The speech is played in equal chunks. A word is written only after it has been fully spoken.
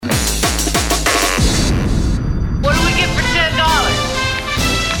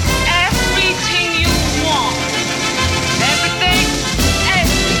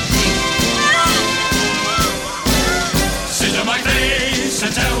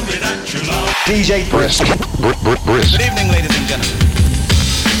DJ Brisk. Brisk. Good evening, ladies and gentlemen.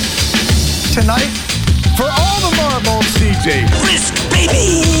 Tonight, for all the marbles, DJ Brisk,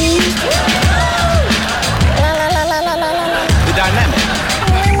 baby! The dynamic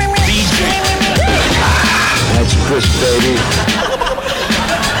DJ. That's Brisk, baby.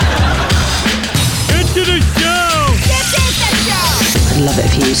 Into the show! This is the show! I'd love it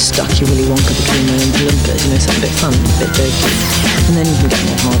if you stuck your Willy Wonka between my own blimpers, you know, something a bit fun, a bit dirty. And then you can get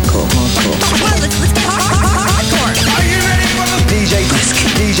more hardcore. Well, let's get hardcore. Are you ready for the DJ Brisk.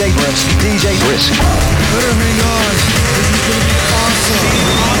 DJ Brisk. DJ Brisk. Better hang on. This is gonna be awesome.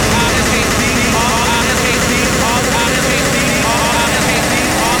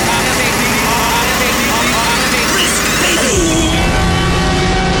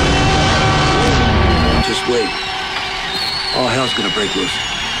 Just wait. All hell's gonna break loose.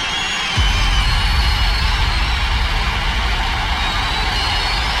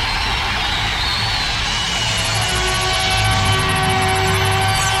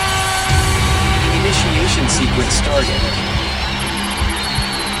 Initiation sequence started.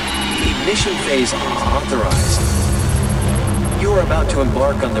 Ignition phase authorized. You are about to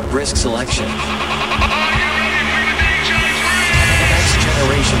embark on the Brisk selection. Next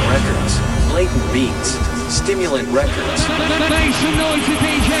generation records, blatant beats, stimulant records. Make some noise for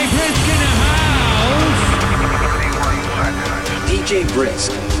DJ Brisk in the house! DJ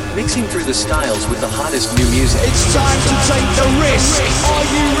Brisk, mixing through the styles with the hottest new music. It's time to take the risk. Are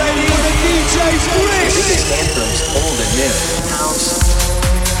you ready for the DJ Brisk? Biggest anthems, old and new. House,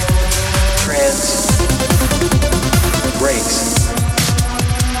 trance, breaks,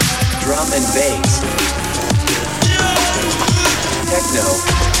 drum and bass, techno,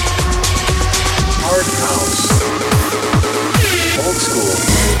 hard house, old school,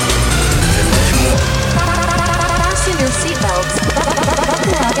 and much more. Fasten your seatbelts.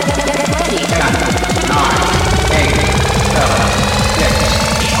 Get ready. 10, 9, 8, 7, 6,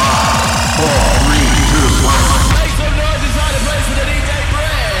 5, 4, 3, 2, 1. Make some noise inside the place for the DJ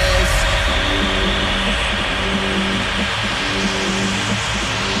Brisk!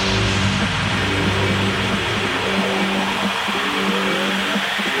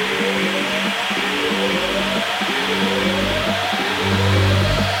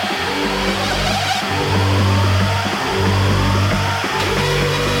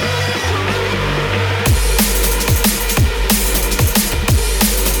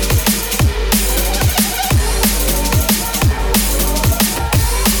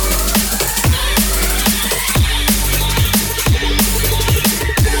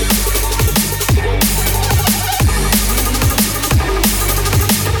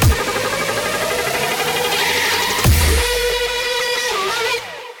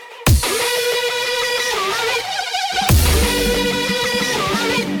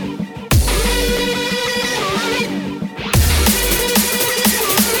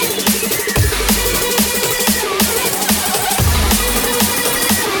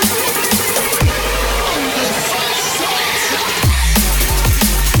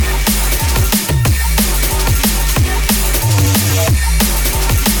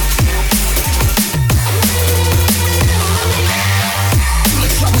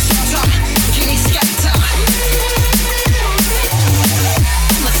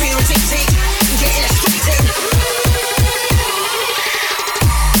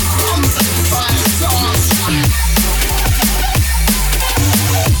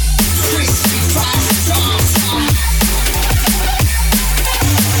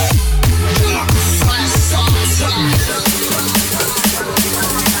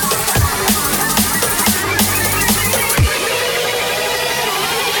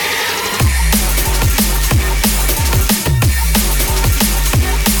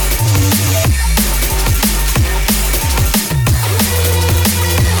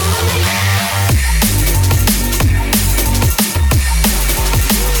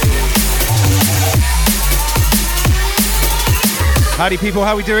 Howdy people,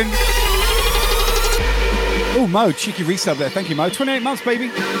 how we doing? Oh, Mo, cheeky resub there. Thank you, Mo. 28 months,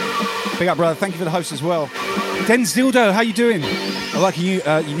 baby. Big up, brother. Thank you for the host as well. Den's Dildo, how you doing? I like your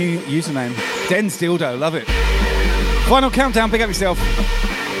new username. Den's Dildo, love it. Final countdown, big up yourself.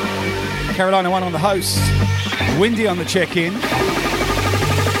 Carolina 1 on the host. Windy on the check-in.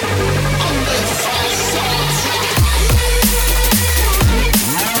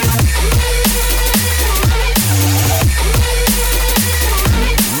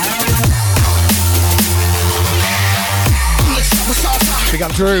 Big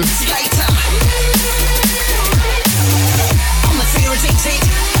up Drew.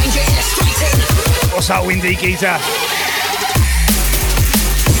 What's up, Windy Geezer?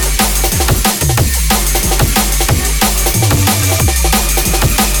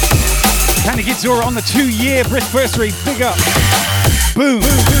 Zora on the 2-year Briskversary. Big up. Boom.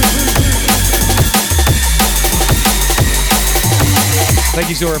 Thank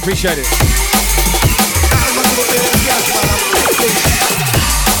you, Zora. Appreciate it.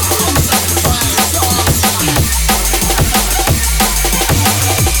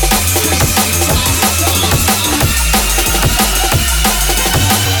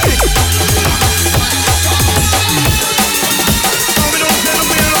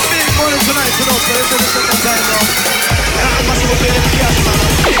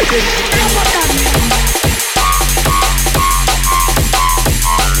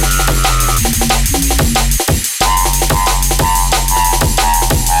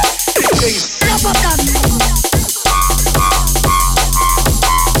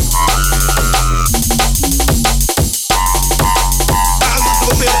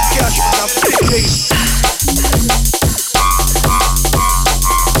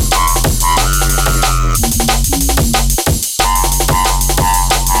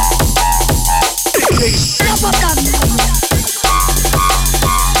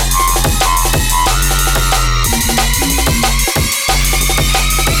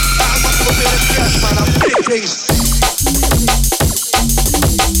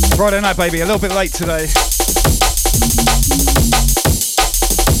 Friday night, baby. A little bit late today.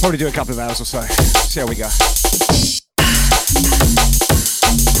 Probably do a couple of hours or so. See how we go.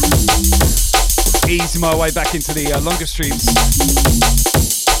 Easing my way back into the longer streams.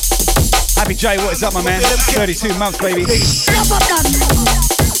 Happy Jay, what is up, my man? 32 months, baby.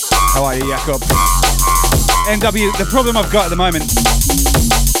 How are you, Jakob? NW, the problem I've got at the moment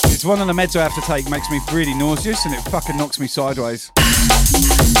is one of the meds I have to take makes me really nauseous and it fucking knocks me sideways.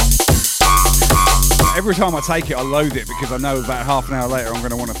 Every time I take it, I loathe it because I know about half an hour later I'm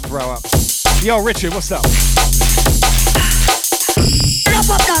going to want to throw up. Yo, Richard, what's up?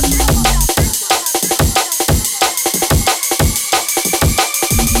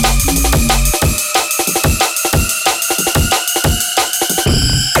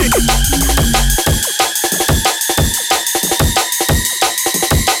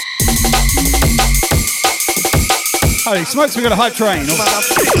 Holy smokes, we got a hype train.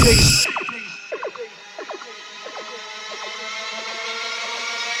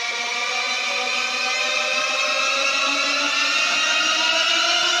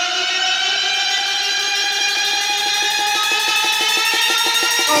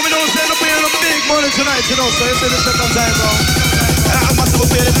 Money tonight, you know, so it's the second time round. I must have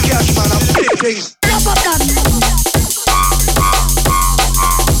paid the cash, man. I'm big things.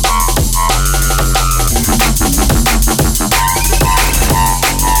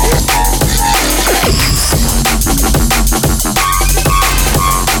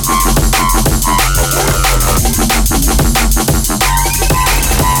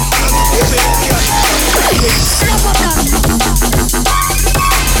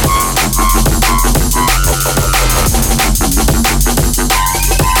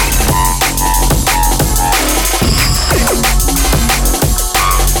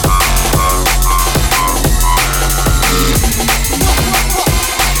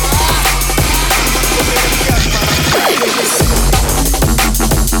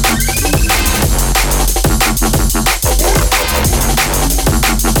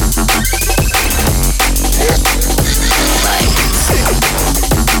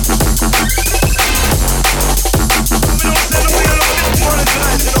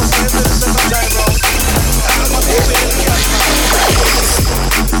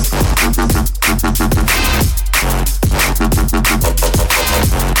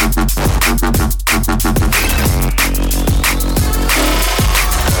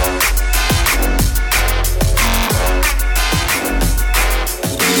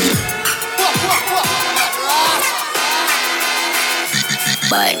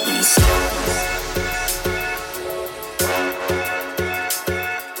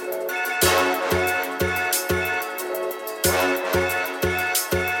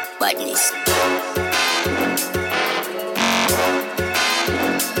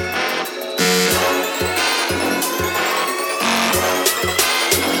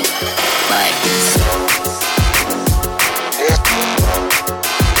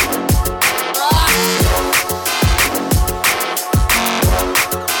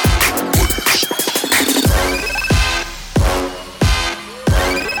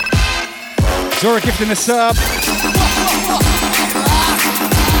 Zora gifting a sub.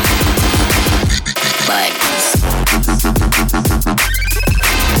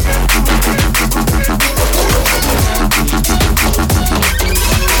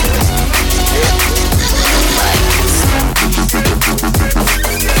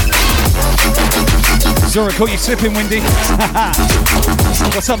 Zora, caught you slipping, Windy.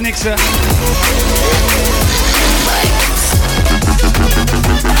 What's up, Nixer?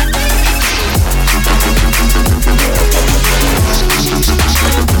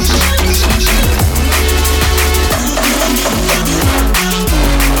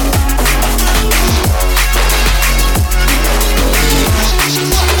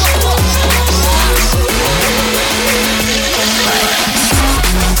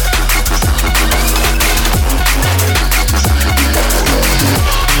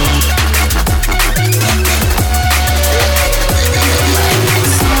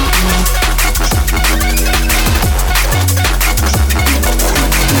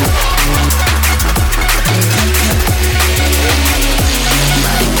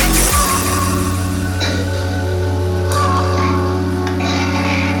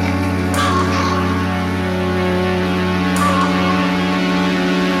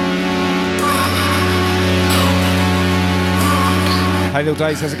 Hey, little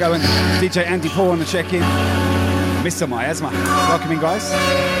days, how's it going? DJ Andy Paul on the check-in. Mr. Miasma. Welcome in, guys.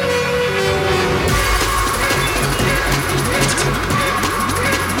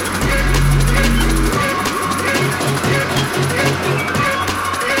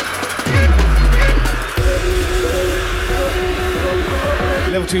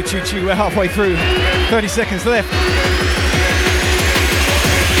 Level 2 choo-choo, we're halfway through. 30 seconds left.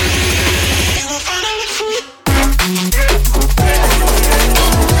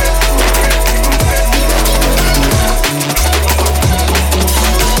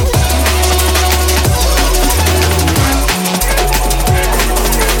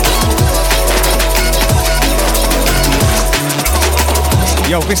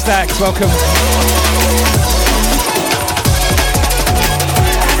 Yo, Vistax, welcome.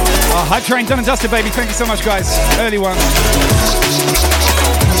 Oh, Hype Train, done and dusted, baby. Thank you so much, guys. Early one.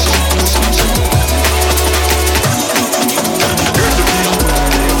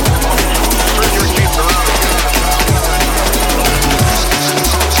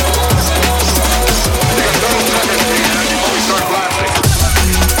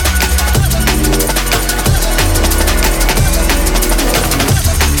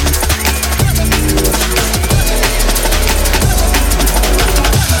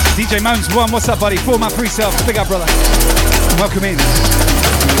 DJ Moans 1, what's up, buddy? 4 month free self. Big up, brother. Welcome in.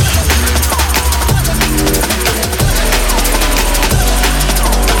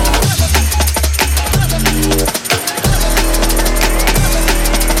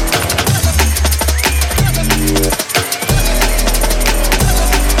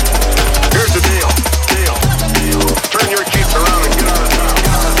 Here's the deal. Turn your Jeeps around and get out of town.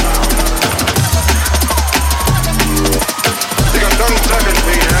 You got 30 seconds,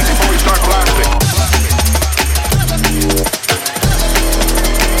 man, before we start blasting.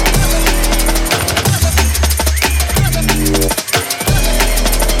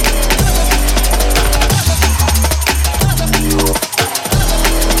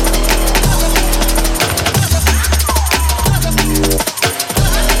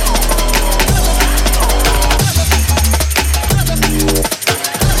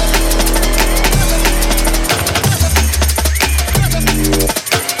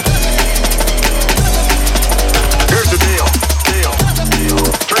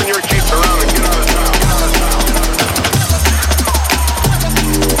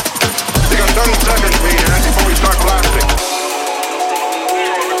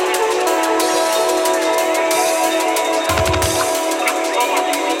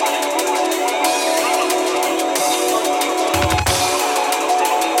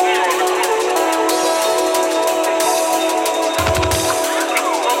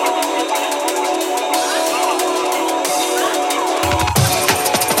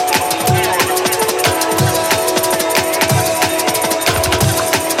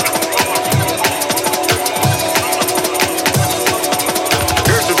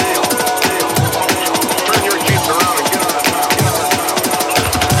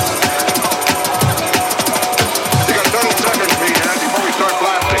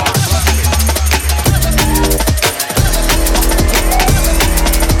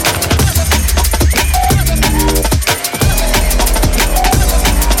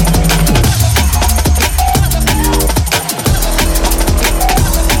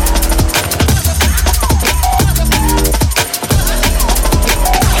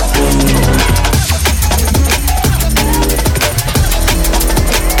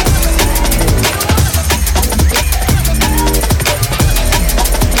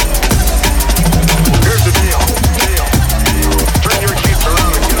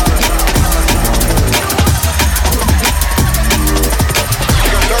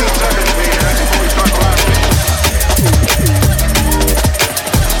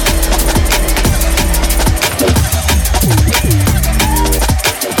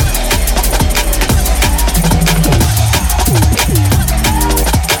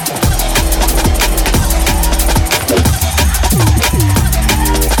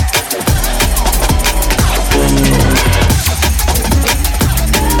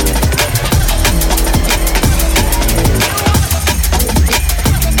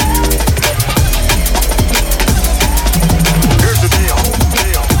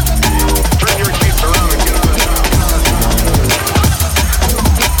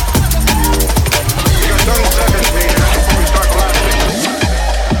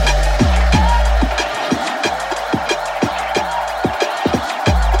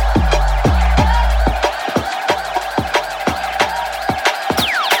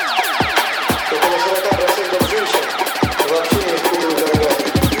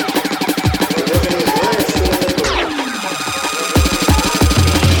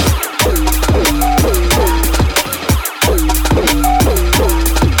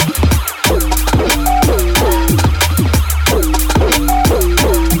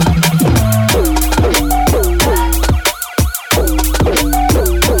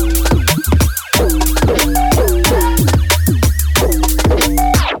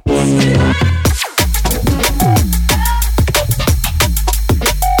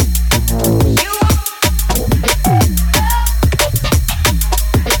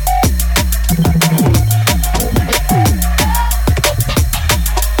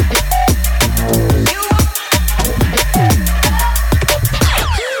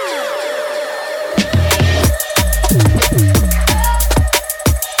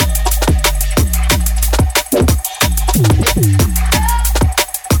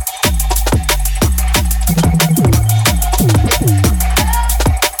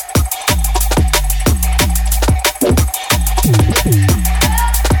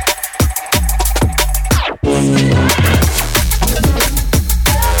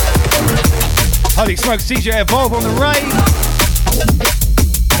 Big Smokes, DJ Evolve on the raid.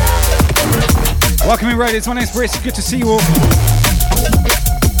 Welcome in, Raiders. My name's Brisk. Good to see you all.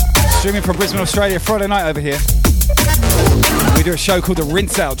 Streaming from Brisbane, Australia. Friday night over here. We do a show called The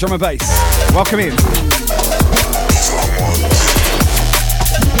Rinse Out, drum and bass. Welcome in.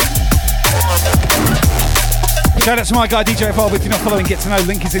 Shout out to my guy DJ Evolve. If you're not following, get to know.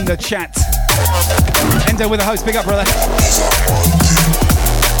 Link is in the chat. Endo with the host. Big up, brother.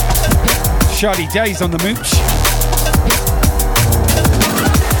 Charlie Days on the mooch.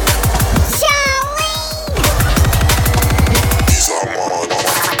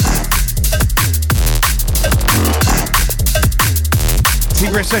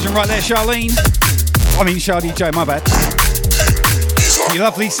 Secret session right there, Charlene. I mean, Charlie J, my bad. You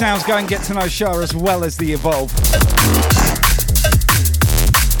lovely sounds, go and get to know Char as well as the Evolve.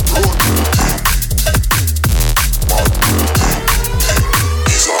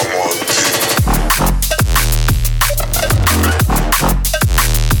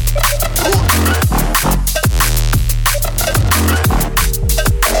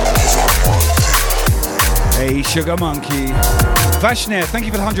 Hey, Sugar Monkey. Vashner, thank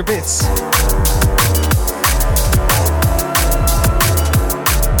you for the 100 bits.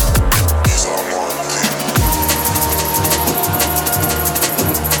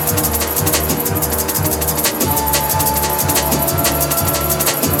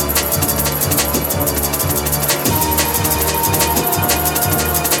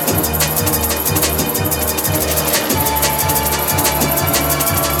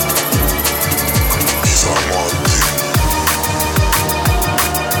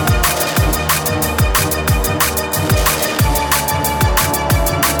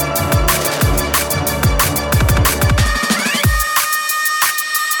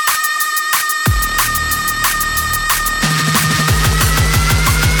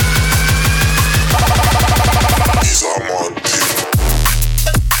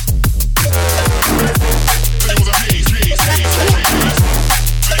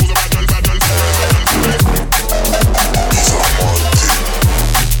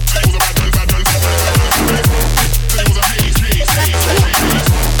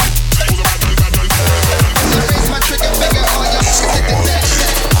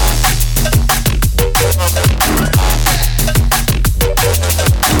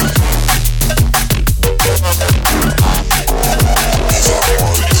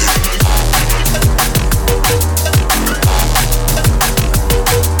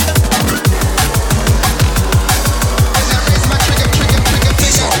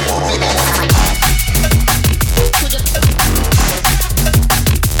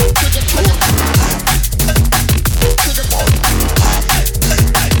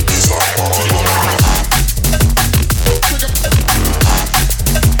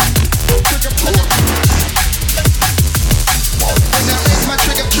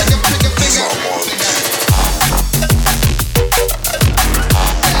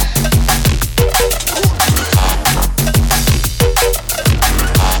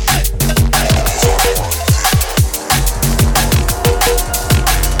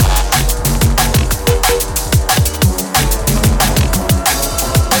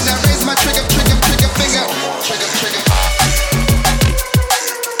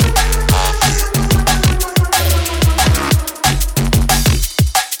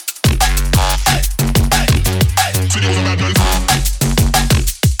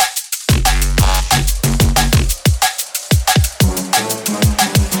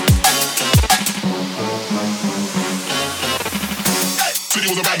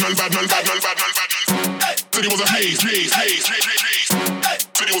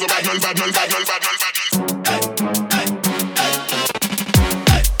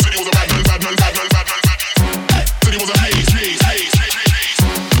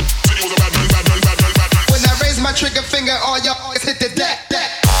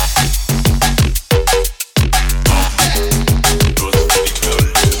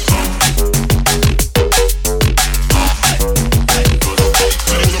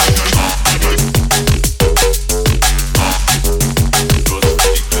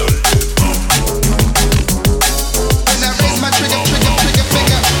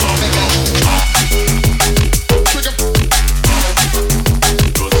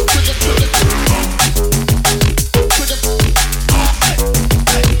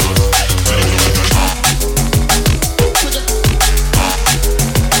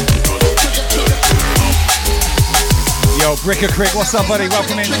 Brick Crick, what's up, buddy?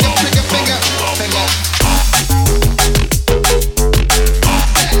 Welcome in.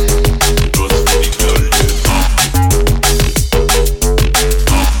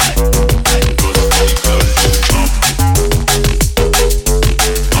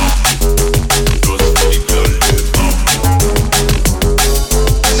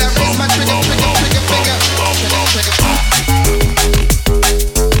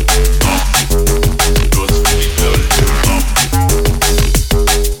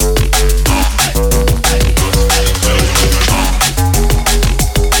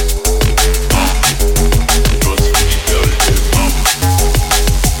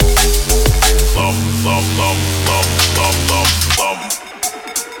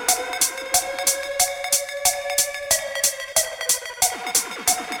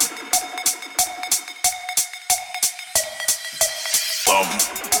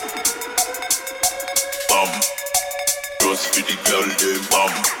 Just for the girl them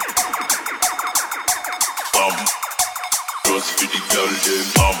bam. Just for the girl them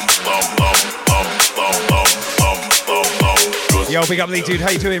bam. Yo, big up Lee, dude. How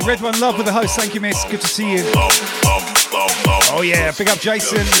you doing? Red One Love with the host. Thank you, miss. Good to see you. Oh yeah, big up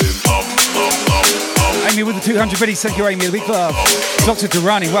Jason. Amy with the 200 biddies. Thank you, Amy. A big love. Dr.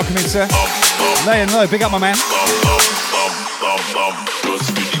 Durrani, welcome in, sir. Lay and low. Big up, my man.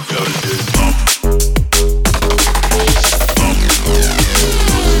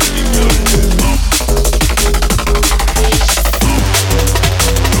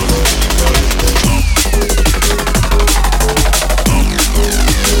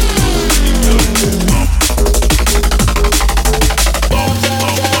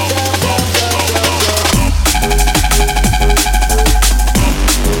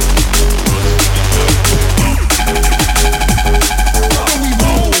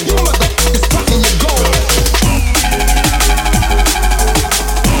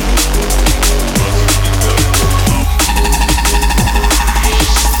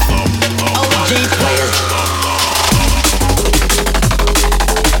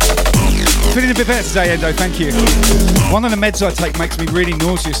 A bit better today, Endo, thank you. One of the meds I take makes me really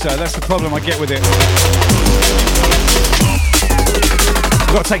nauseous, though. That's the problem I get with it.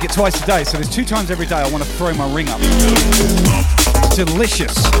 I've got to take it twice a day, so there's 2 times every day I want to throw my ring up.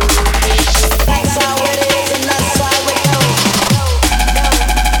 Delicious. That's how it is, and that's how it goes.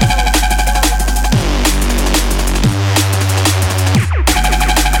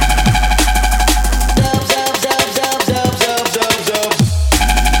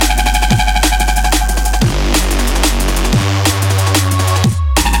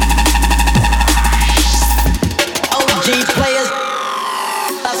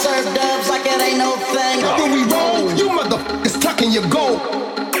 You go.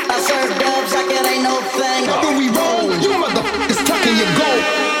 I serve dubs like it ain't no thing. When we roll, you motherfuckers tuck and you go.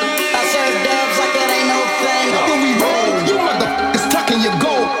 I serve dubs like it ain't no thing. When we roll, you motherfuckers tuck and you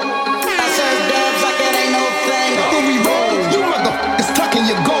go. I serve dubs like it ain't no thing. When we roll, you motherfuckers tuck and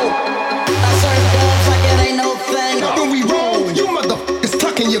you go. I serve dubs like it ain't no thing. When we roll, you motherfuckers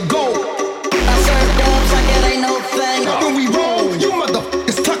tuck and you go. I serve dubs like it ain't no thing. When we roll, you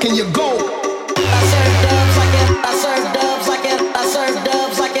motherfuckers tuck and you go. I serve dubs like it. I serve dubs like it. I serve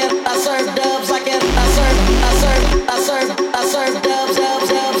dubs like it. I serve dubs like it. I serve dubs, dubs,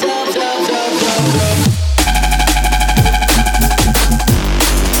 dubs, dubs, dubs, dubs, dubs.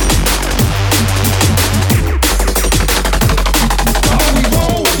 When we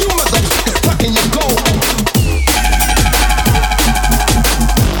roll, you motherfuckers tuck and you go.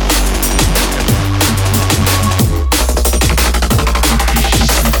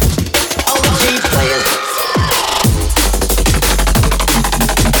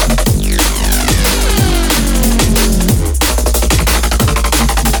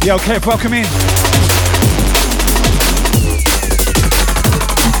 Yo, Kev, welcome in.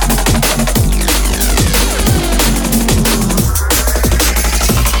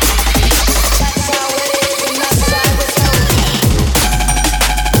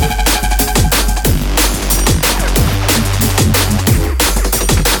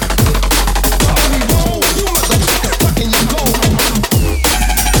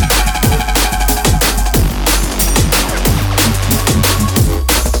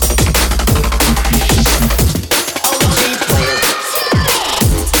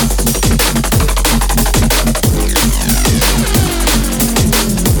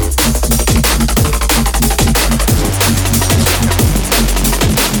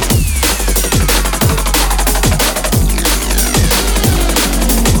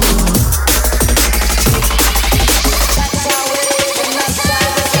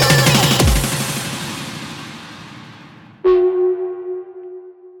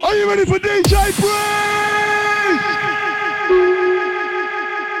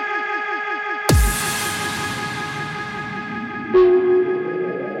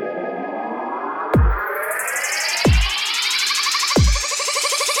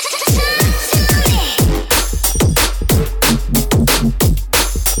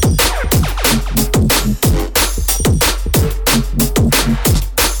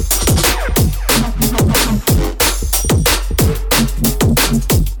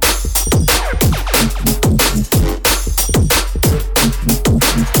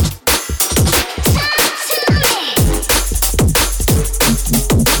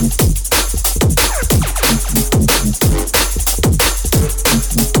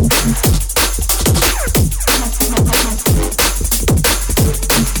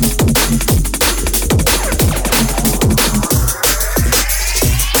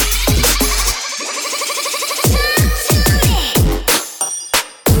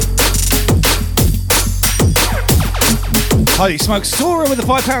 Holy smoke. Sora with a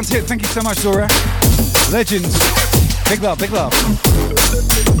 £5 tip. Thank you so much, Sora. Legends. Big love, big love.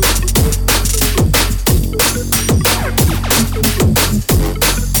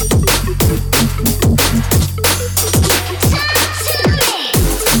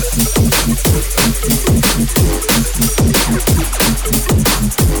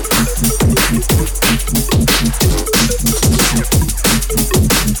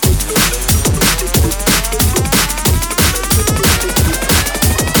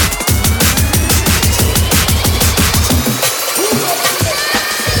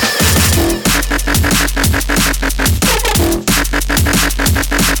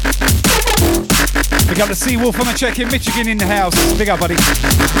 Big up the Seawolf on the check-in, Michigan in the house. Big up, buddy.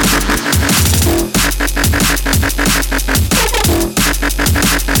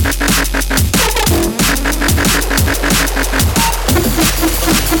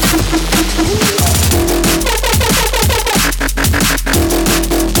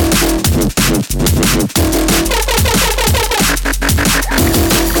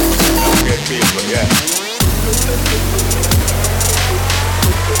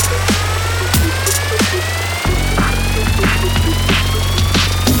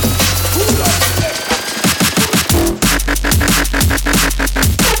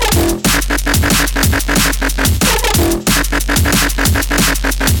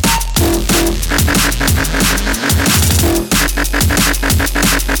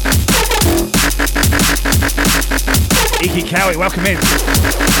 Cowie, welcome in.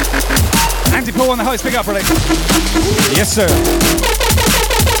 Andy Paul on the host, big up, brother. Yes, sir.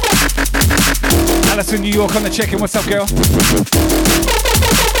 Alison, New York on the check-in. What's up, girl?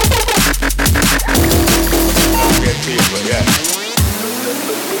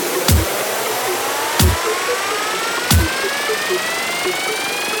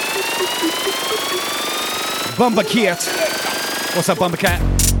 Bumba Cat. What's up, Bumba Cat?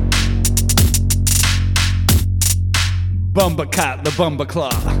 Bumba Cat, the Bumba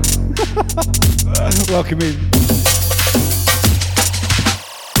Claw. Welcome in.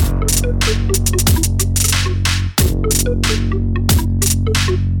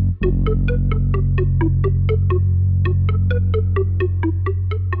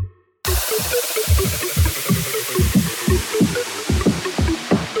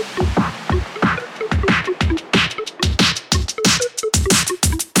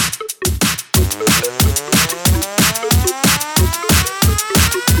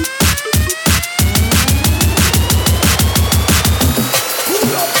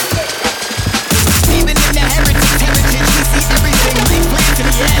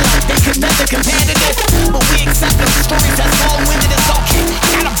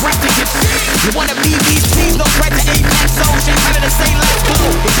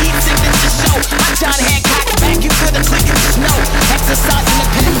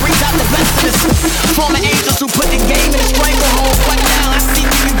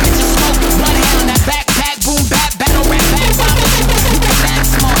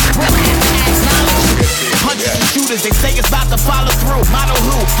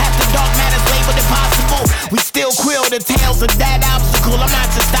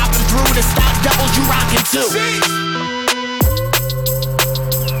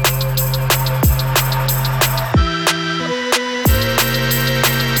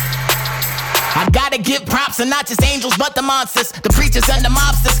 Not just angels, but the monsters, the preachers and the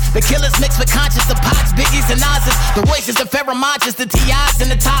mobsters, the killers mixed with conscious, the Pots, Biggies, and Nas's, the voices of Pheromonches, the T.I.s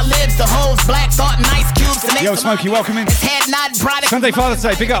and the Talibs, the hoes, Black Thought, and Ice Cubes. Yo, Smokey, welcome in. Product Sunday Father's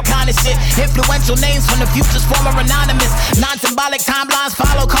Day, big up. Kind of shit. Influential names from the future's former anonymous. Non-symbolic timelines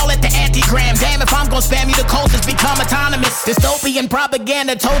follow, call it the anti-gram. Damn, if I'm gonna spam you, the cultures become autonomous. Dystopian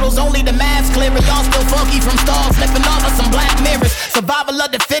propaganda totals only the mass clear. Y'all still funky from stalls, flipping off of some black mirrors. Survival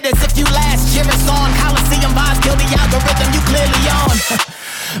of the fittest, if you last cheer us on. Coliseum vibes, kill the algorithm you clearly on.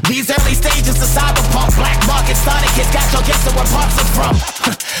 These early stages of cyberpunk, black market started kids got your guess of where parts are from.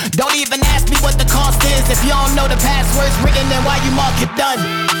 Don't even ask me what the cost is. If you don't know the passwords written, then why you mark it done?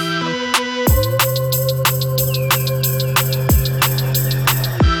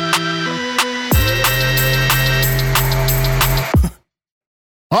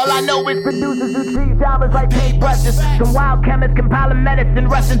 All I know is producers who treat genres like paintbrushes. Some wild chemists compiling medicine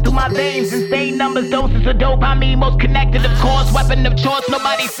rushing through my veins. Insane numbers, doses of dope. I mean, most connected, of course. Weapon of choice,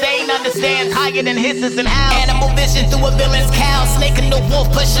 nobody sane understands. Higher than hisses and howls. Animal vision through a villain's cowl. Snake and the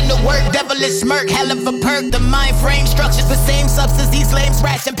wolf pushing the work. Devilish smirk, hell of a perk. The mind frame structures the same substance. These lames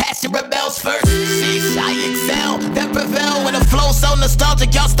ration passion rebels first. Sheesh, I excel, that prevail with a flow so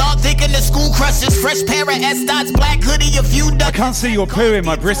nostalgic. Y'all start thinking the school crushes, fresh pair of S-Dots, black hoodie, a few I can't see your poo in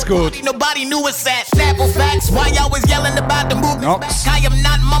my Briscoe. Nobody knew it's that. Snapple facts, why y'all was yelling about the movie? Knox. I am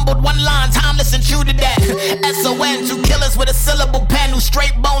not mumbled one line, timeless and true to that. S-O-N, two killers with a syllable pen who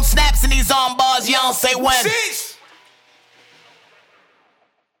straight bone snaps in these arm bars, you don't say when. Cease.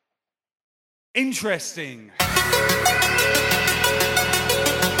 Interesting.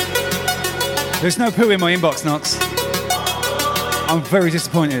 There's no poo in my inbox, Knox. I'm very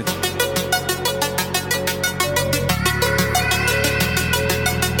disappointed.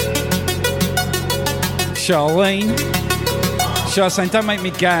 Charlene. Char's saying, don't make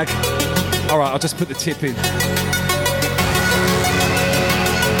me gag. All right, I'll just put the tip in.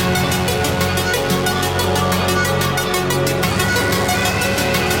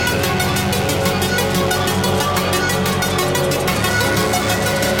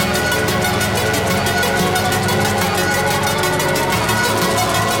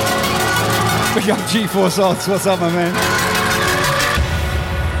 Big up G-Force Odds. What's up, my man?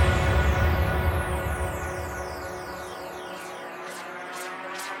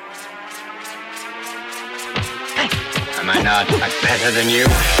 Am I not better than you?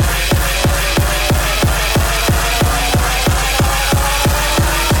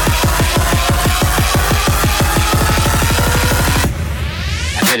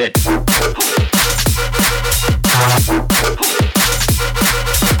 I did it.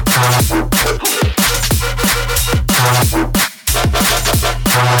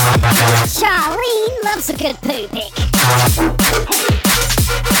 Charlene loves a good poo pic.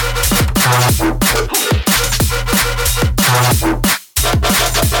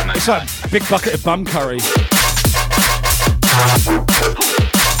 It's like a big bucket of bum curry.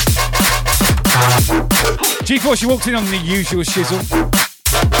 G-Force, you walked in on the usual shizzle.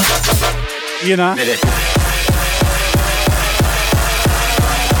 You know? Did it.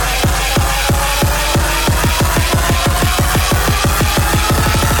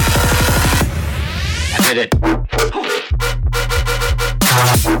 I did it.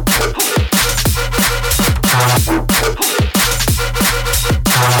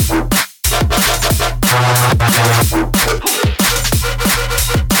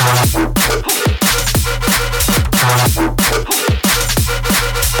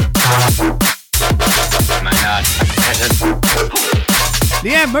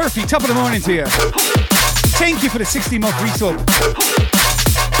 Leanne Murphy, top of the morning to you. Thank you for the 60-month resub.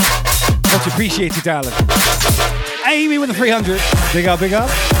 Much appreciated, darling. Amy with the 300. Big up, big up.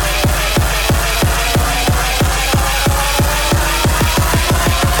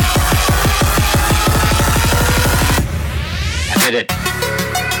 I did it.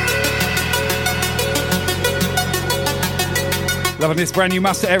 Loving this brand new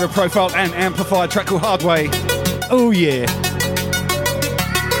Master Error profile and amplified track called Hard Way. Oh yeah.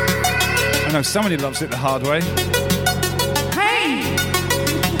 I know somebody loves it the hard way. Hey!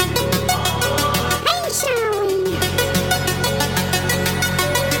 Hey, Charlene.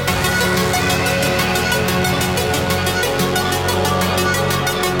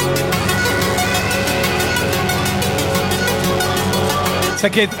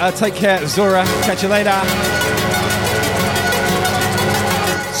 Take care, Zora. Catch you later.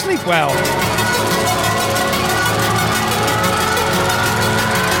 Sleep well.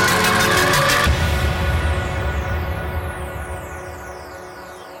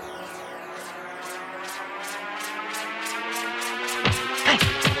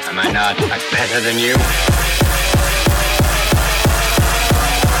 Am I not better than you?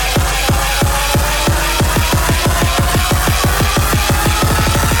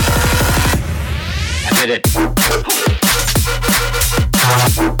 I did it.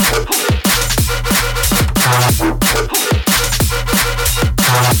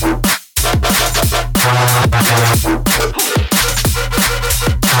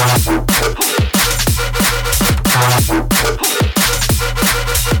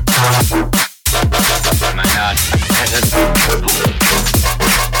 Am I not better?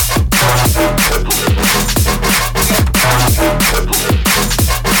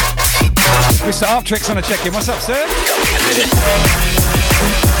 Mr. Arptrix on a check-in. What's up, sir? I did it.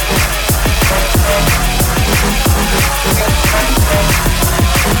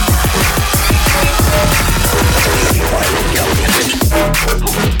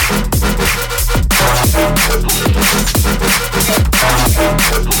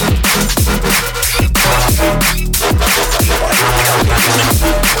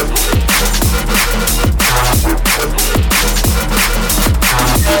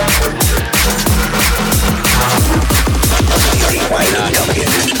 Why not?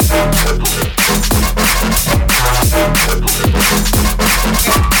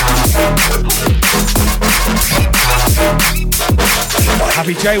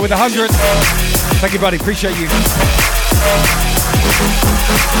 Heavy J with 100. Thank you, buddy. Appreciate you.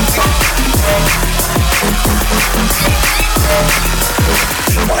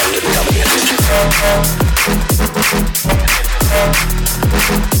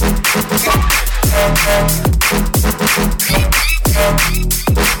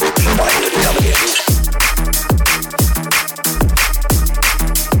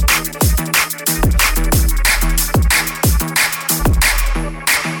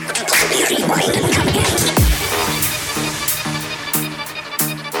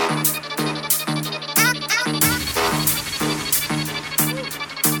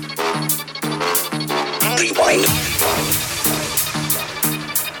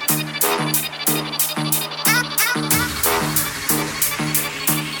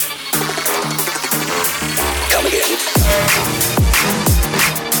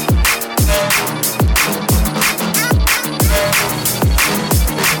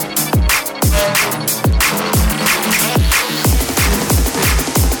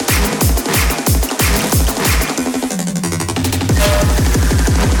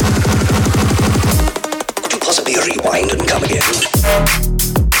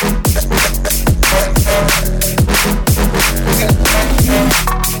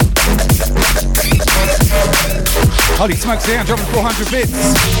 Holy smokes, Leon, dropping 400 bits.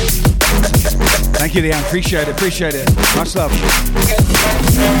 Thank you, Leon. Appreciate it. Much love.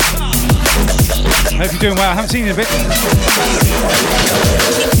 Hope you're doing well. I haven't seen you in a bit.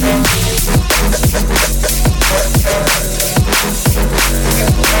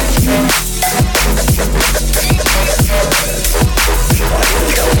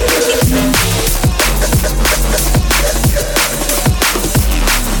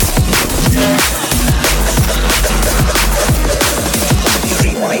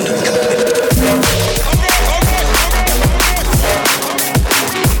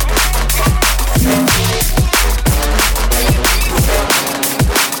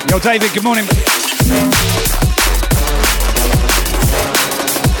 Yo, David, good morning.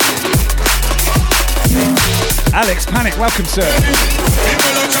 Alex, Panic, welcome, sir.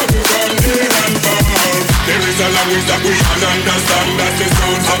 There is a language that we all understand. That's the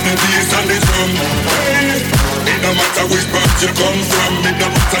sounds of the bass and the drum. Hey, it no matter which part you come from. It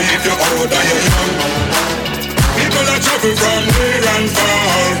no matter if you're old or you're young. People are travel from near and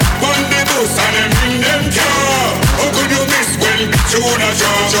far. On the bus and them in them car. How could you miss when the tune a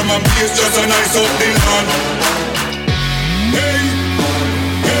draw? Drum and bass just a nice up the lawn. Hey,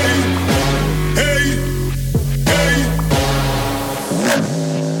 hey, hey, hey.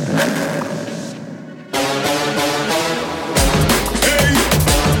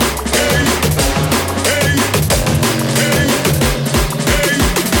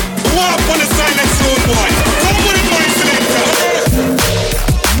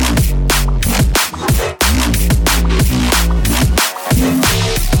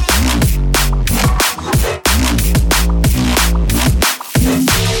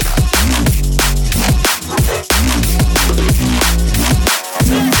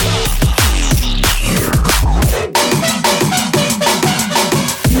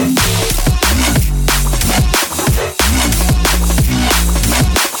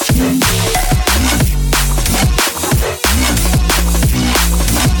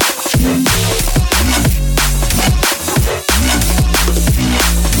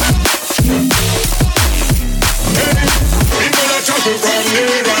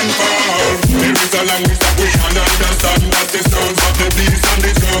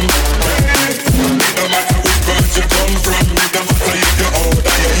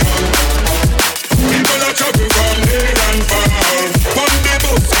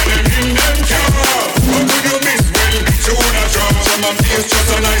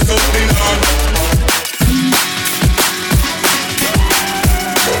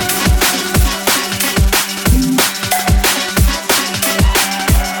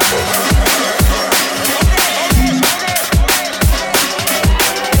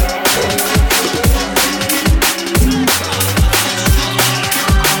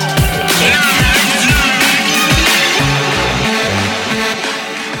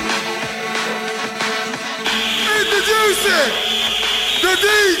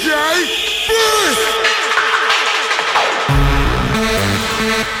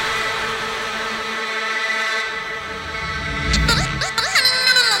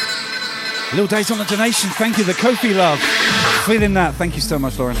 Little Days on the donation. Thank you, the Kofi love. Feeling that. Thank you so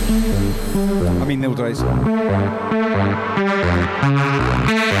much, Lauren. I mean, Little Days.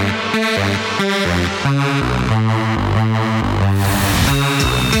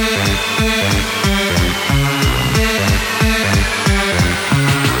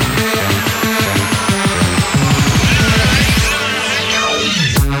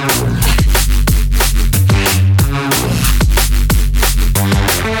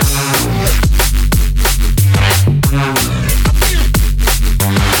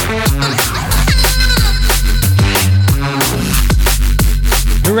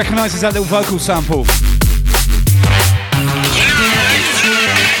 nice is that little vocal sample?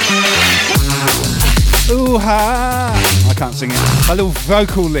 Ooh ha! I can't sing it. A little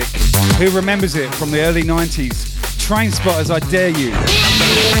vocal lick. Who remembers it from the early 90s? Train Spotters, I dare you.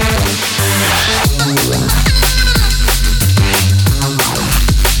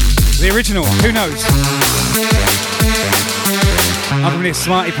 The original, who knows? I'm gonna be a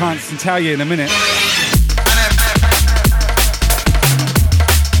smarty pants and tell you in a minute.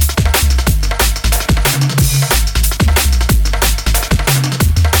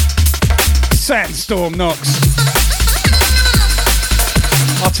 Sandstorm knocks.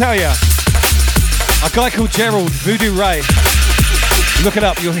 I'll tell you, a guy called Gerald, Voodoo Ray. Look it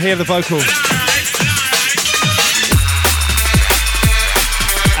up, you'll hear the vocal.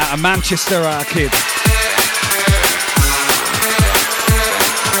 A Manchester kid.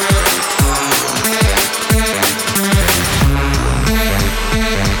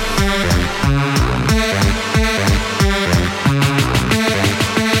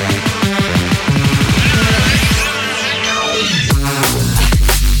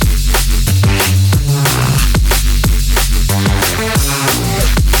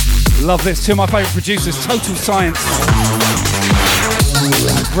 Love this. Two of my favourite producers, Total Science.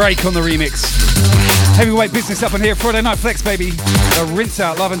 Break on the remix. Heavyweight business up in here. Friday Night Flex, baby. The rinse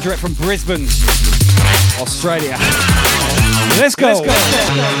out, live and direct from Brisbane, Australia. Let's go. Let's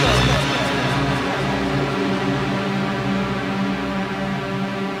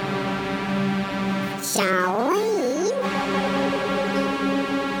go. Shall we?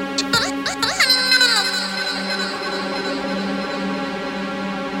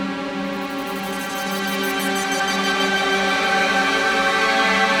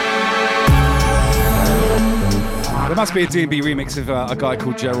 There must be a D&B remix of a guy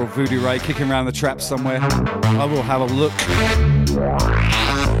called Gerald Voodoo Ray kicking around the trap somewhere. I will have a look.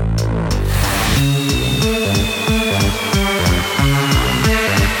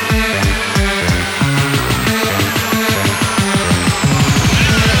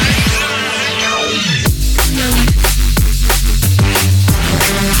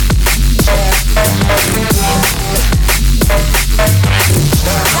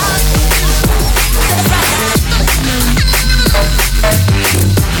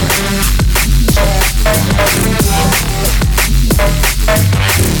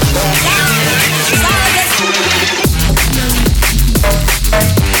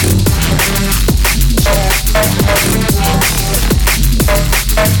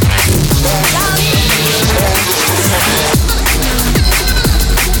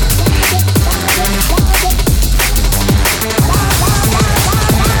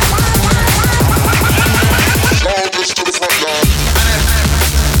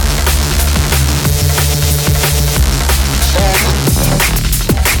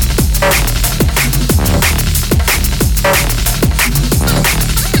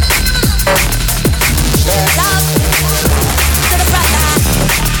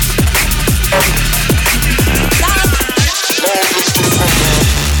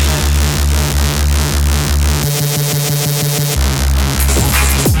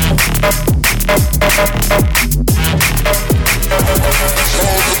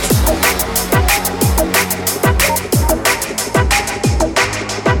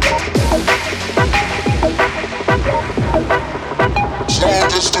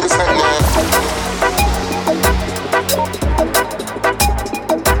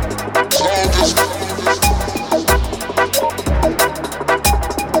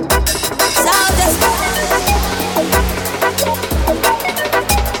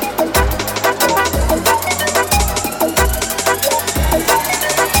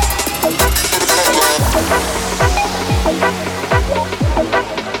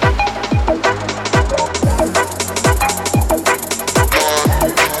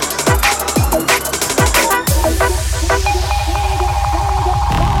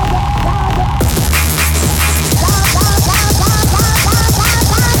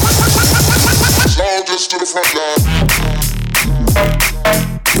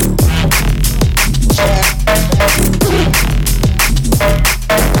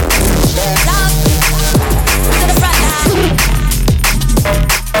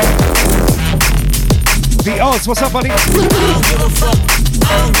 What's up, buddy?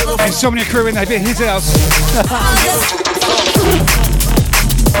 Insomnia crew in there, bit his house.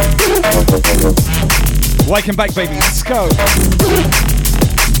 Wake and bake, baby. Let's go.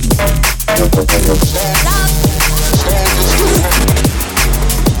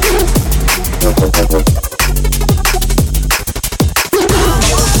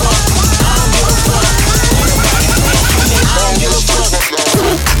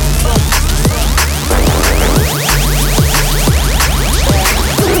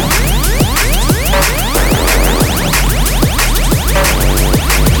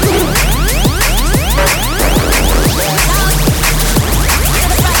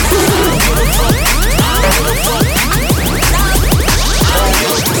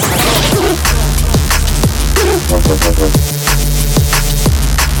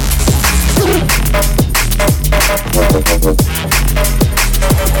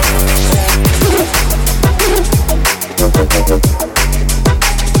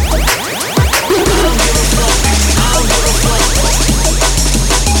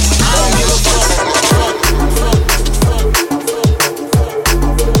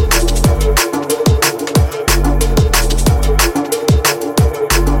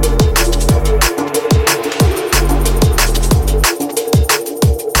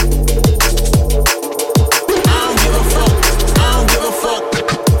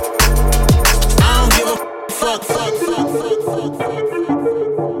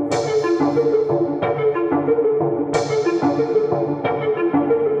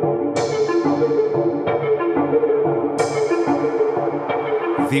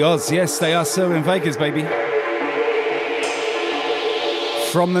 The Oz, yes, they are so in Vegas, baby.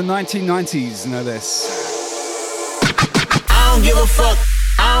 From the 1990s, no less. I don't give a fuck.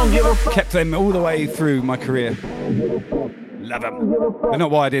 I don't give a fuck. Kept them all the way through my career. Love them. They're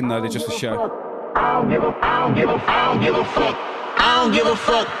not wired in though, they're just for show. I don't give a fuck. I don't give a fuck. I don't give a fuck. I don't give a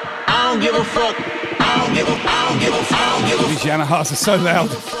fuck. I don't give a fuck. I don't give a fuck. These Yamahas are so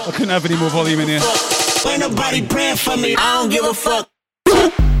loud. I couldn't have any more volume in here. Ain't nobody praying for me. I don't give a fuck.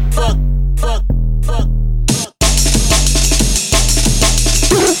 Fuck. Fuck. Fuck.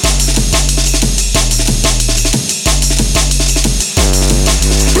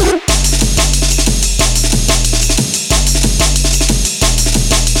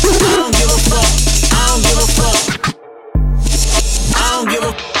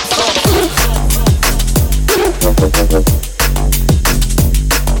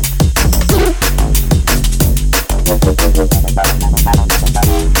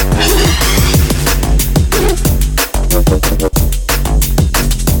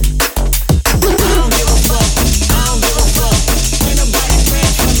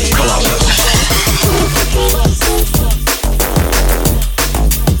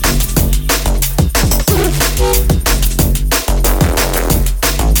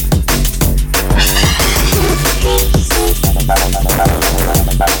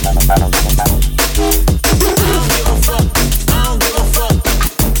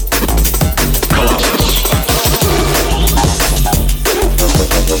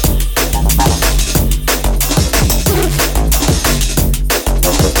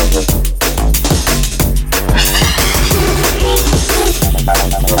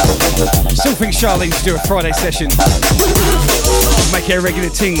 Charlene to do a Friday session. Make it a regular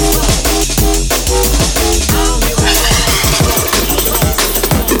team.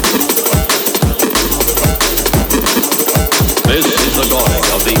 This is the dawning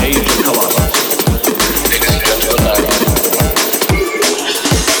of the age of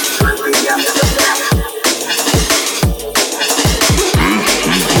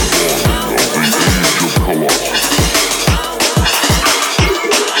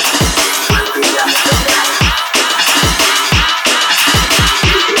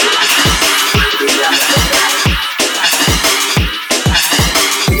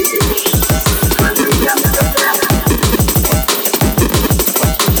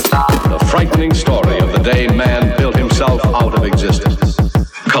Colossus. Story of the day man built himself out of existence.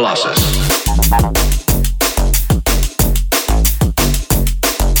 Colossus.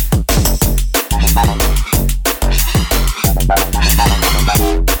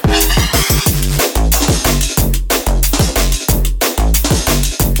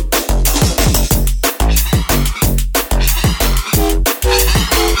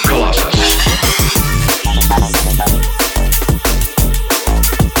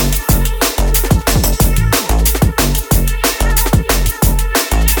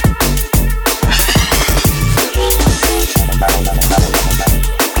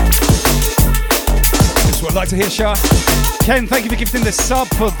 To hear Shah. Ken, thank you for gifting the sub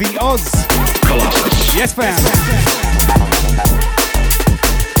for the Oz. Colossus. Yes, fam.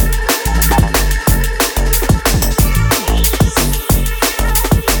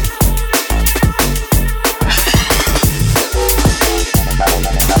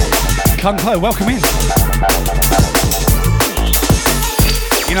 Kung Po, welcome in.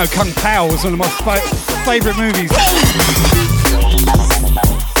 You know, Kung Pao was one of my favourite movies.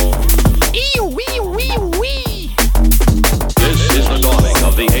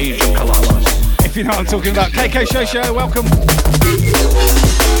 Of the age of Colossus. If you know what I'm talking about. KK Show, welcome.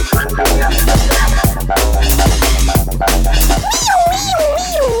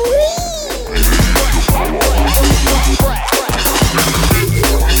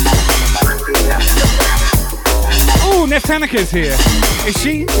 Oh, Nef Tanaka's here. Is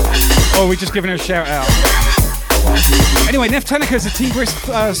she? Or are we just giving her a shout out? Anyway, Neff Tanaka is a Team Brisk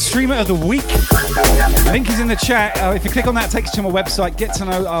Streamer of the Week. Link is in the chat. If you click on that, it takes you to my website. Get to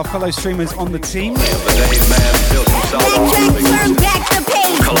know our fellow streamers on the team.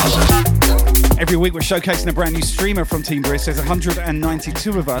 Every week we're showcasing a brand new streamer from Team Brisk. There's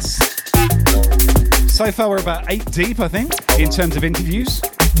 192 of us. So far we're about 8 deep, I think, in terms of interviews.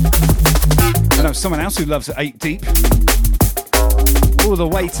 I know someone else who loves 8 deep. All the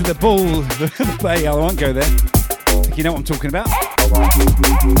way to the ball, the bay. I won't go there. I think you know what I'm talking about.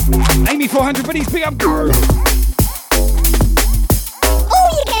 Amy 400 buddies, big up. Oh,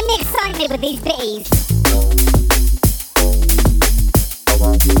 you get me excited with these bitties.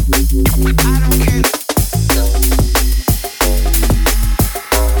 I don't care.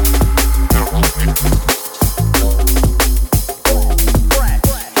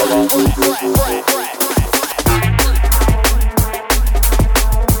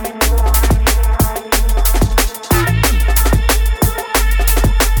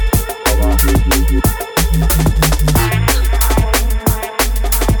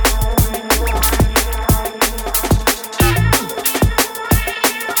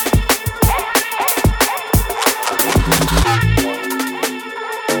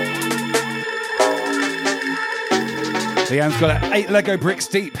 Leanne's got 8 Lego bricks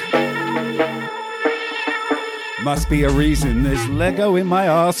deep. Must be a reason there's Lego in my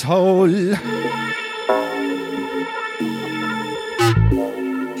asshole.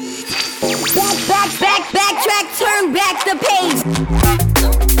 Backtrack, turn back the page.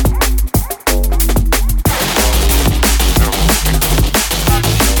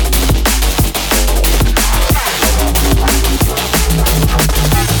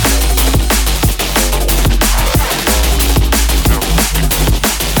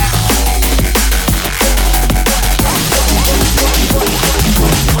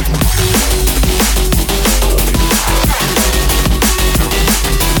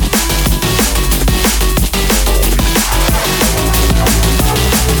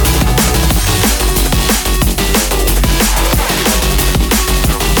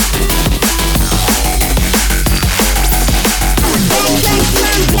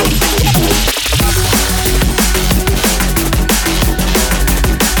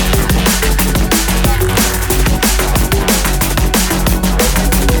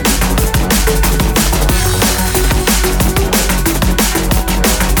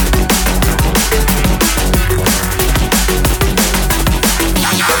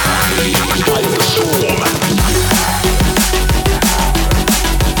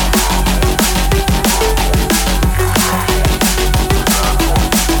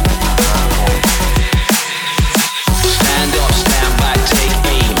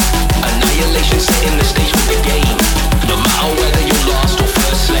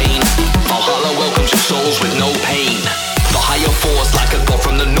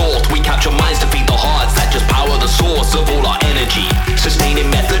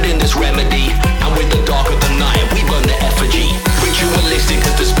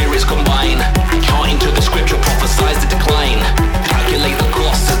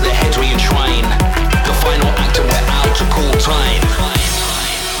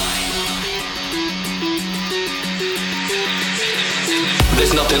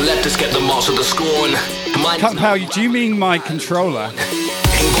 Do you mean my controller?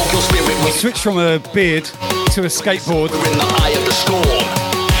 I switched from a beard to a skateboard.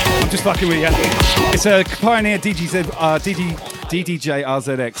 I'm just fucking with you. It's a Pioneer DDJ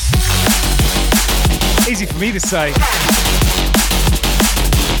RZX. Easy for me to say.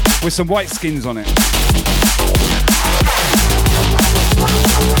 With some white skins on it.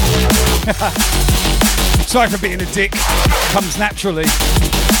 Sorry for being a dick. Comes naturally.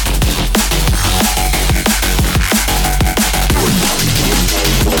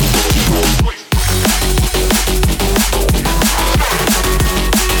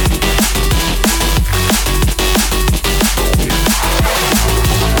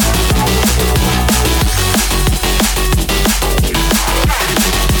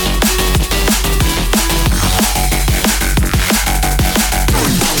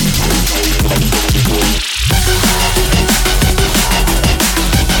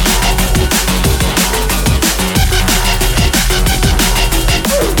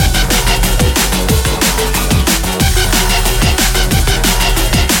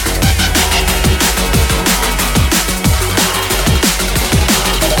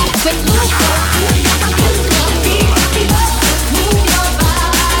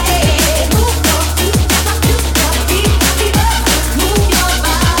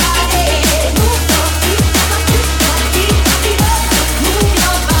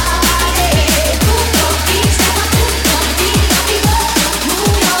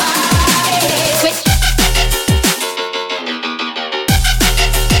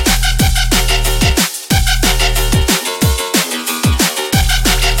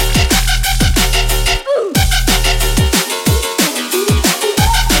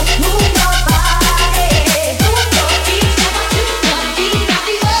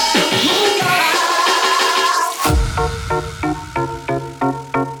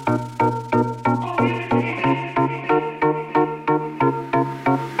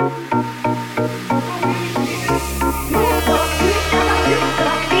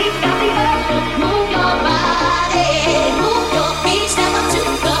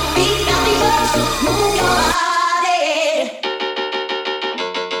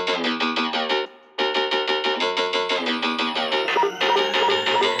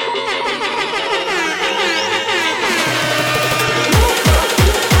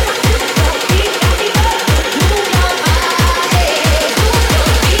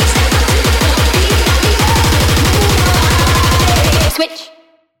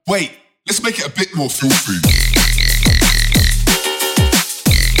 more filthy.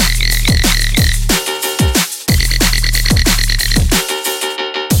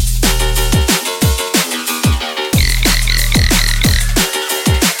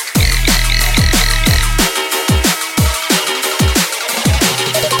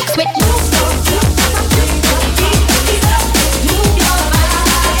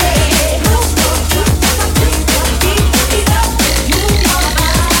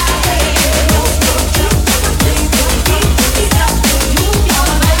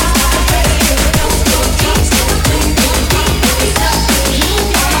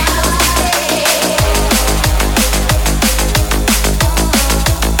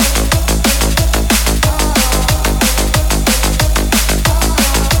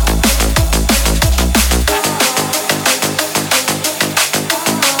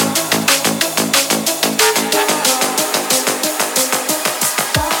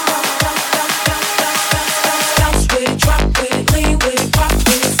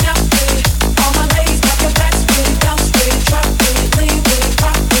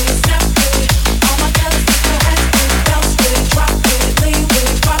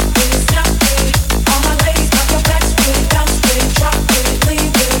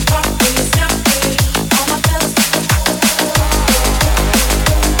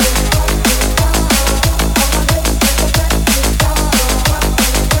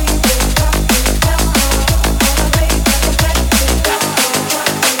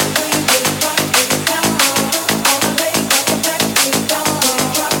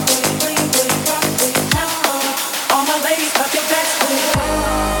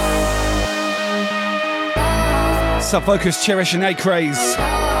 Focus, Cherish and A Craze.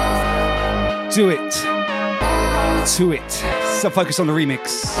 Do it. To it. Focus on the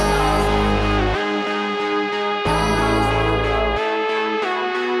remix.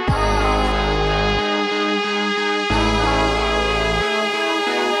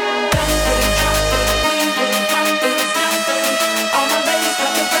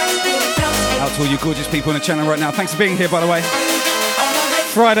 Out to all you gorgeous people on the channel right now. Thanks for being here, by the way.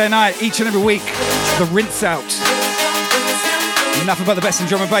 Friday night, each and every week, the rinse out. Nothing but the best in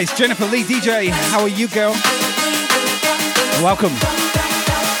drum and bass. Jennifer Lee DJ, how are you, girl? Welcome.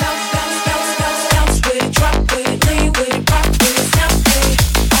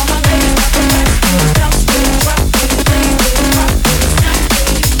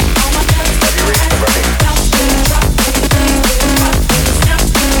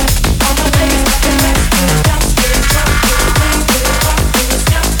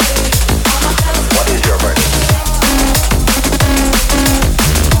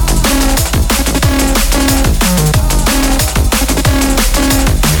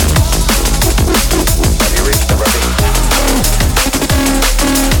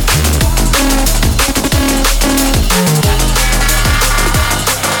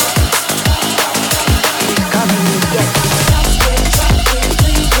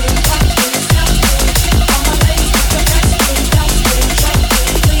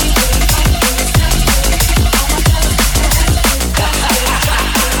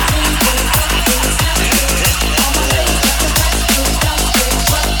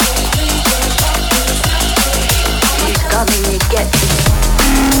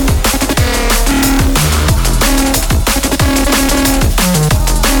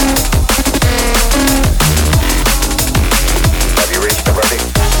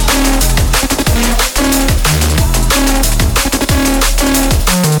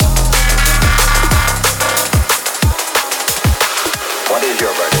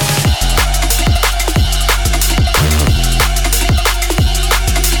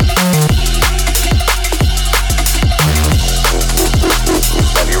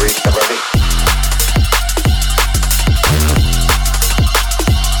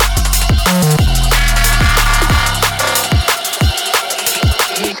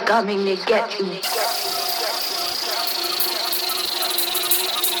 Coming to get you.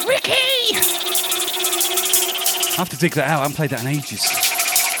 Ricky! I have to dig that out. I haven't played that in ages.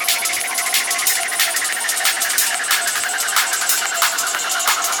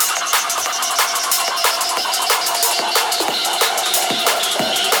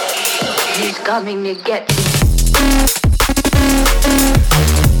 He's coming to get you.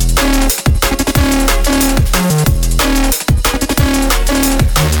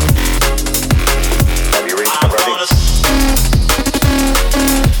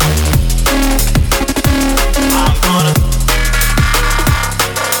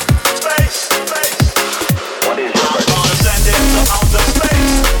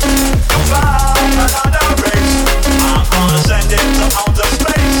 Send it to outer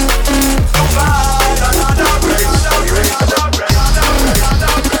space. Go far.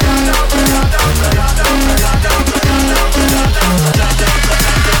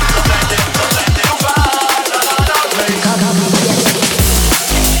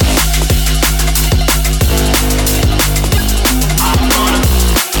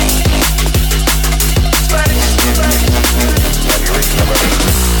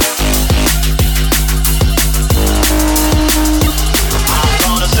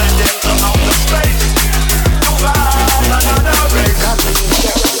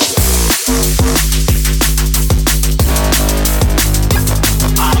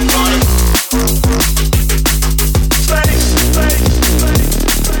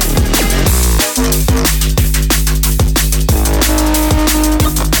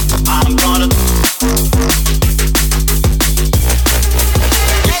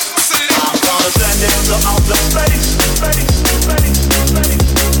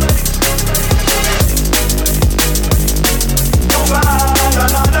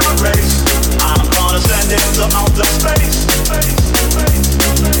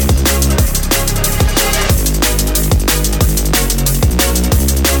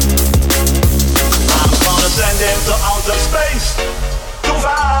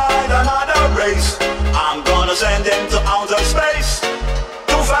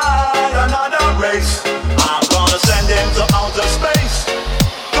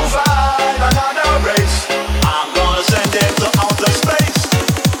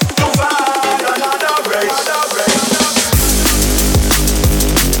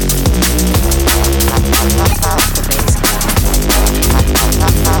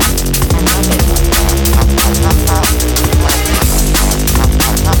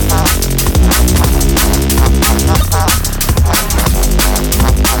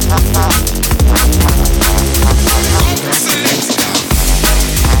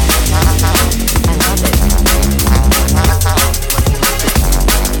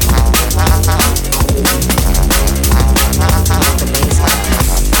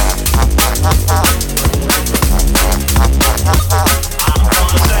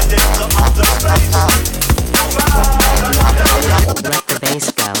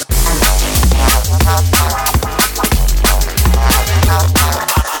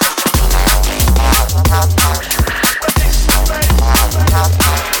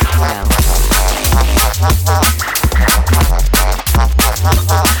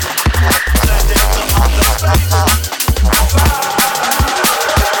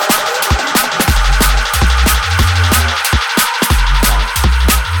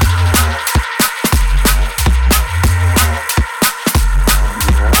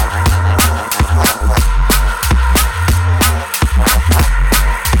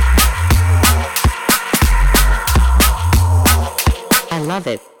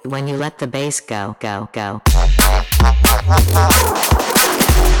 When you let the bass go. The bass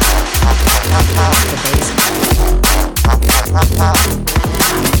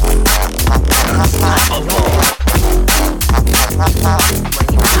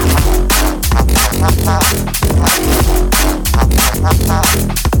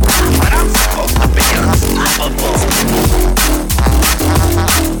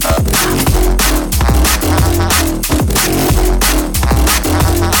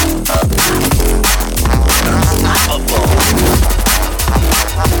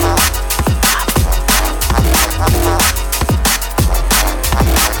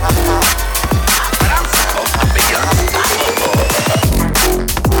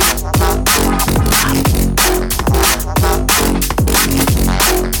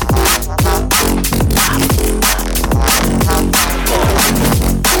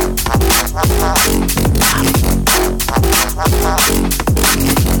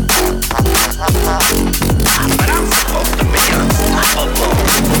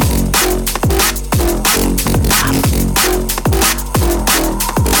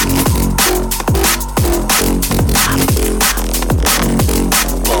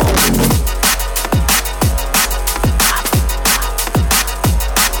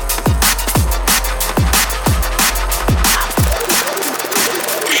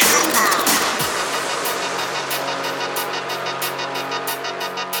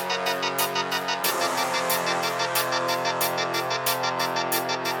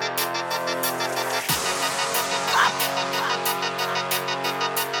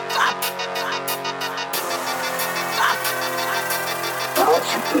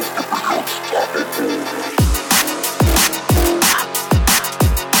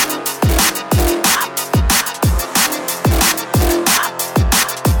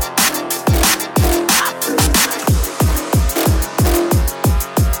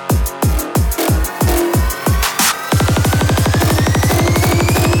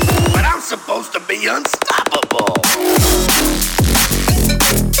But I'm supposed to be unstoppable.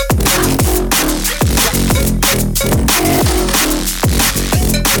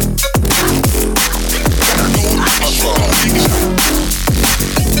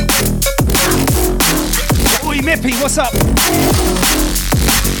 What's up?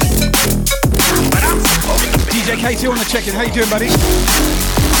 DJ KT on the check-in. How you doing, buddy?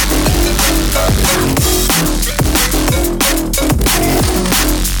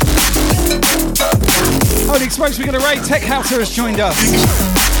 Holy smokes, we got a raid. Tech Houser has joined us.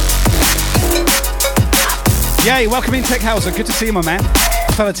 Yay, welcome in, Tech Houser. Good to see you, my man.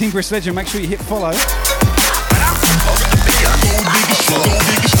 Fellow Team Brisk legend, make sure you hit follow.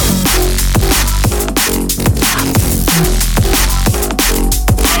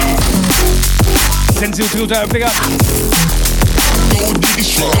 Denzil Dildo, big up.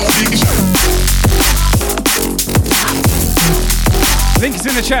 Link is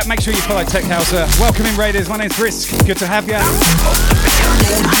in the chat, make sure you follow Tech Houser. Welcome in, Raiders. My name's Brisk. Good to have you.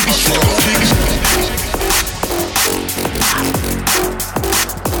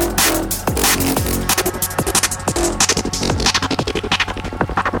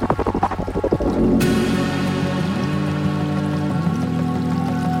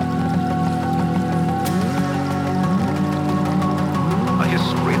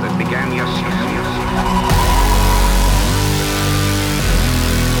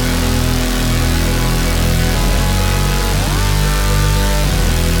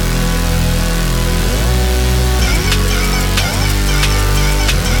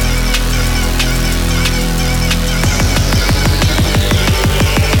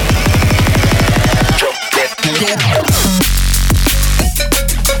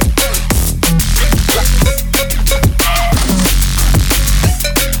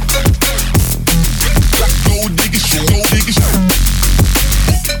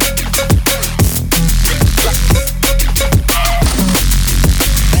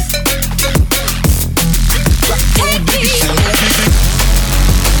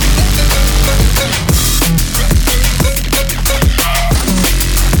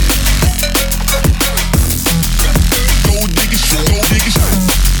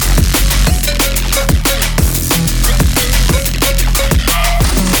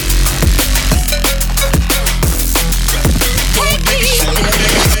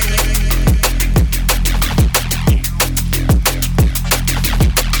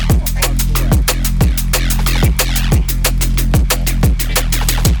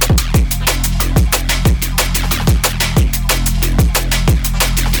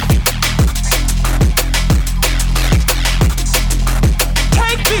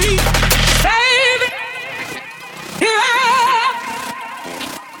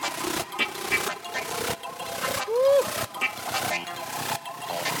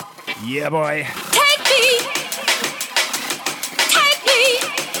 Yeah, boy. Take me. Take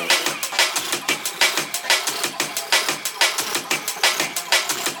me.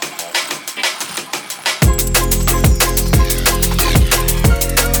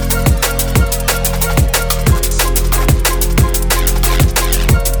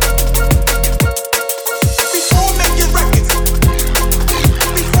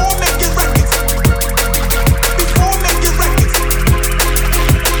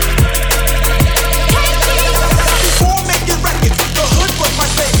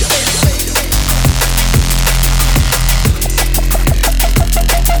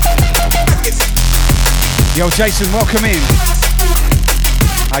 Yo, Jason, welcome in.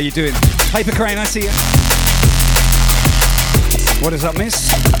 How you doing? Paper Crane, I see you. What is up,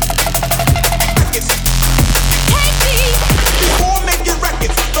 miss?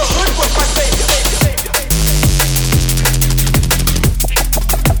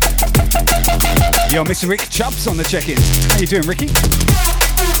 Yo, Mr. Rick Chubbs on the check-in. How you doing, Ricky?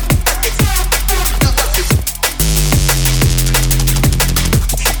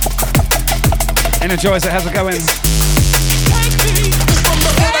 Energizer, how's it going?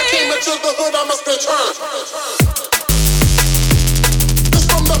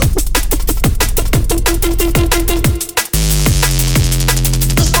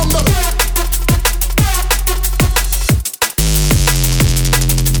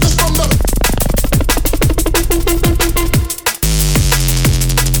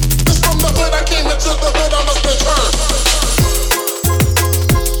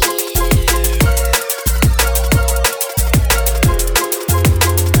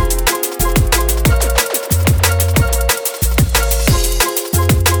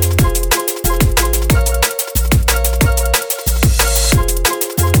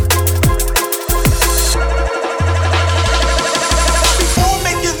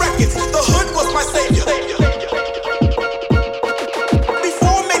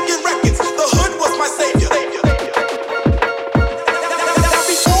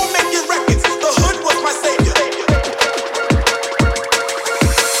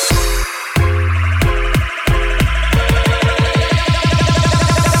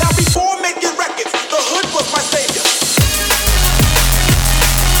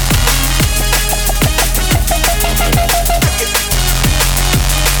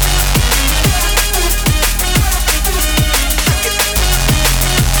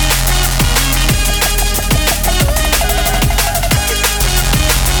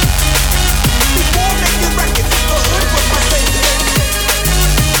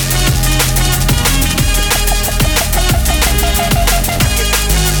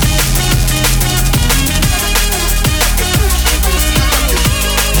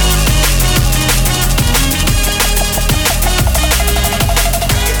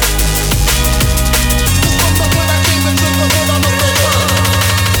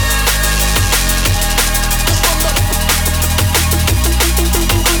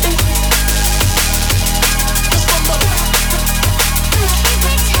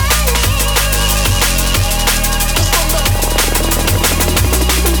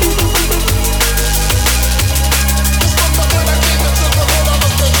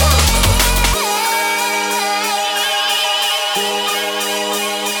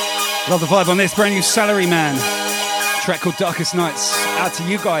 Love the vibe on this brand new Salary Man track called Darkest Nights. Out to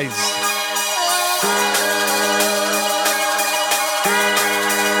you guys.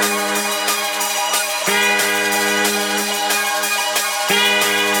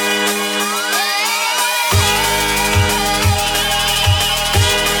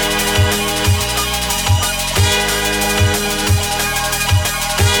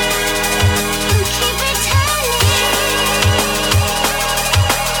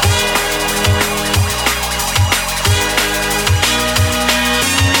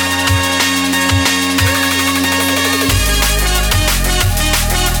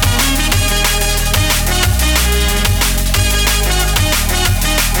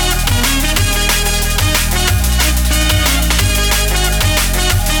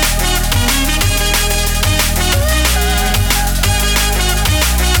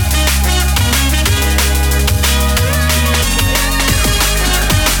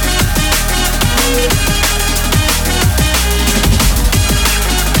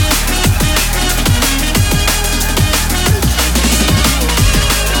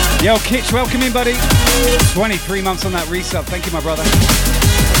 Yo, Kitch, welcome in, buddy. 23 months on that resub. Thank you, my brother.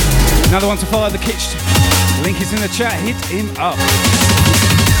 Another one to follow the Kitch. Link is in the chat. Hit him up.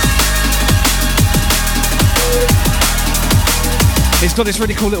 He's got this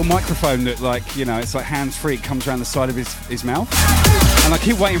really cool little microphone that, like, you know, it's like hands-free. It comes around the side of his mouth. And I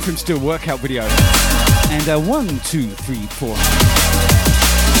keep waiting for him to do a workout video. And 1, 2, 3, 4.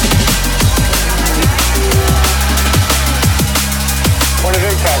 Point of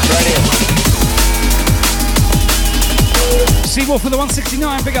impact, right here. Seawolf for the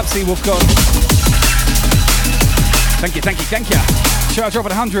 169. Big up, Seawolf God. Thank you, thank you, thank you. Charge up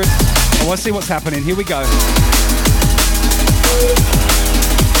at 100. I want to see what's happening. Here we go.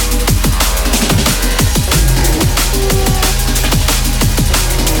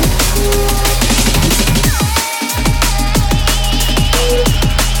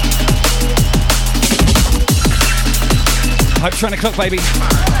 Hope trying to cook, baby.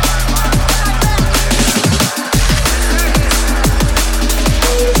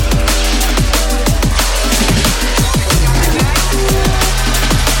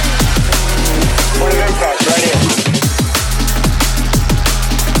 Point of impact, right here.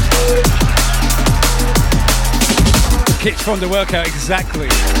 Kit's from the workout, exactly.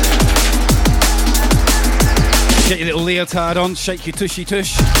 Get your little leotard on, shake your tushy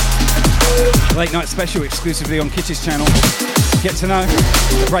tush. Late night special exclusively on Kitch's channel. Get to know.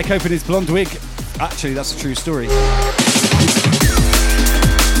 Break open his blonde wig. Actually, that's a true story.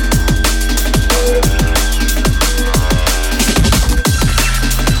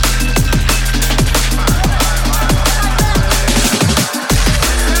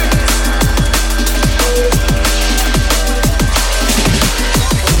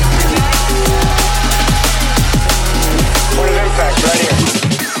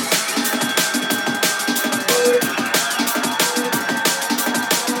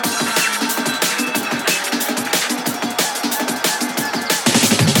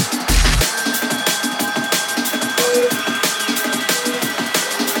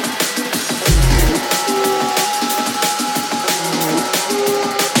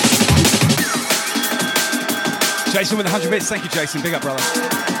 Jason with 100 bits. Thank you, Jason. Big up, brother.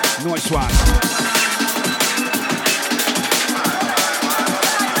 Nice one.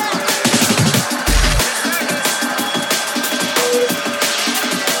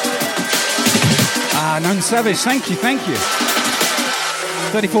 Known Savage. Thank you, thank you.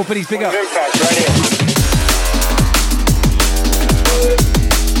 34 biddies. Big up. Impact, right here.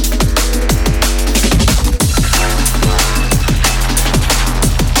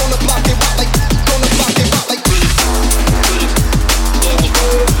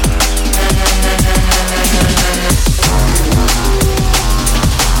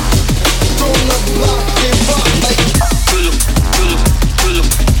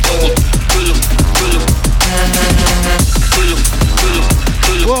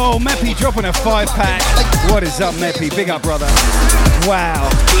 Whoa, Meppy dropping a 5-pack. What is up, Meppy? Big up, brother. Wow.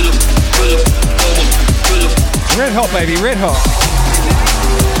 Red hot, baby, red hot.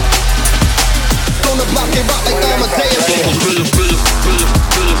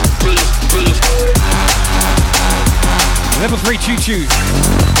 Level 3 choo-choo.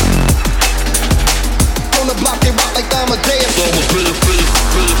 Gonna block it rock like Amadeus.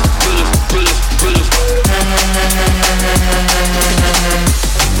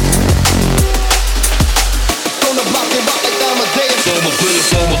 Gonna block it rock like Amadeus.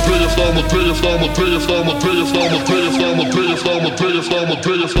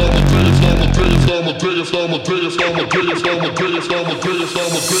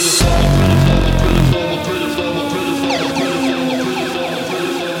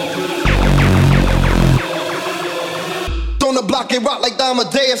 Gonna block it rock like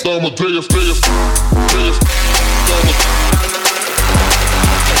Amadeus.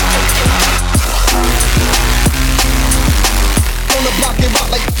 Gonna block it rock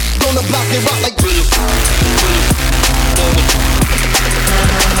like, gonna block it rock like.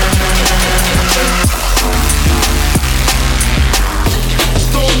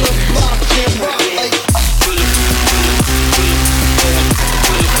 Gonna block it rock like.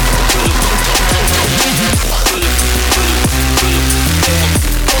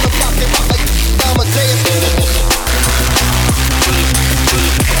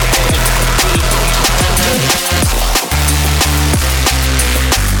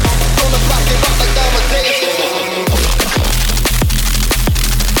 Gonna block it rock like Amadeus.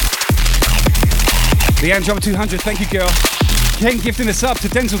 The Andromeda 200, thank you, girl. Ken gifting us up to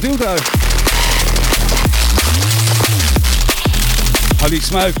Denzel Dildo. Holy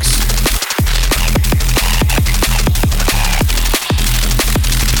smokes.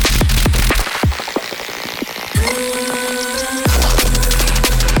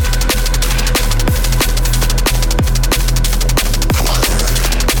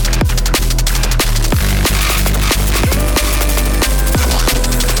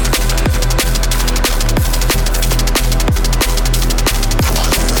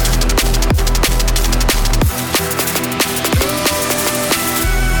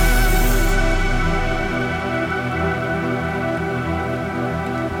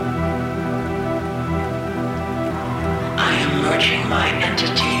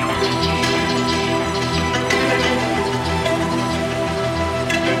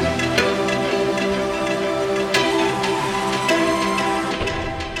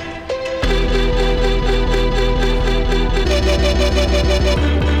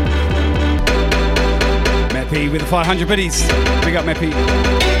 Meppy with the 500 biddies. Big up Meppy.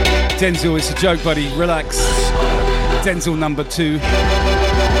 Denzel, it's a joke, buddy. Relax. Denzel number 2.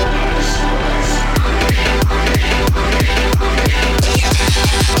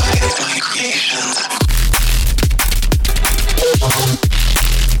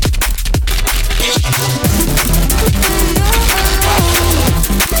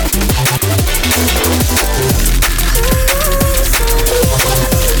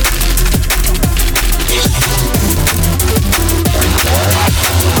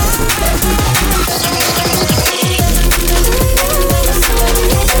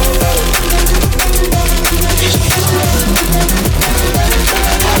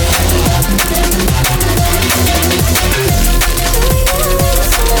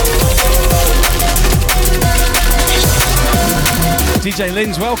 DJ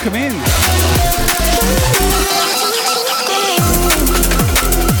Lynn's welcome in.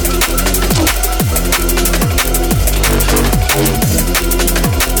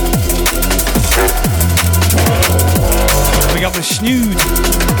 We got the Schnood.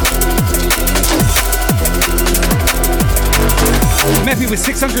 Meppy with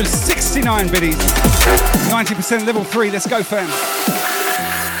 669 biddies. 90% level 3. Let's go, fam.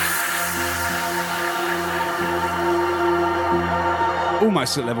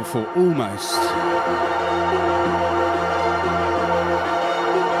 Almost at level 4, almost.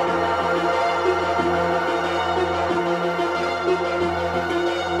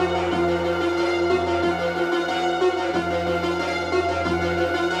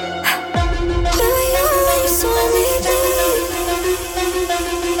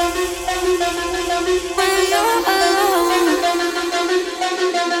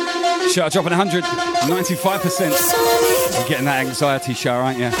 Shut up, dropping 100, 95%. You're getting that anxiety show,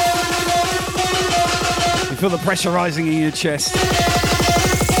 aren't you? You feel the pressure rising in your chest.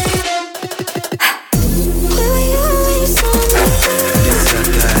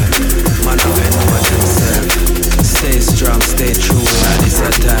 Stay strong, stay true, and it's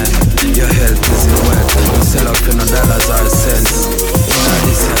a time. Your health is your wealth. Don't sell out for no dollars or cents. And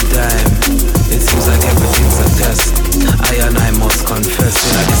it's a time. It seems like everything's a test. I must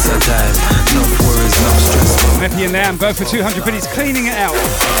confess, and it's a time. No worries, no stress. Meppy and Lamb, both for 200 biddies, cleaning it out.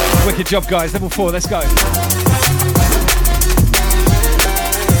 Wicked job, guys. Level 4, let's go.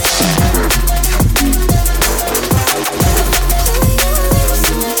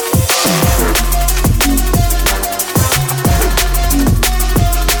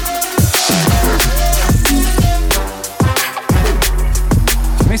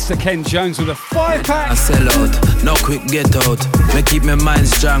 Mr. Ken Jones with a 5-pack. I sell out, no quick get out. Me keep my mind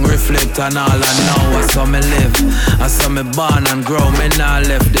strong, reflect on all I know. I saw me live, I saw me born and grow. Me nah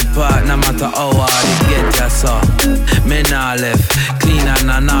left the part, no matter how hard it get, ya saw. Me nah left, clean and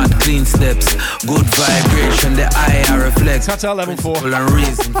not clean steps. Good vibration, the eye I reflect. Cut out level 4. And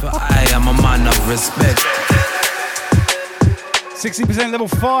reason for I am a man of respect. 60% level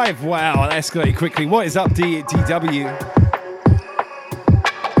 5. Wow, that escalated quickly. What is up, DW?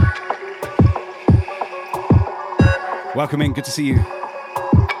 Welcome in, good to see you. In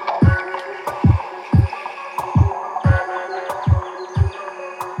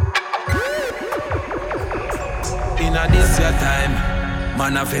a this your time,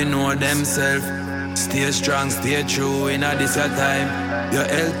 man have to know themselves. Stay strong, stay true. In a this your time, your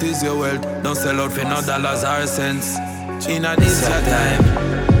health is your wealth. Don't sell out for no dollars or cents. In a this your time,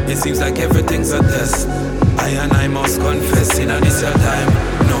 it seems like everything's a test. I must confess. In a this your time,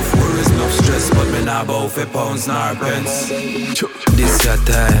 enough worries, enough stress, but me nah bow for pounds nor pence. This your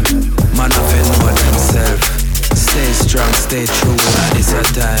time, man have to know themselves. Stay strong, stay true, and it's your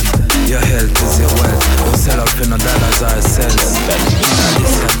time. Your health is your wealth. Don't sell out for no dollars or cents. And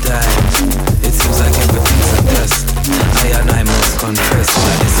it's your time. It seems like everything's a test. I must confess,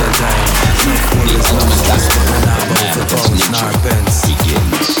 and it's your time. No foolish, no stress, but we're not about for pounds nor pence.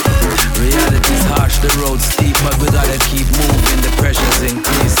 Reality's harsh, the road's steep, but we gotta keep moving. The pressure's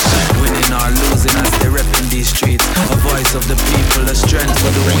increased. Winning or losing as they rep in these streets. A voice of the people, a strength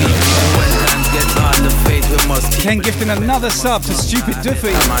for the weak. When times get hard, the faith we must keep. Ken gifting another sub to Stupid Duffy.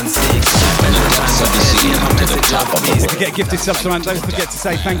 If you get gifted subs from, don't forget to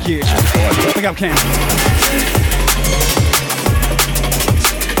say thank you. Big up, Ken.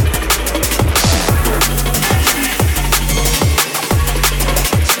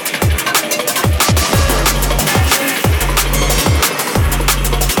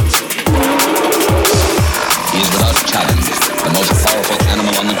 powerful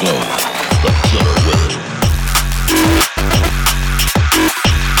animal on the globe. The killer whale.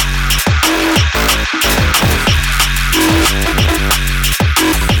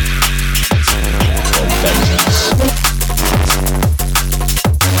 For vengeance.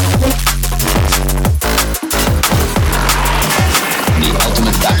 The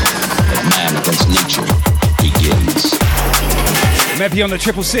ultimate battle of man against nature begins. Meppy on the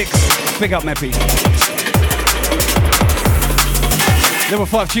 666. Big up, Meppy. Level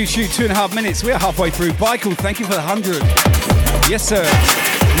 5 shoot 2.5 minutes. We are halfway through. Michael, thank you for the 100. Yes, sir.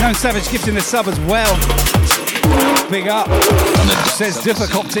 Known Savage gifting the sub as well. Big up. Says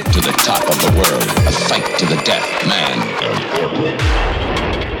difficult to the top of the world. A fight to the death, man.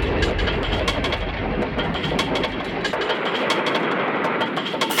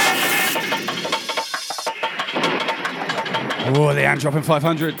 Oh, Leanne dropping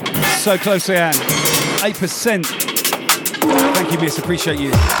 500. So close, Leanne. 8%. Thank you, miss. Appreciate you.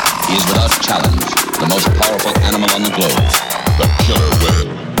 He is without challenge the most powerful animal on the globe. The killer whale.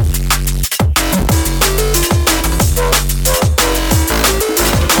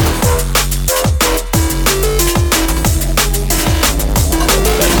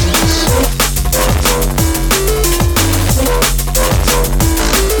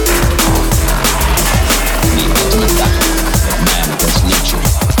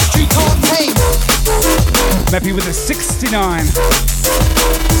 Meppy with a 69.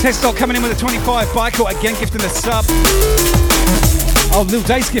 Testock coming in with a 25. Bikel again gifting the sub. Oh, Lil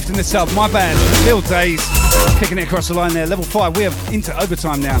Days gifting the sub. My bad. Lil Days kicking it across the line there. Level 5. We are into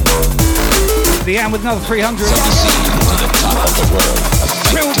overtime now. Leanne with another 300. To the top of the world.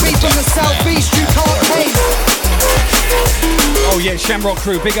 Real beat from the southeast, you can't hate. Oh yeah, Shamrock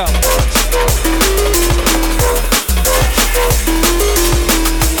crew, big up.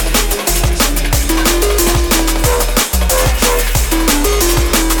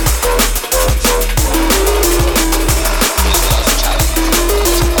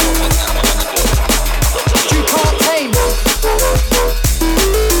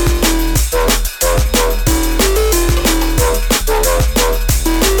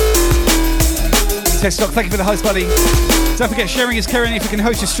 Testock, thank you for the host, buddy. Don't forget, sharing is caring. If you can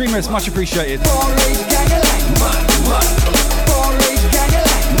host your streamer, it's much appreciated.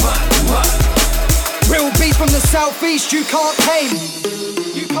 Real beat from the southeast, you can't tame.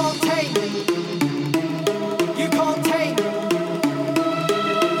 You can't tame. You can't tame.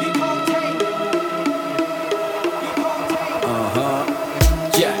 You can't tame.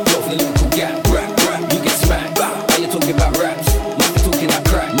 Yeah, go for the lyrical gap. Rap, you get smacked. How you talking about raps? Must be talking that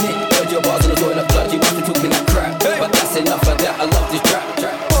crap. Nick, heard your bars on the toilet flush. You must be talking that crap. But that's enough of that. I love this trap.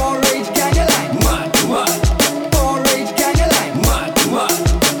 Bar rage gang alike. Mad. Bar rage gang alike. Mad.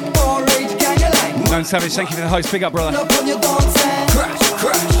 Bar rage gang alike. Known Savage, thank you for the host. Big up, brother. Up on your dance and crash.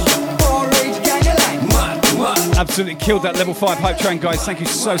 Bar rage gang alike. Mad. Absolutely killed that level 5 hype train, guys. Thank you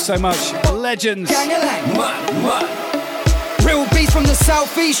so much. Legends. Gang alike. Mad. Real beats from the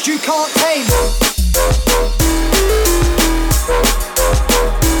southeast, you can't tame.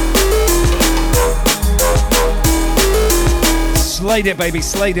 Slayed it, baby,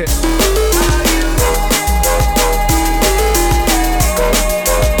 slayed it.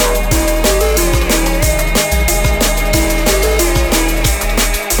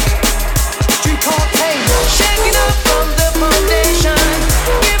 Shaking up from the foundation,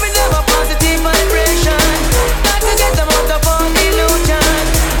 giving them a positive vibration. Got to get them out of all illusion,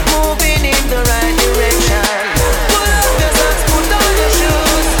 moving in the right direction. Pull up your socks, put on your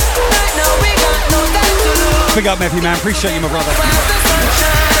shoes. Right now we got no time to lose. Big up, Meppy, man. Appreciate you, my brother.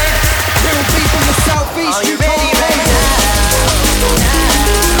 Real beat from the southeast, you ready right now?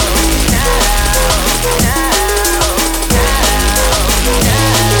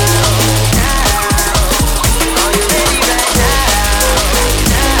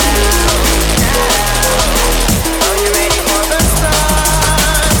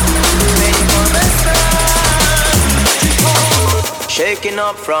 Shaking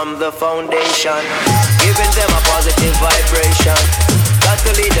up from the foundation, giving them a positive vibration. Got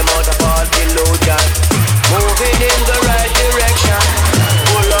to lead them out of all illusion, moving in the right direction.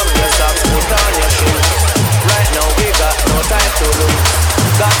 Pull up your socks, put on your shoes. Right now we got no time to lose.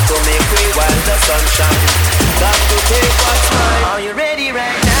 Got to make way while the sun shines. Got to take what's mine. Are you ready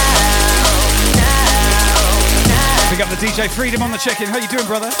right now? Big up the DJ Freedom on the check-in. How you doing,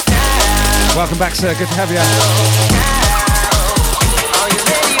 brother? Welcome back, sir. Good to have you. Are you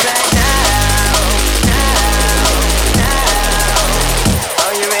ready right now?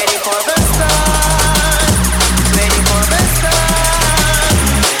 Are you ready for the sun? Ready for the sun?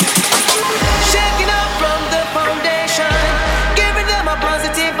 Shaking up from the foundation, giving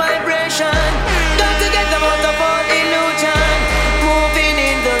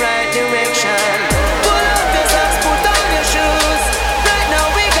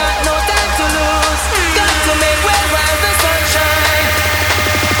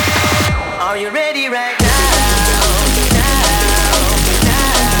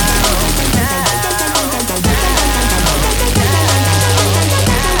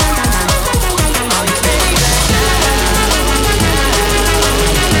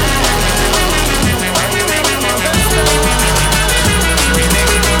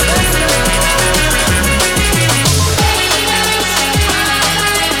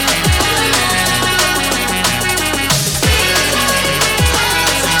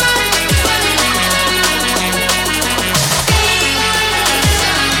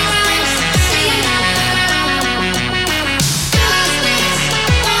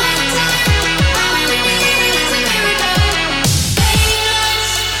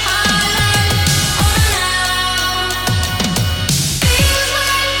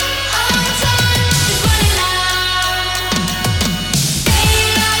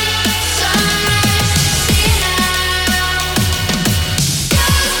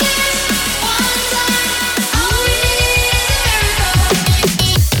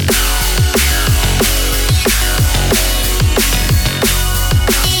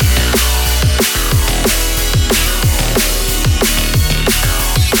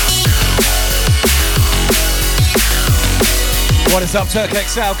What is up, Turk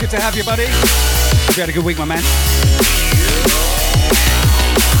XL? Good to have you, buddy. Hope you had a good week, my man.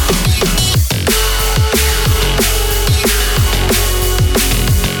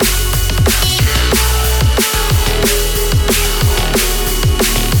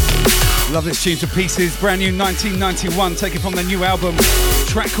 Love this tune to pieces. Brand new 1991, taken from the new album.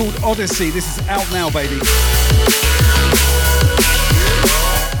 Track called Odyssey. This is out now, baby.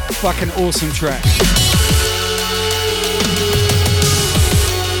 Fucking awesome track.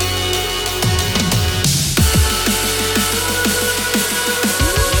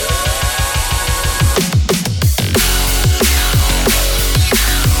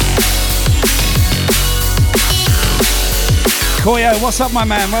 Koyo, what's up, my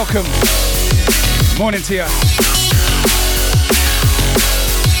man? Welcome. Morning to you.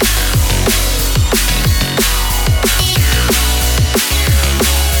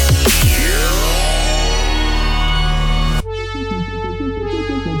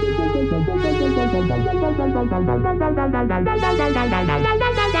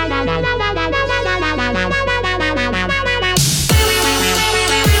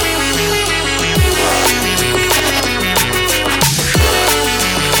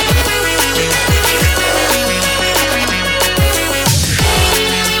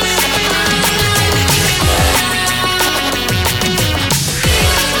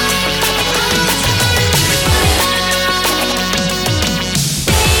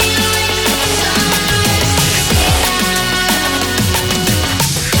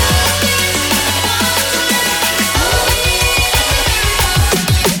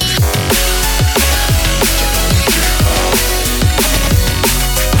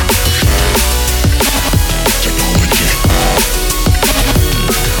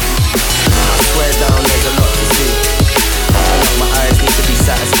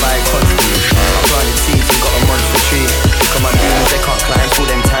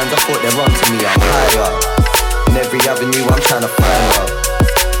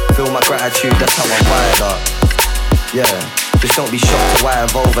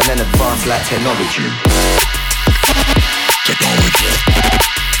 Like technology.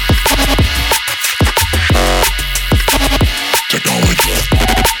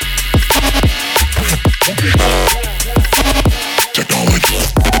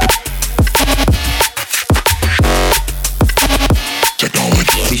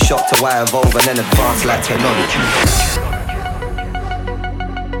 Be shocked to why I evolve and then advance like technology.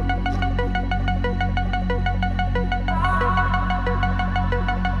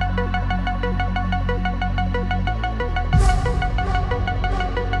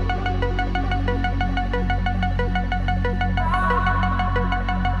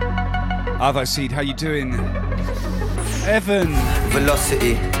 Avo Seed, how you doing? Evan.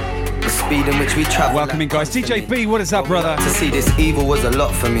 Velocity, the speed in which we travel. Welcome in, guys. DJ B, what is up, brother? To see this evil was a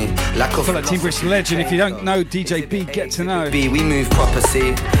lot for me. Lack of Team Brisk legend. If you don't know DJ B, get to know. B, we move proper,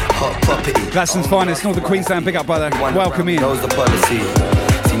 see. Hot property. Gladstone's finest, Northern Queensland. Big up, brother. Welcome in. Knows the policy.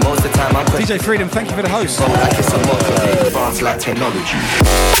 See, most of the time I'm DJ Freedom, thank you for the host. Like it's a mockery. Advanced like technology.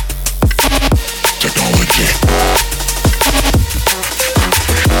 Technology.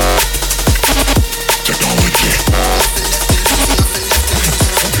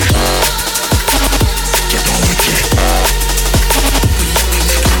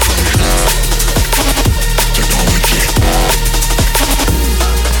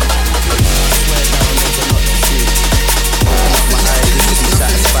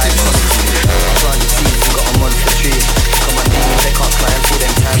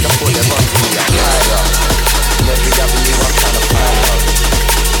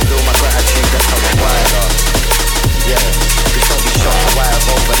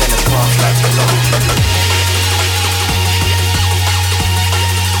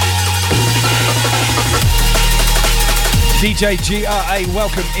 DJ GRA,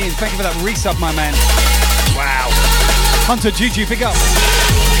 welcome in. Thank you for that resub, my man. Wow. Hunter Juju, big up.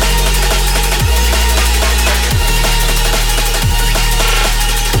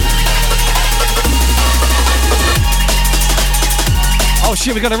 Oh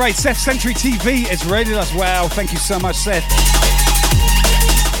shit, we got a raid. Seth Century TV has raided us. Wow, thank you so much, Seth.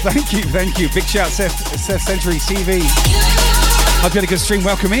 Thank you. Big shout, Seth Century TV. Hope you had a good stream.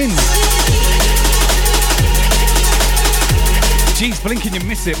 Welcome in. Jeez, blinking, you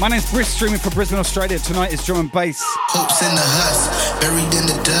miss it. My name's Brisk, streaming from Brisbane, Australia. Tonight is drum and bass. Hopes in the hearse, buried in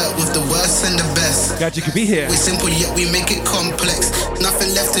the dirt with the worst and the best. Glad you could be here. We're simple, yet we make it complex.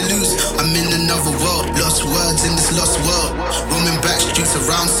 Nothing left to lose. I'm in another world. Lost words in this lost world. Roaming back streets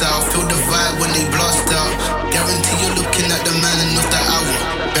around south. Feel the vibe when they blast out. Guarantee you're looking at the man of the hour.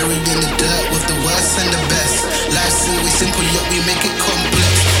 Buried in the dirt with the worst and the best. Life's always simple, yet we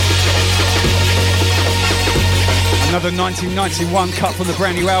Another 1991 cut from the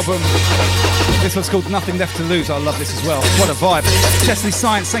brand new album. This one's called Nothing Left to Lose. I love this as well. What a vibe. Chesley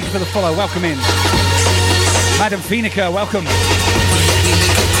Science, thank you for the follow. Welcome in. Madam Phoenica, welcome.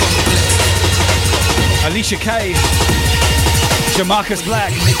 Alicia K. Jamarcus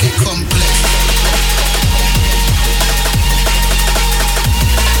Black.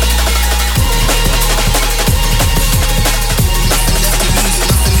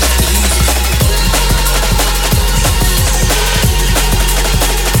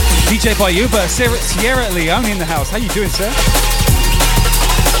 DJ Bayuba, Sierra Leone in the house. How you doing, sir?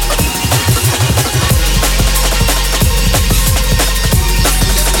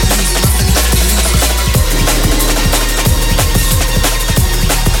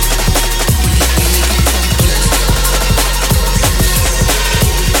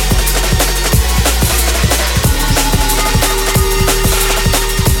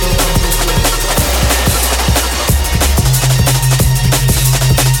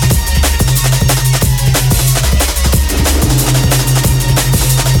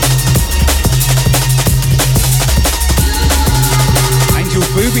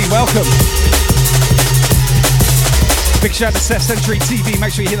 Welcome. Big shout out to Seth Century TV.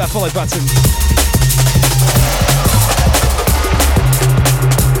 Make sure you hit that follow button.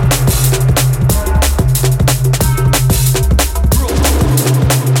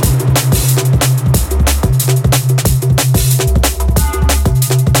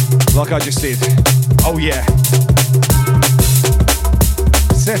 Like I just did. Oh yeah.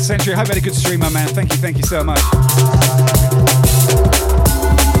 Seth Century, hope you had a good stream, my man. Thank you so much.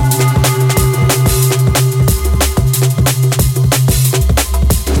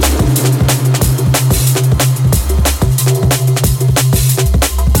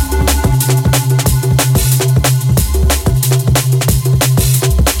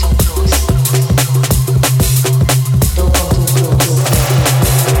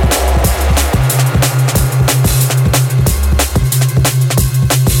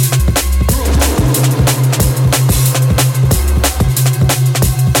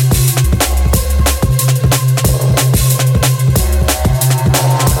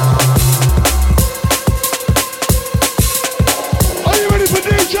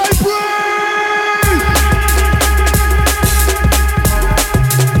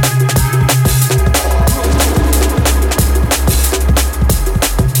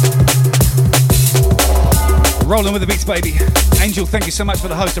 Rolling with the beats, baby. Angel, thank you so much for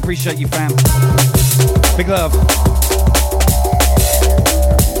the host. Appreciate you, fam. Big love.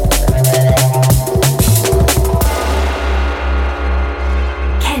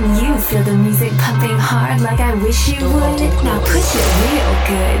 Can you feel the music pumping hard like I wish you would? Now push it real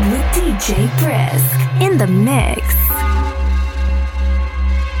good with DJ Brisk in the mix.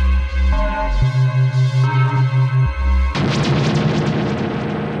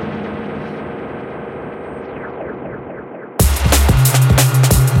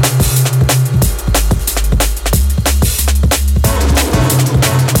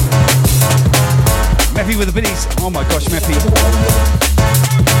 With the biddies. Oh my gosh, Meppy.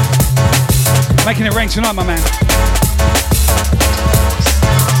 Making it rain tonight, my man.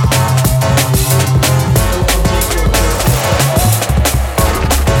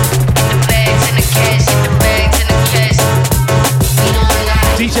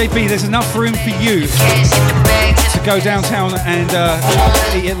 DJ B, there's enough room for you to go downtown and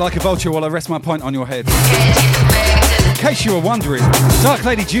eat it like a vulture while I rest my pint on your head. In case you were wondering, Dark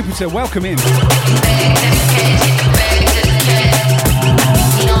Lady Jupiter, welcome in.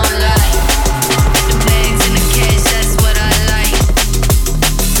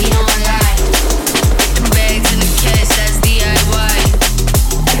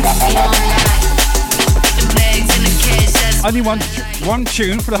 Only one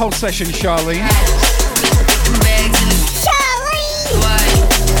tune for the whole session, Charlene.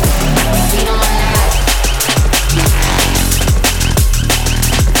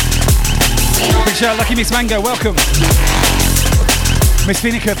 Big shout out, Lucky Miss Mango, welcome. Miss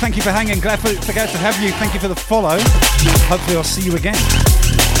Phoenica, thank you for hanging. Glad to have you. Thank you for the follow. Hopefully I'll see you again.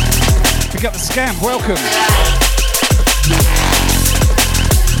 Pick up the Scamp, welcome.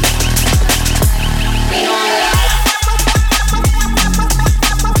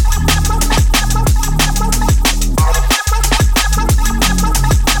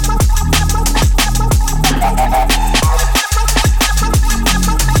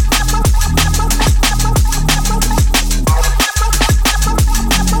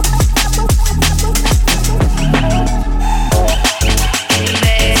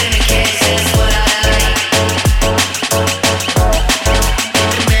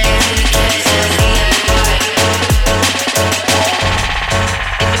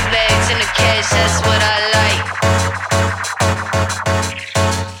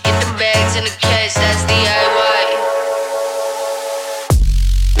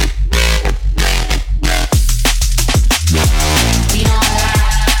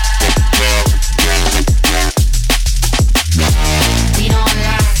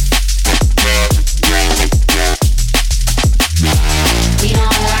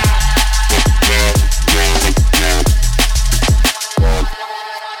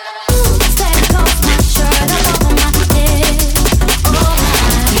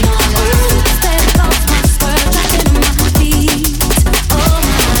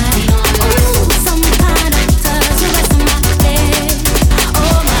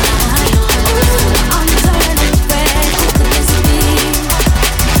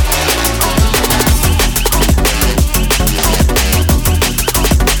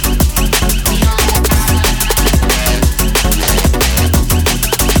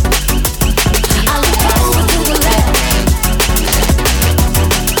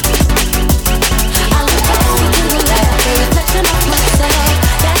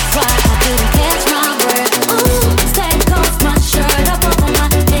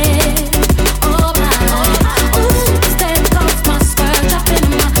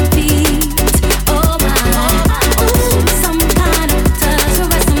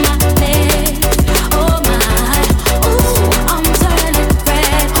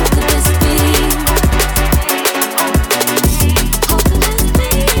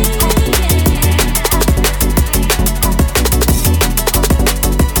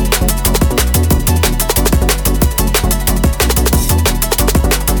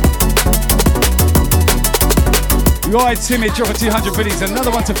 Right, Timmy, drop a 200 biddies. Another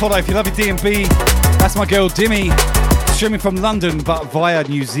one to follow if you love your D&B. That's my girl, Dimmy. Streaming from London, but via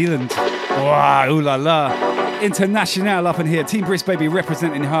New Zealand. Wow, ooh la la. International up in here. Team Brisk, baby,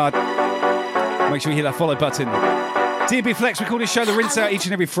 representing hard. Make sure you hit that follow button. D&B Flex, we call this show the Rinse Out each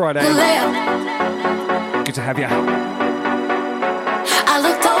and every Friday. Good to have you. I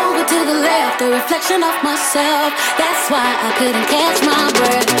looked over to the left, the reflection of myself. That's why I couldn't catch my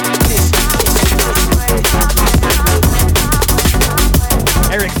breath.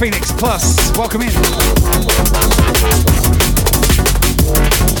 Eric Phoenix Plus, welcome in. I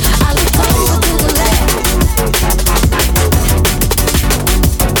looked over to the left.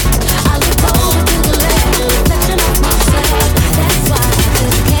 I looked over to the left, the reflection of myself. That's why I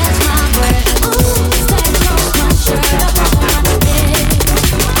couldn't catch my breath. Ooh, stay close, my shirt up on my head.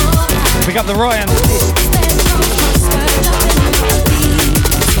 Pick up the Ryan. Stay close, my skirt up in my feet.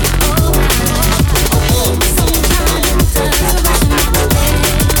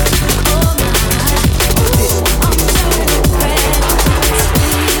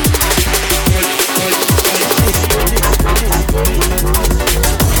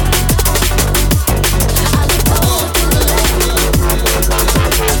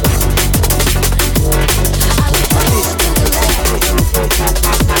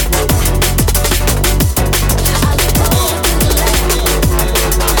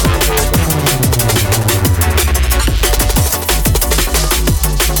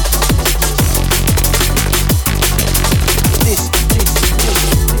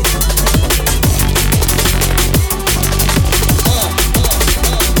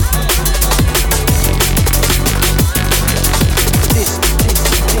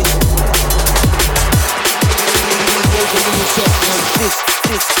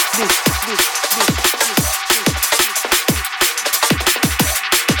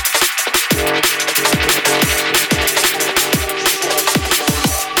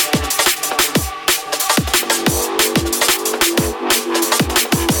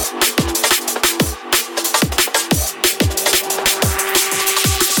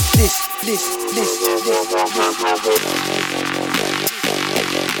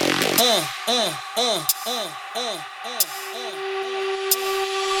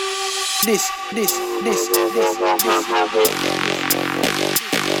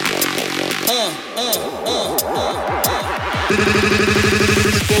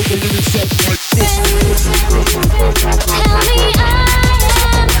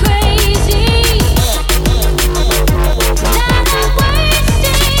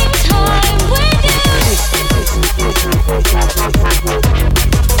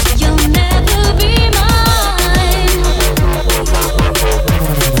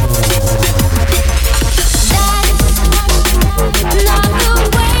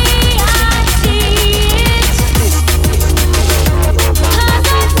 Sometimes it turns around my leg.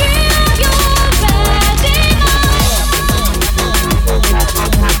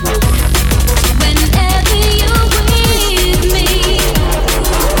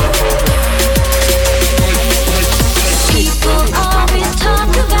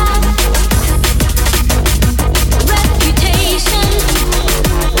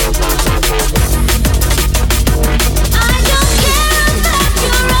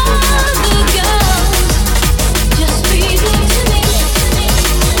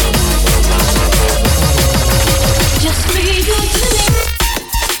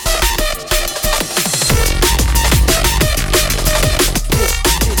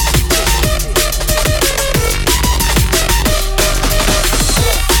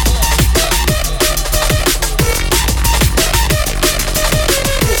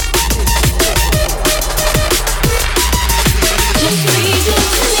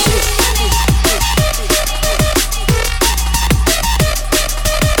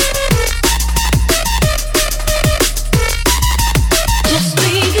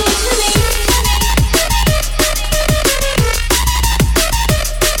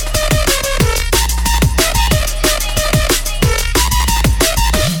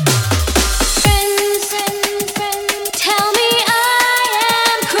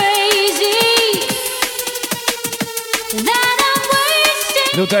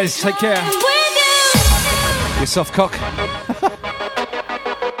 Take care. You soft cock.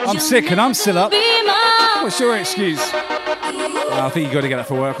 I'm sick and I'm still up. What's your excuse? I think you got to get up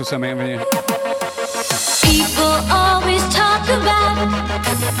for work or something, haven't you? People always talk about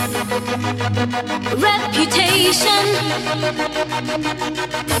reputation.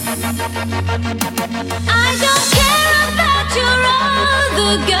 I don't care about your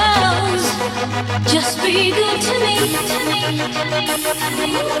other girls. Just be good to me.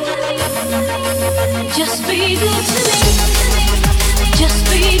 Just be good to me. Just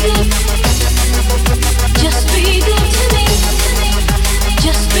be good. Just be good to me.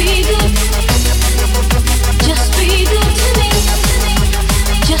 Just be good. Just be good to me.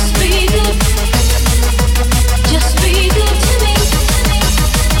 Just be good. Just be good to me.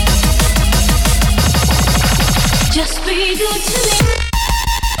 Just be good to me.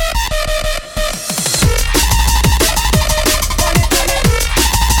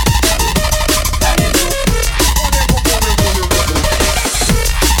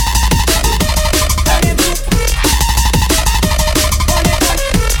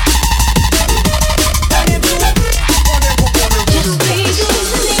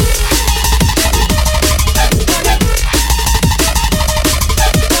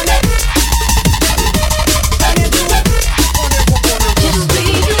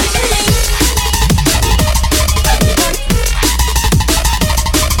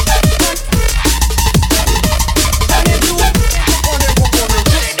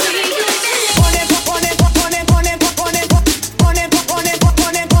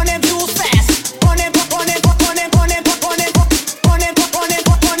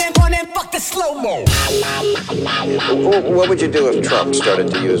 What would you do if Trump started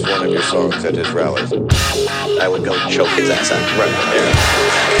to use one of your songs at his rallies? I would go choke his ass out. Right there.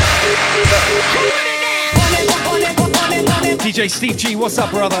 DJ Steve G, what's up,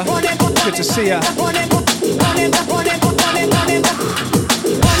 brother? Good to see ya.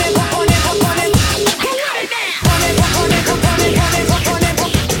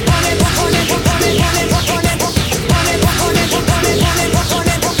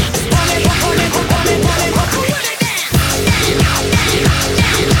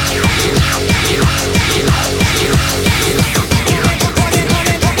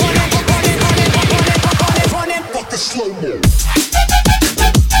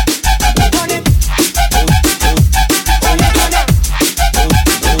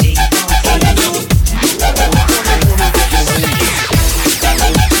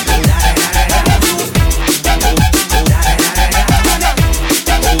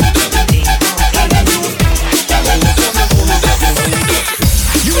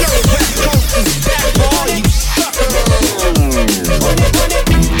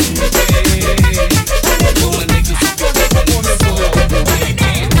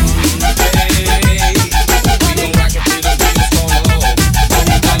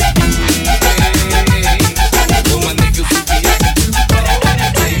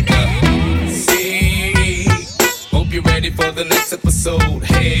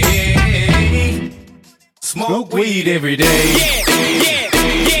 Smoke weed every day. Yeah, yeah,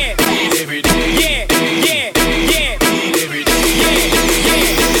 yeah. Weed every day. Yeah, yeah, yeah. Weed every day. Yeah,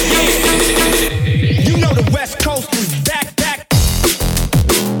 yeah. You know the West Coast is back.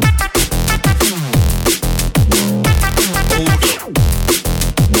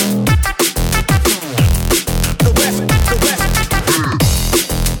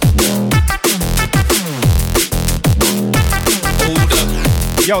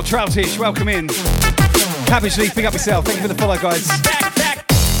 Yo, Troutish, welcome in. Cabbage Leaf, pick up yourself. Thank you for the follow, guys.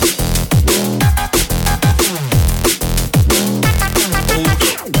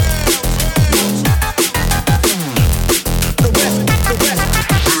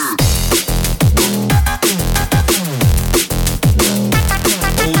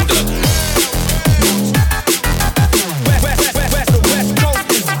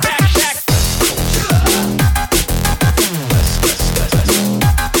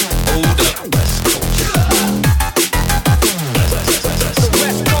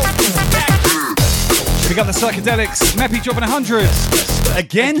 We got the psychedelics. Meppy dropping 100.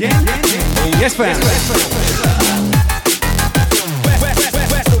 Again? Yes, fam.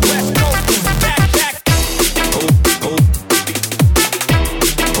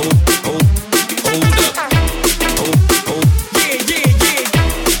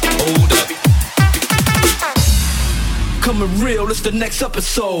 Coming real, it's the next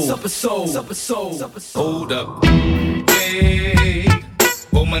episode. Hold up. Hey.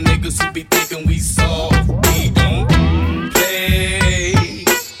 For my niggas who be thinking we soft, we don't play.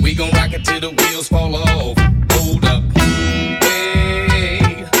 We gon' rock it till the wheels fall off. Hold up.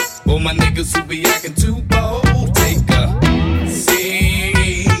 Hey. For my niggas who be acting too bold, take a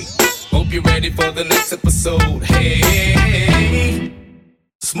seat. Hope you're ready for the next episode. Hey.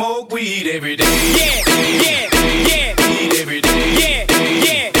 Smoke weed every day. Yeah, yeah, yeah. Weed every day. Yeah,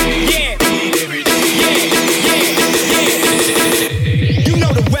 yeah, yeah. Weed every day. Yeah, yeah, yeah. You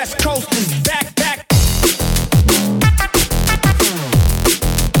know the West Coast is back.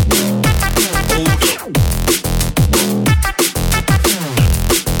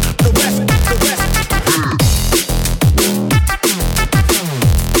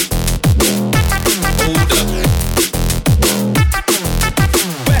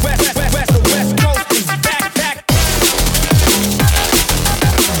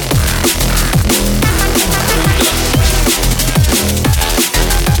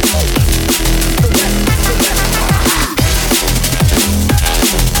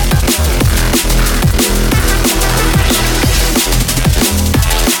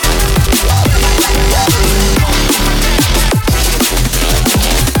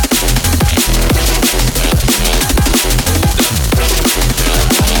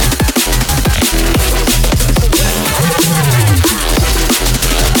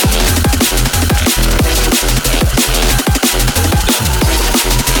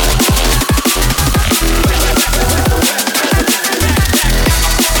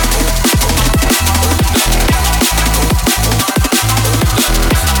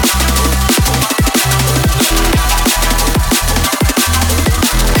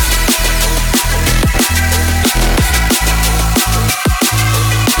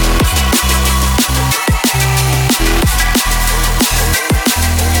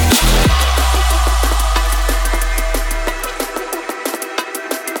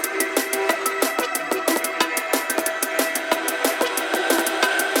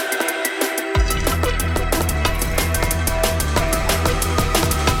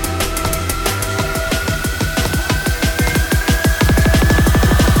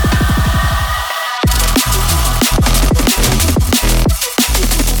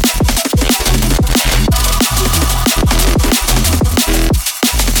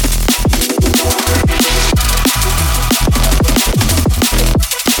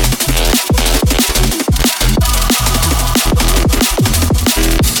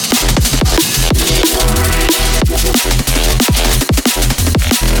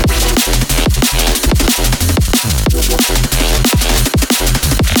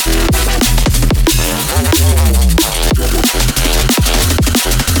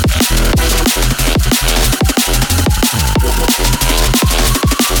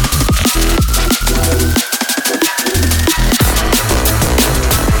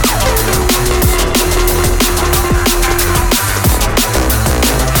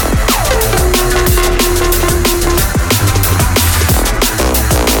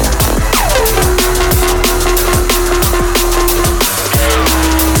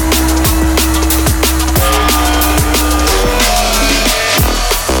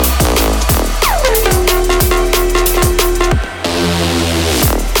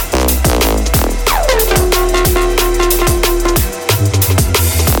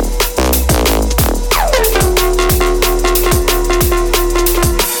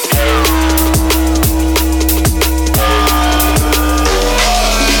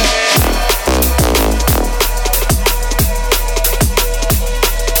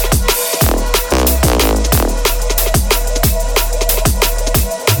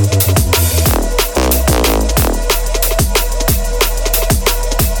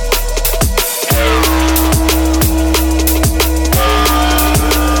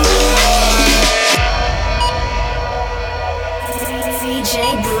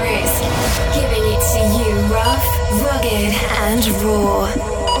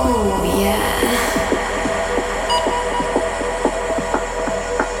 Oh yeah.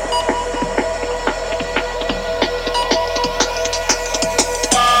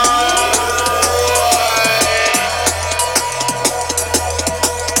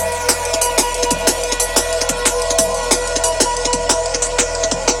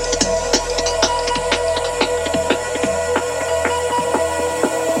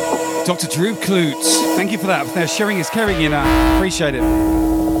 Dr. Drew Klutz, thank you for that. Sharing is caring, you know. Appreciate it.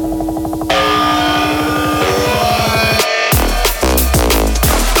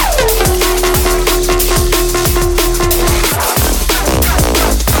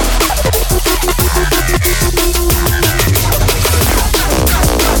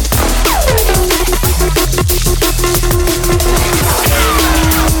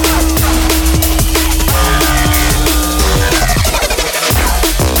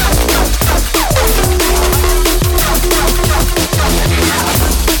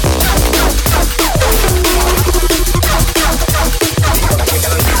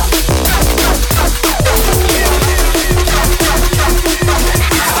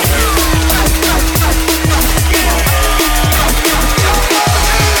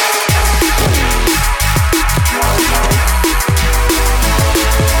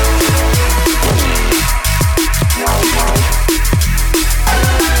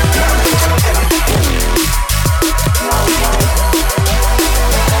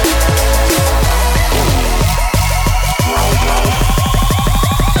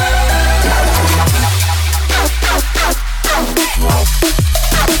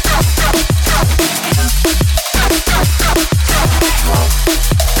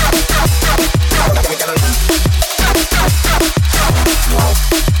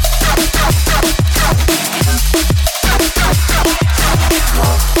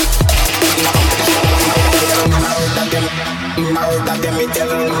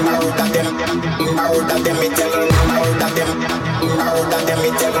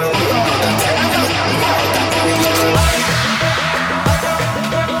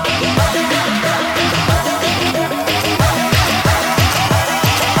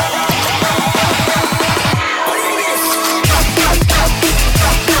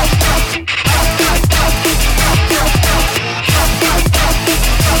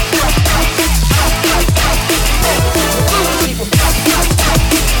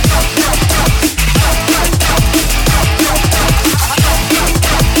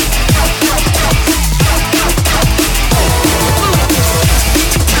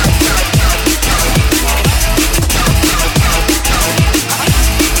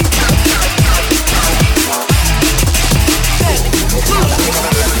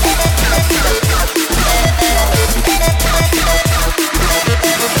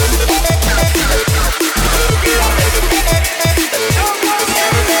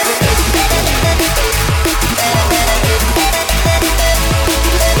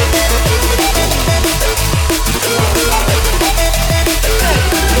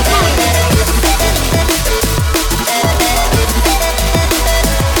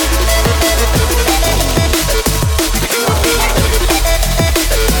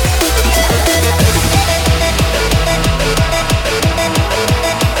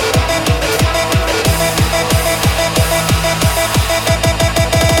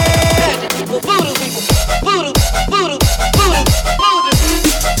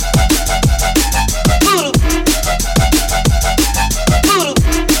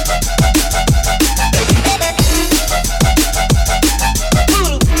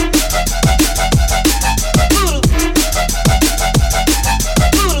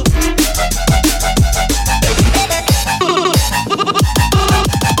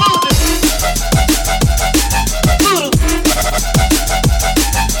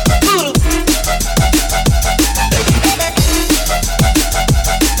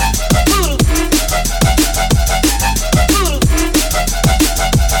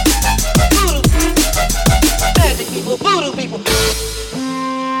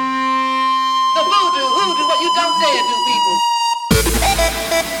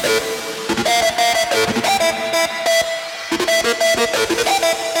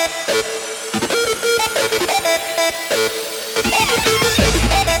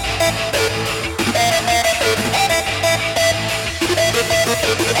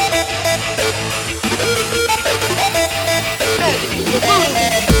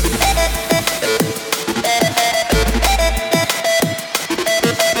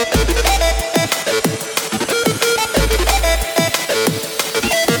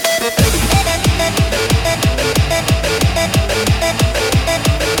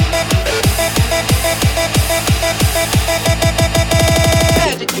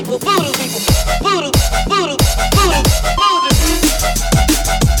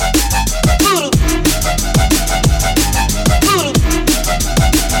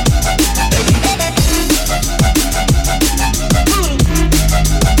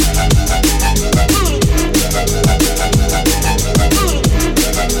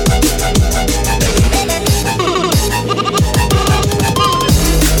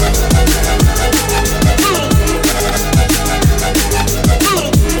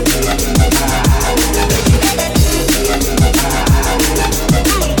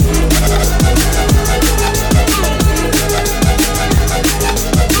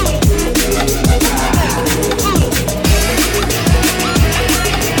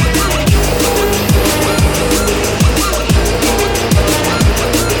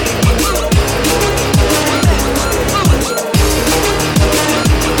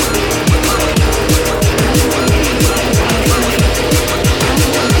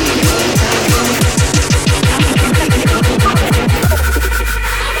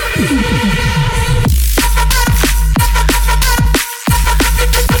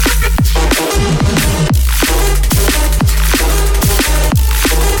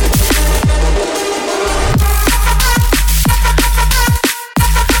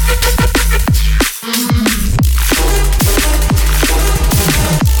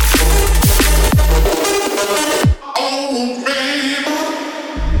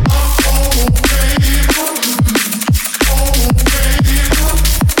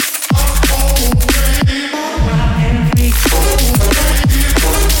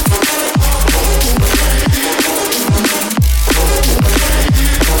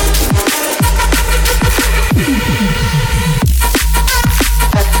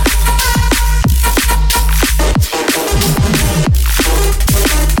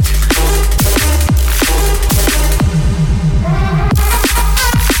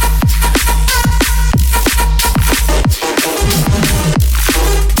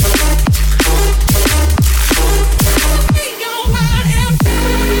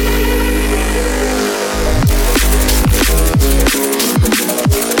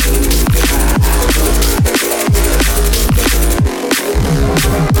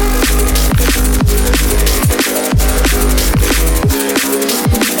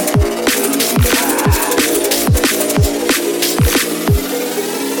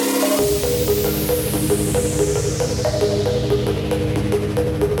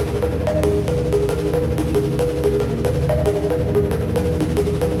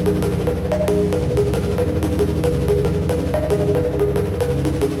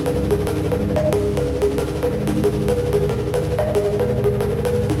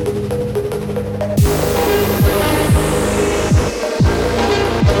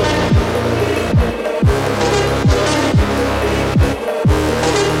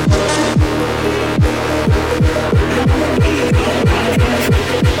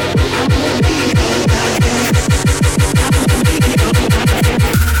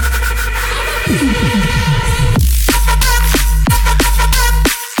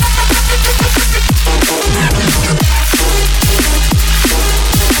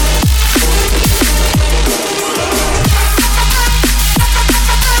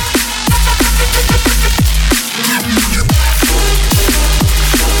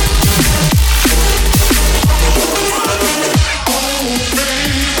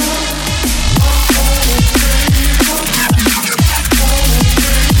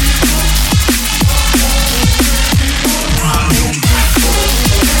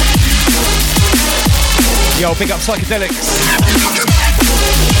 Yo, big up Psychedelics.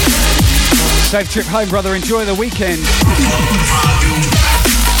 Safe trip home, brother. Enjoy the weekend.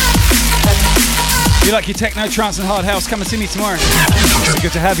 You like your techno, trance and hard house? Come and see me tomorrow.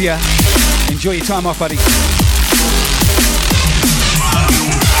 Good to have you. Enjoy your time off, buddy.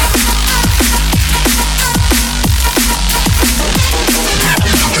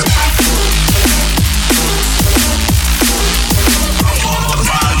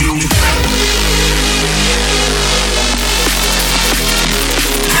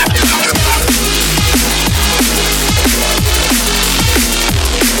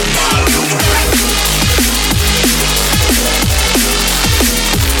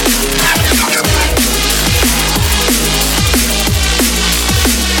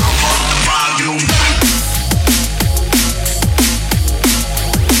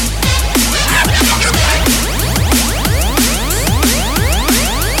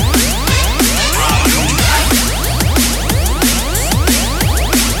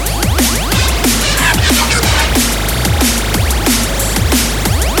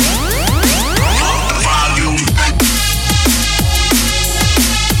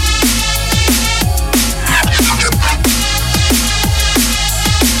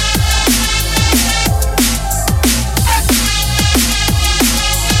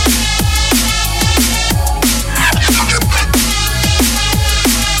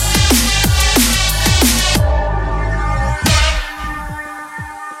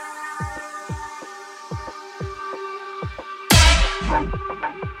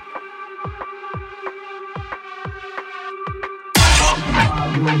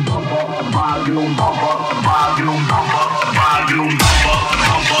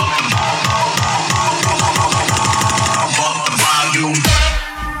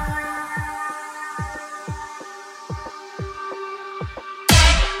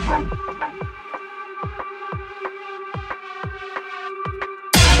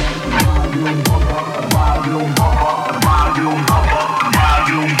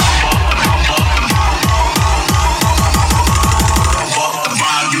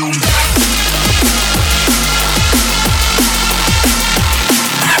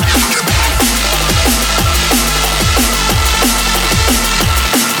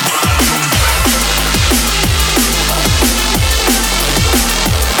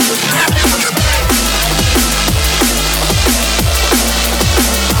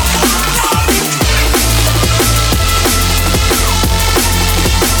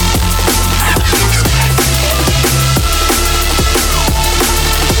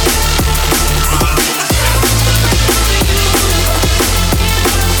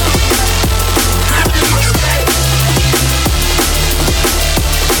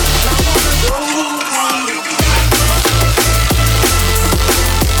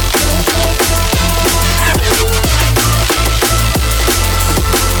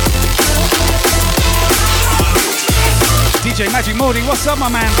 Magic Morning, what's up, my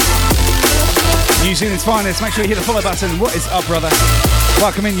man? New Zealand's finest, make sure you hit the follow button. What is up, brother?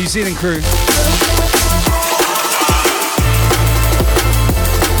 Welcome in, New Zealand crew.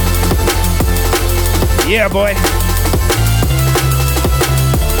 Yeah, boy.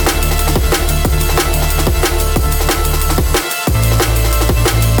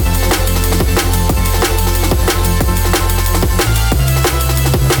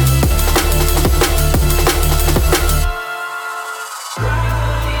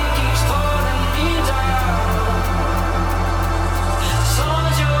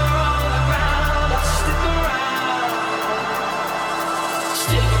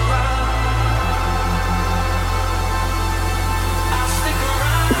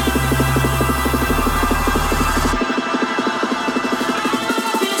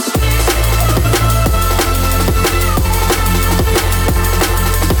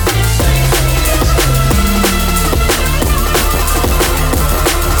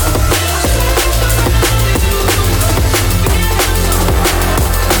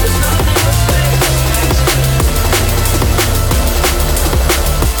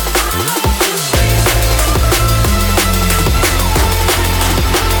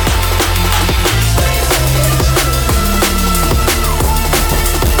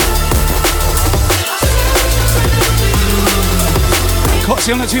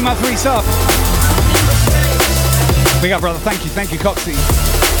 Coxie on the 2-month resub. Big up, brother. Thank you, Coxie.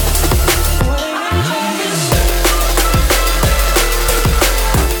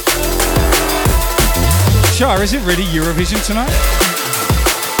 Shah, is it really Eurovision tonight?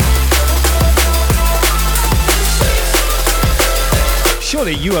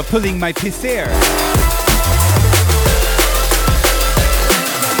 Surely you are pulling my pisser.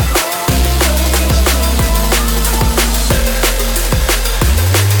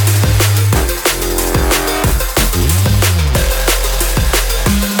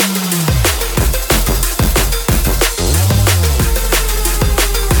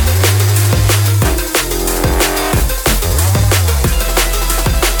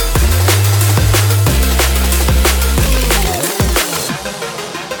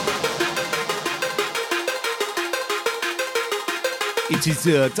 It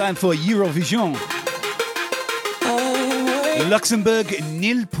is time for Eurovision. Luxembourg,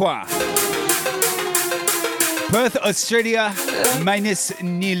 nil point. Perth, Australia, minus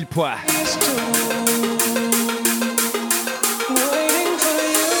nil point.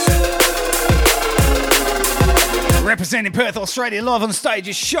 Representing Perth, Australia, live on stage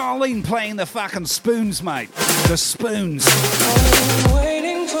is Charlene playing the fucking spoons, mate. The spoons.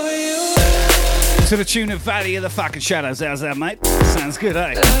 To the tune of Valley of the fucking Shadows. How's that, mate? Sounds good,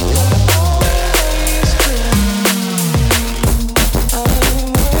 eh?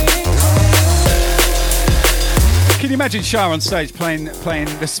 Can you imagine Shah on stage playing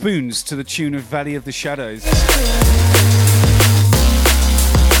the spoons to the tune of Valley of the Shadows?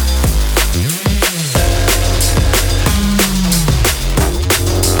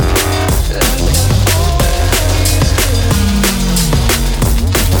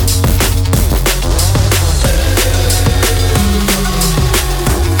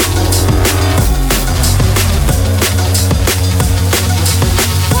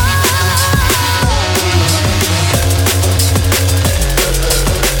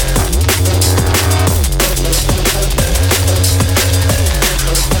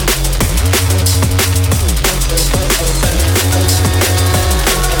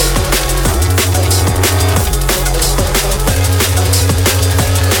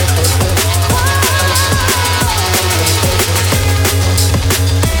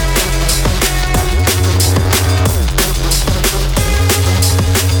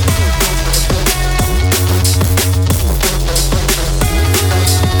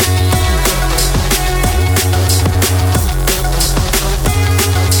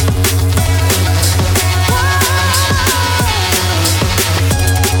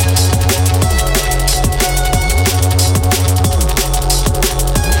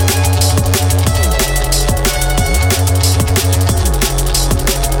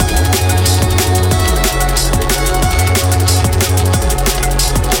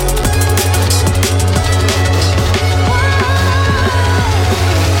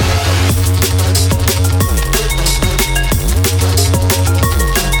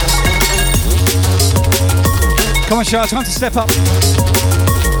 Shah, time to step up.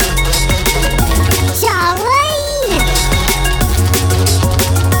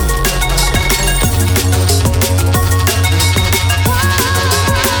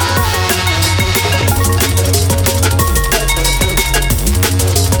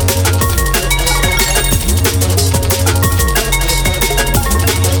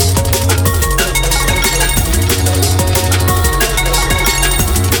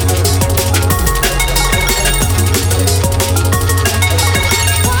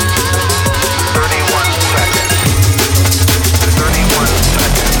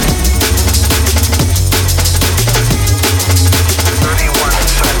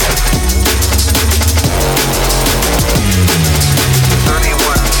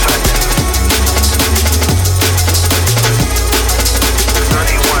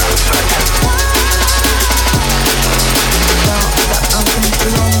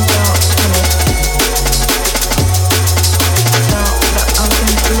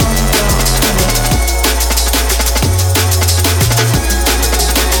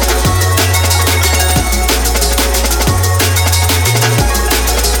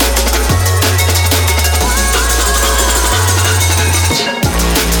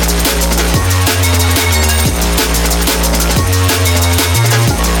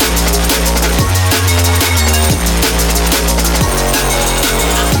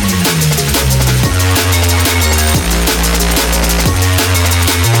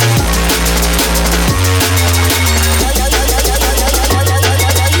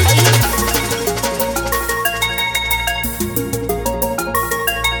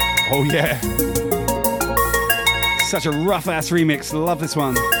 Such a rough ass remix. Love this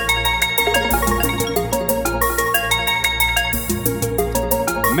one.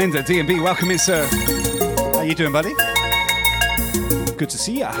 Menda D&B, welcome in, sir. How you doing, buddy? Good to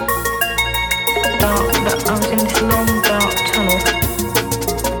see ya. I was in this long dark tunnel.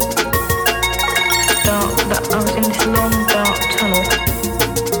 I was in this long dark tunnel.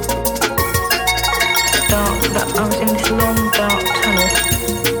 I was in this long dark tunnel.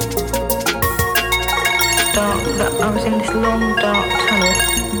 I was in this long dark tunnel.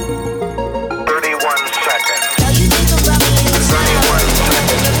 31 seconds. 31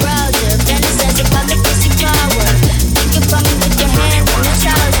 seconds. Fantasize about the pussy power. Think about me with your hands in the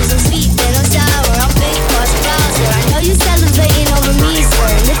trousers. I'm sweet, then I'm sour. I'm fake cross browser. I know you salivating over me,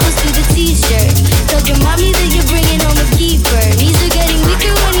 sir. Nipples through the t-shirt. Told your mommy that you're bringing home a keeper. Knees are getting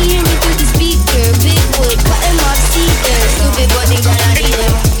weaker when you hear me through the speaker. Big wood, cutting off cedar. Stupid boy think that I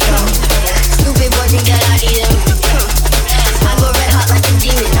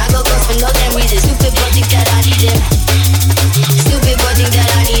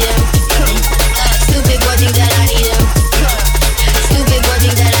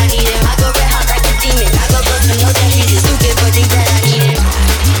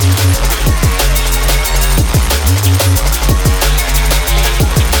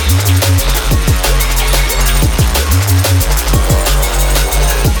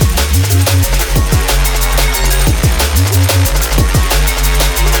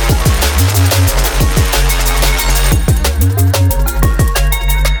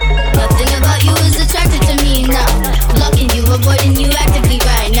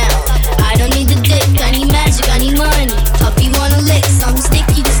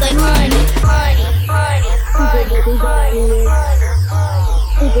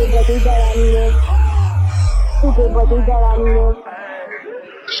I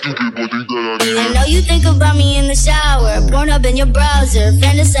know you think about me in the shower, born up in your browser,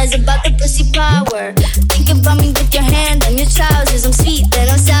 fantasize about the pussy power. Think about me with your hand on your trousers. I'm sweet, then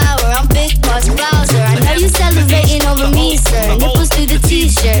I'm sour. I'm Big Boss Bowser. I know you salivating over me, sir. Nipples through the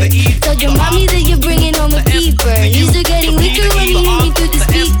t-shirt. Told your mommy that you're bringing home a peeper. Knees are getting weaker when you hear me through the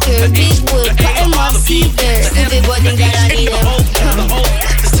speaker. Big wood, cutting off cedar. Stupid boy think that I need him.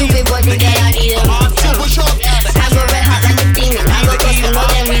 Stupid boy think that I need him. I go red hot like a demon. I go bust for no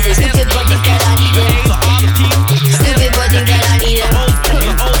damn reason. Stupid boy think that I need him. Stupid boy think that I need him.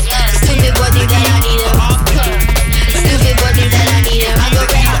 Stupid boy think that I need him. Stupid boy think that I need him. I go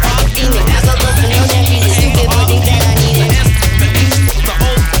red hot like a demon. I go bust for no damn reason. Stupid boy think that I need him. The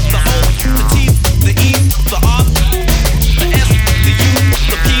O, the O, the T, the E, the R, the S, the U,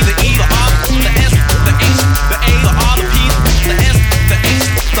 the P, the E, the R, the S, the H, the A, the R, the P, the S, the H,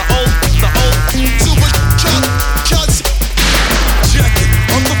 the O, the O. Super shots. Check it.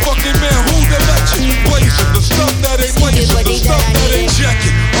 I'm the fucking man who that let you blazing the stuff that ain't blazing the stuff that ain't check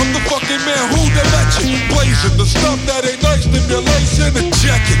it. I'm the fucking man who that let you blazing the stuff that ain't nice stimulation and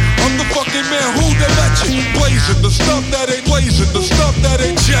check it. I'm the fucking man who that let you blazing the stuff that ain't blazing the stuff that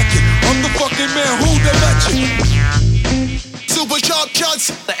ain't check it. I'm the fucking man who that let you. Super sharp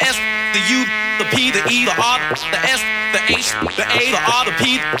cuts. The S, the U, the P, the E, the R, the S, the H, the A, the R, the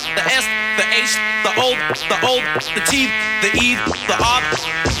P, the S, the H, the O, the T, the E, the R.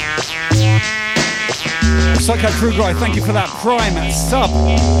 Psycho Kruger, thank you for that Prime sub.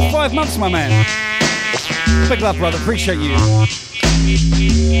 5 months, my man. Big love, brother. Appreciate you.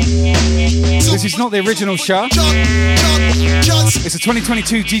 This is not the original show. It's a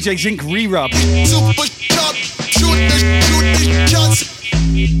 2022 DJ Zinc re-rub. Super sharp, shoot the shots.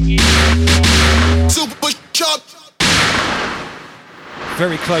 Super sharp.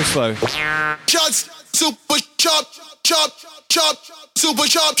 Very close though. Shots, super sharp, chop, super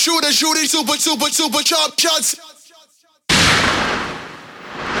sharp, shooting, super sharp shots.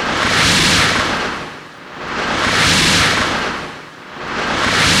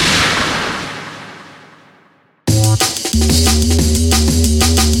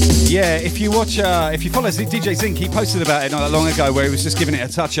 Yeah, if you follow DJ Zinc, he posted about it not that long ago where he was just giving it a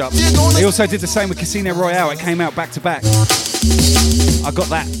touch up. He also did the same with Casino Royale. It came out back to back. I got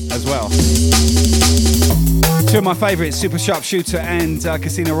that as well. Two of my favourites, Super Sharp Shooter and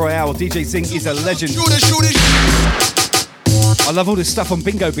Casino Royale. DJ Zinc is a legend. I love all this stuff on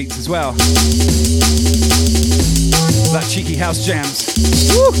Bingo Beats as well. That cheeky house jams.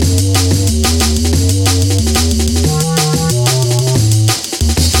 Woo!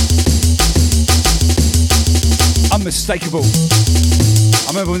 Unmistakable. I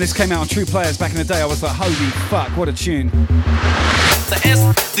remember when this came out on True Players back in the day, I was like, holy fuck, what a tune. The S,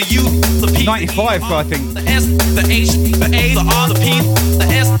 the U, the P, 95, I think. The S, the H, the A, the R, the P, the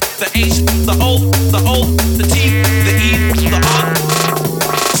S, the H, the O, the T, the E, the R.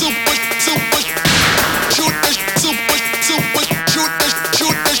 Super, shoot this, super, shoot this,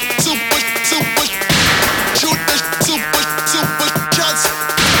 shoot this, super, shots.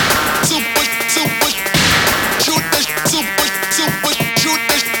 Super, shoot this, super,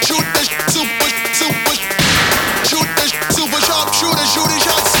 shoot this, super, shoot this, super sharp, shooting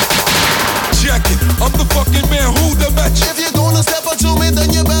shots. Check it, I'm the fucking man who the match. If you're gonna step up to me, then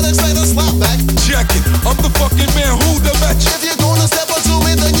you better say the slap back. Check it, I'm the fucking man who the match. If you're gonna step up to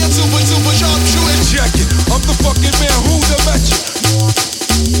me, then you're super sharp shooting. Check it, I'm the fucking man who the match.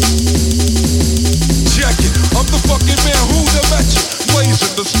 Check it, I'm the fucking man who the match.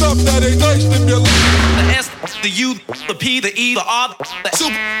 Blazing the stuff that ain't nice stimulation. The S, the U, the P, the E, the R, the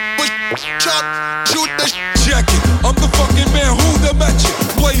super sharp shoot the check it. I'm the fucking man who the match it.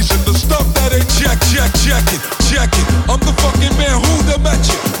 Blazing the stuff that ain't check it. I'm the fucking man who the match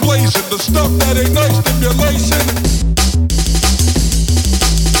it. Blazing the stuff that ain't nice stimulation.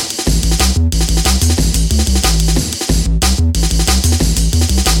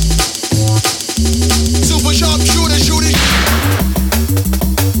 Super sharp shooting.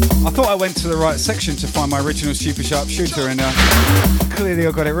 I thought I went to the right section to find my original Super Sharp Shooter, and clearly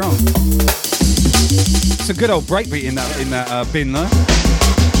I got it wrong. It's a good old breakbeat in that bin though.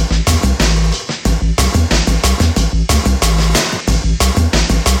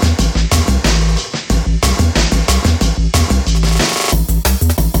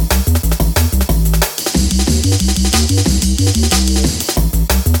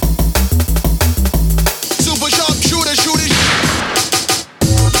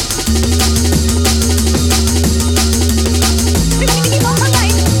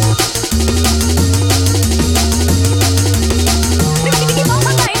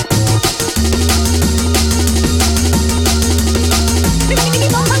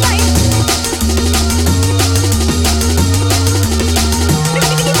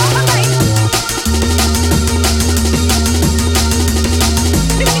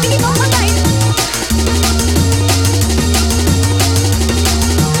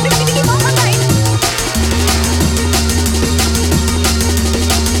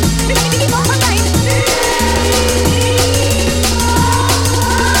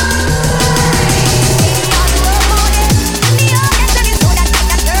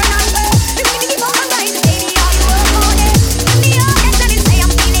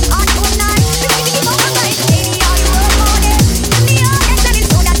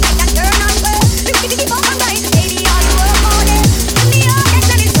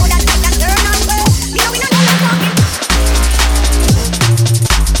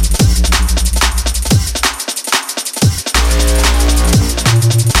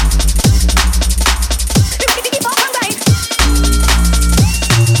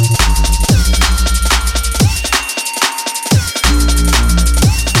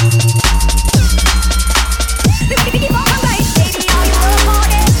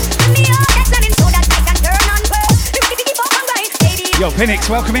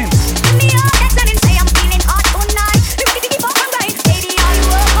 Penix, welcome in.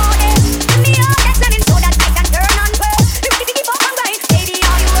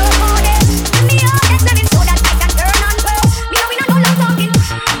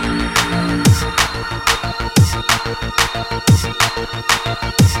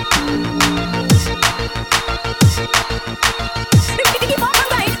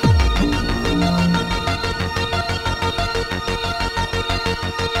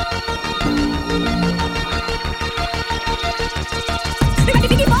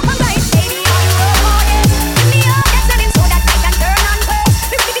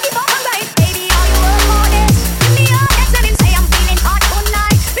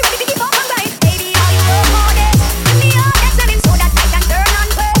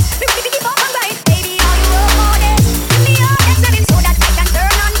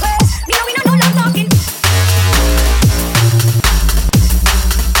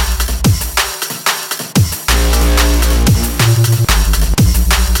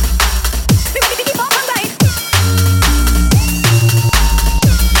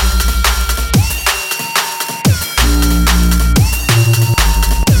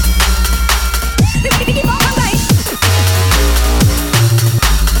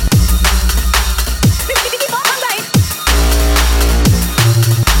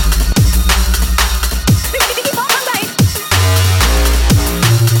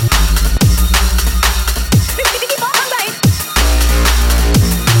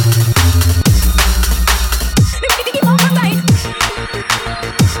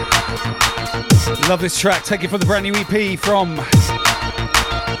 Love this track, taken from the brand new EP from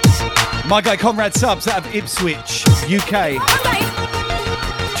my guy Conrad Subs out of Ipswich, UK.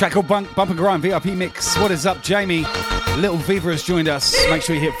 Track called Bump and Grind VIP Mix. What is up, Jamie? Little Viva has joined us. Make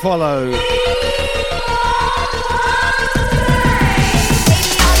sure you hit follow.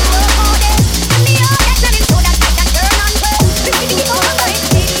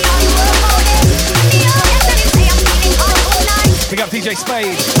 Big up DJ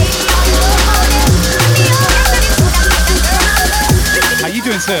Spade. How you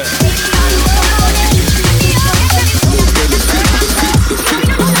doing, sir?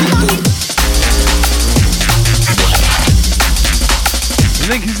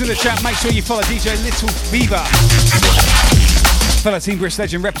 Link is in the chat. Make sure you follow DJ Little Viva. Fellow Team Brisk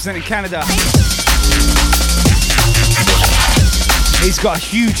legend representing Canada. He's got a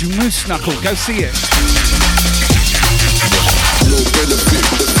huge moose knuckle. Go see it.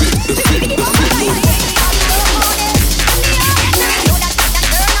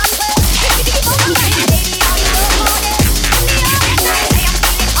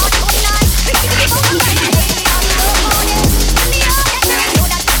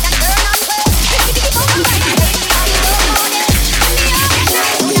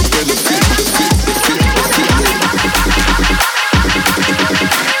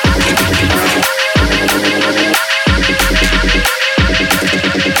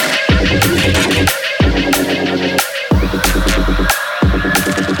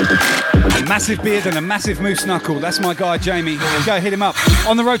 Massive beard and a massive moose knuckle. That's my guy, Jamie. Go hit him up.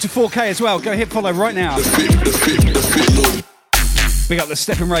 On the road to 4K as well. Go hit follow right now. Big up the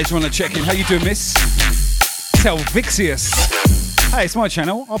Step and Razor on the check-in. How you doing, miss? Telvixius. Hey, it's my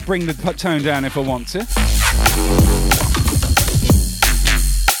channel. I'll bring the tone down if I want to.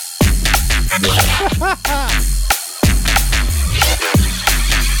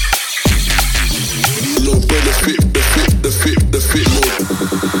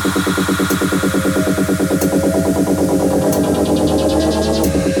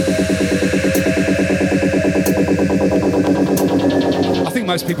 I think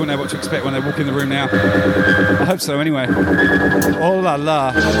most people know what to expect when they walk in the room now. I hope so anyway. Oh la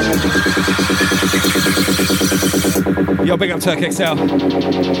la. Yo, big up Turk XL.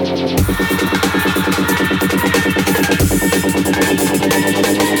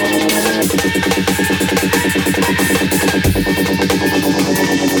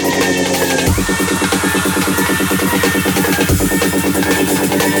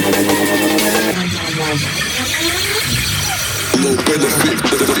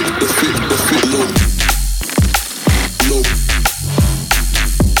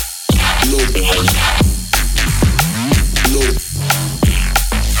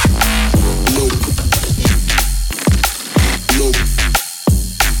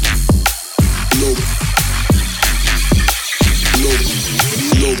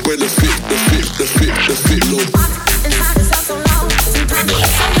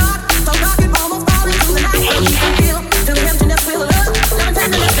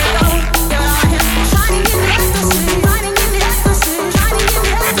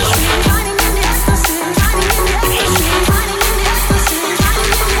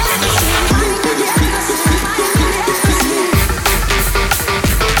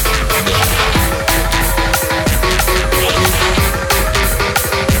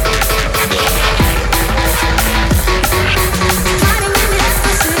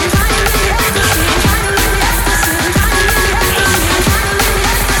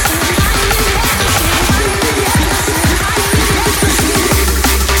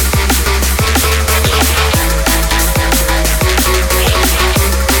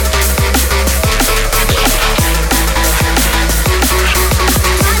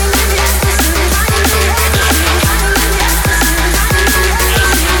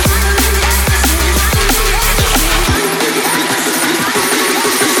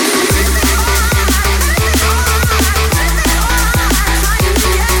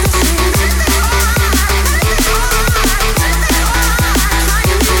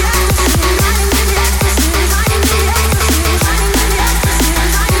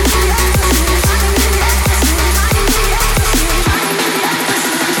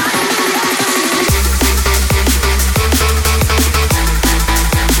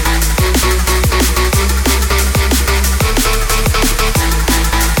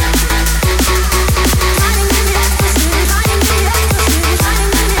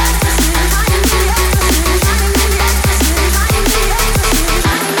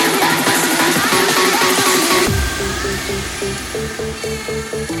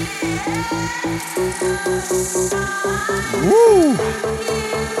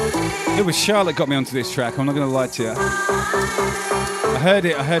 It was Charlotte got me onto this track. I'm not going to lie to you. I heard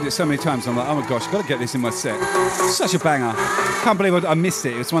it so many times. I'm like, oh my gosh, I've got to get this in my set. Such a banger. Can't believe I missed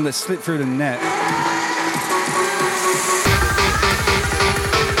it. It was one that slipped through the net.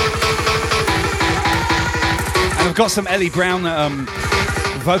 And I've got some Ellie Brown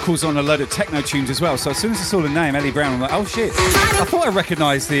vocals on a load of techno tunes as well. So as soon as I saw the name, Ellie Brown, I'm like, oh shit. I thought I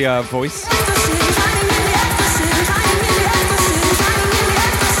recognised the voice.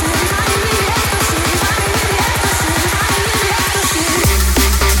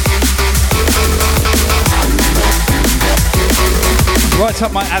 Right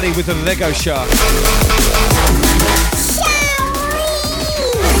up my alley with the Lego shark.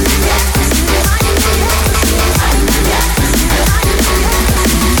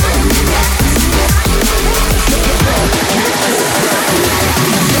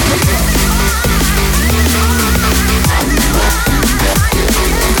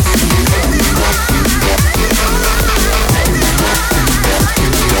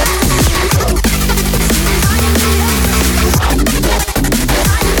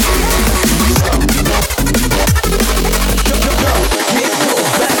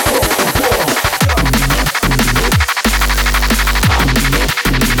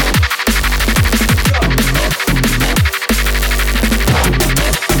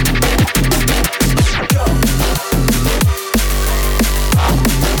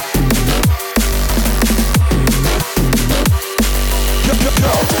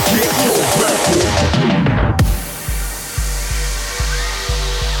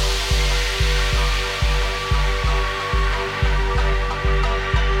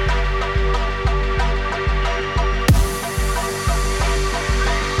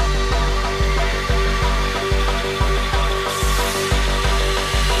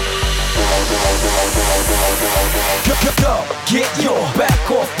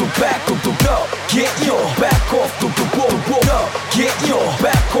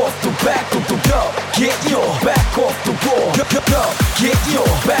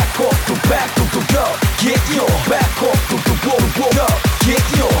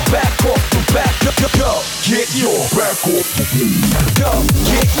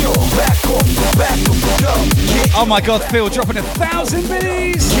 Oh my God, Phil dropping 1,000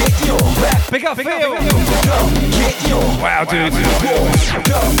 biddies! Big up, Phil! Wow, dude.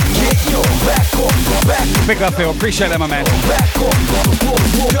 Big up, Phil. Appreciate that, my man.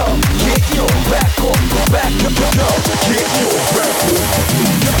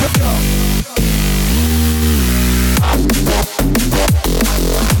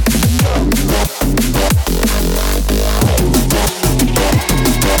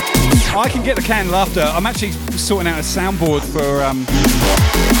 I can get the canned laughter. I'm actually sorting out a soundboard for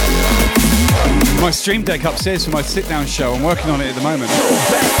my stream deck upstairs for my sit-down show. I'm working on it at the moment.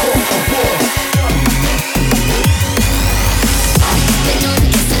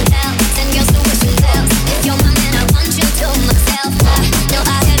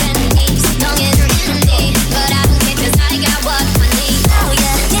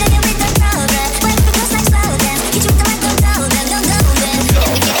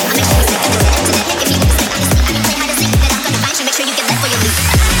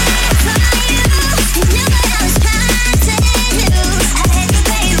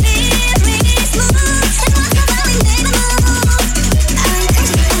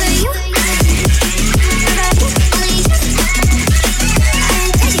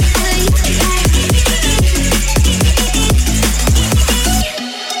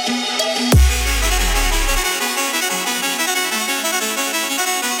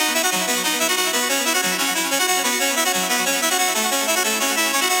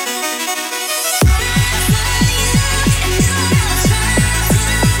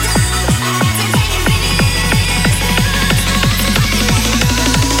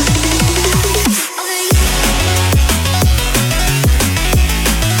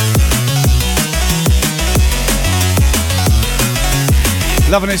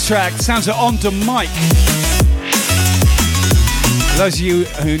 Loving this track. Sounds like Onda Mike. For those of you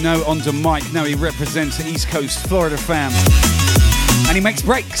who know Onda Mike know he represents the East Coast Florida fam. And he makes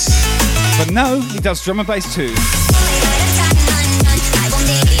breaks. But no, he does drum and bass too.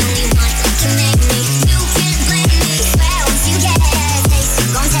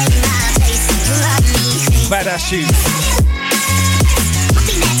 Badass tune.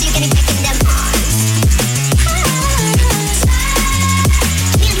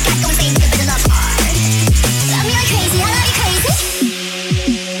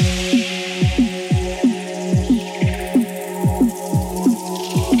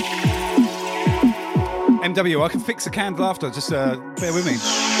 MW, I can fix the canned laughter, just bear with me.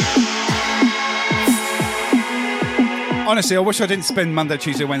 Honestly, I wish I didn't spend Monday,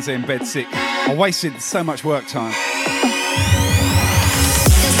 Tuesday, Wednesday in bed sick. I wasted so much work time.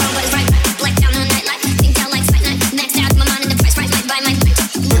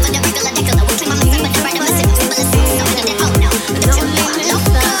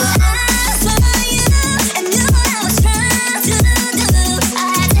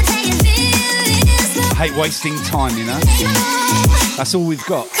 I hate wasting time, you know? That's all we've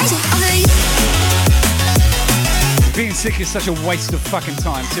got. Being sick is such a waste of fucking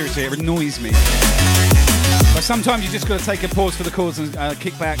time. Seriously, it annoys me. But sometimes you just got to take a pause for the cause and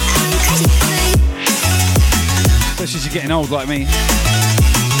kick back. Especially as you're getting old like me.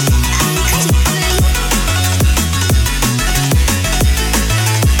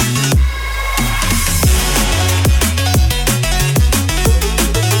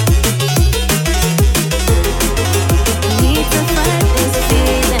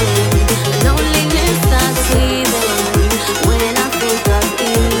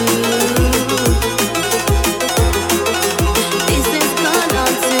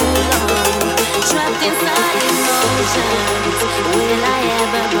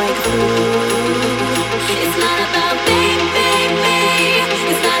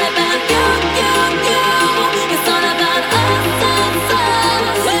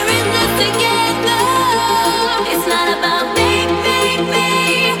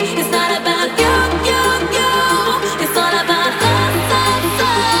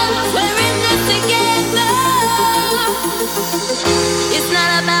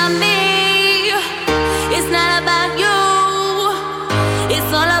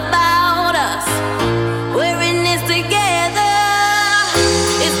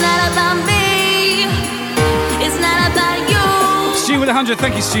 With 100,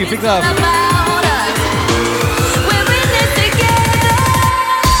 thank you, Stu. Big love.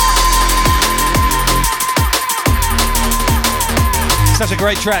 Such a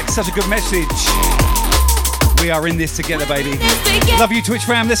great track, such a good message. We are in this together, baby. Love you, Twitch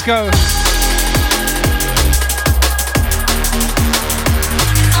fam. Let's go.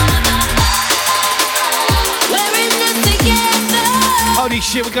 Holy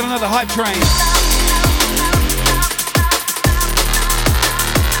shit, we got another hype train.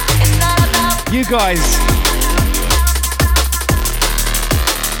 You guys.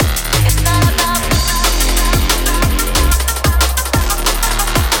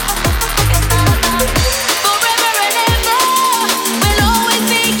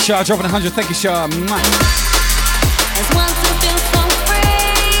 Shah dropping 100. Thank you, Shah.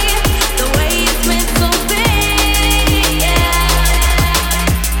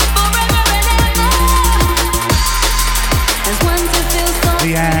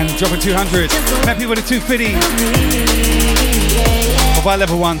 Leanne dropping 200. Happy with a 250. Or by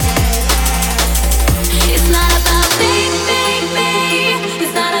level 1. It's not about me, me.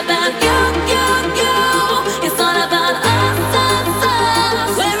 It's not about you, you. It's all about us,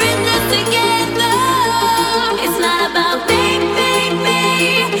 us. We're in this together. It's not about me,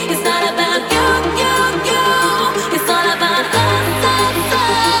 me. It's not about you, you. It's all about us,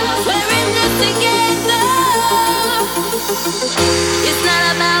 us. We're in this together. It's not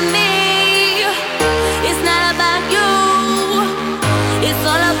about me. It's not about you. It's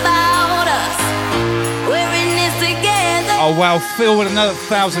all about us. We're in this together. Oh wow, Phil with another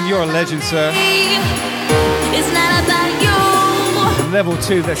 1,000. You're a legend, sir. It's not about you. Level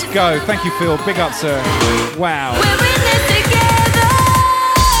 2, let's go. Thank you, Phil. Big up, sir. Wow. We're in this together.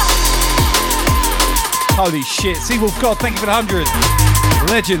 Holy shit. Seawolf God, thank you for the 100.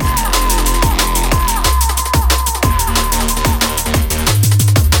 Legend.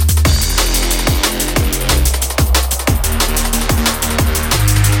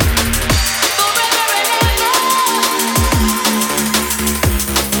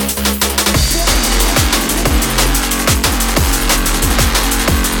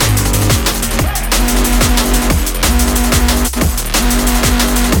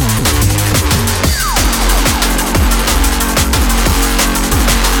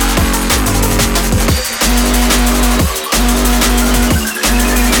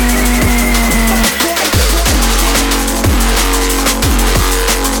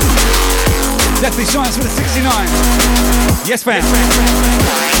 Deathly Science with a 69. Yes, fam.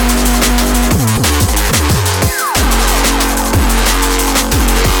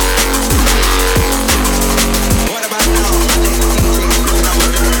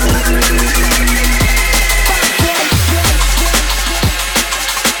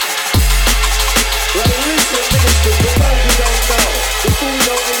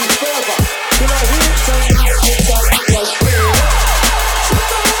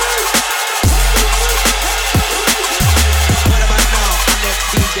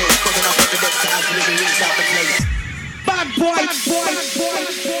 Bad boy.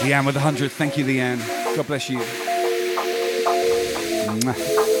 Leanne with 100. Thank you, Leanne. God bless you. Mwah.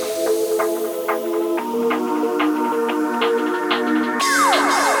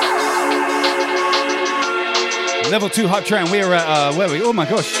 Level 2 hype train. We are at, where are we? Oh my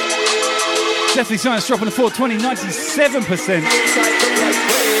gosh. Deathly Science dropping the 420, 97%.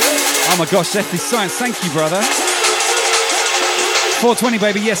 Oh my gosh, Deathly Science, thank you, brother. 420,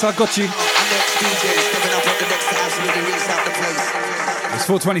 baby, yes, I got you. It's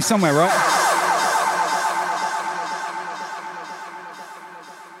 420 somewhere, right?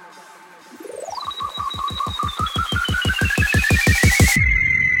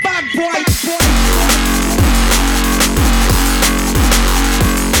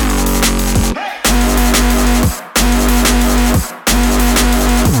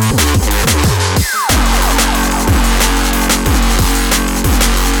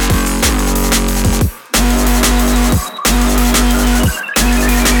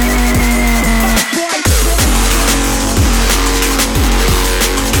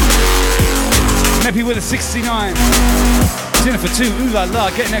 With a 69. Dinner for two. Ooh la la.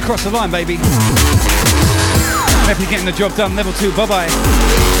 Getting it across the line, baby. Meppy getting the job done. Level 2. Bye bye.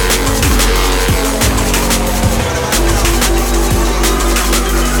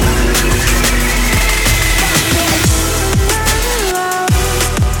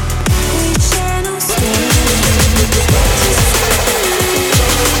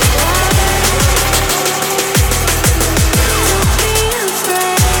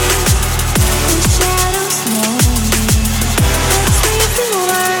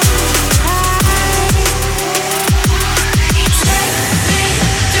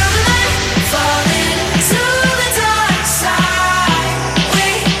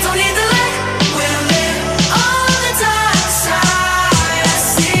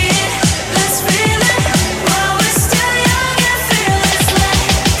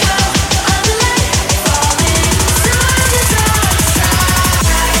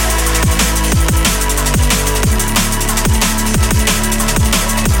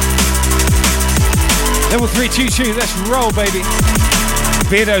 Level 3 choo-choo, let's roll, baby.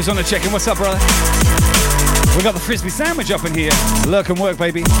 Beardo's on the check-in. What's up, brother? We got the frisbee sandwich up in here. Lurk and work,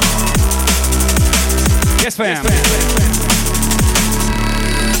 baby. Yes, fam. Yes, fam.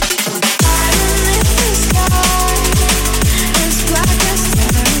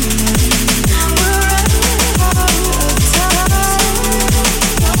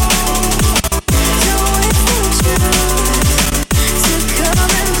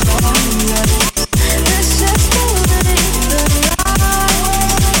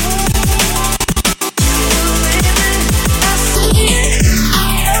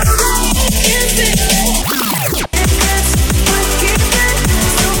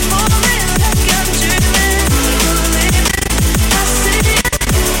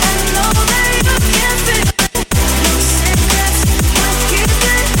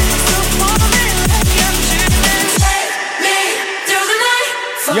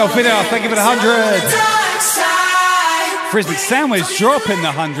 Yo, Fidel, thank you for the 100. Frisbee sandwich dropping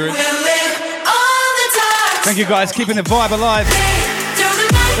the 100. Thank you guys, keeping the vibe alive.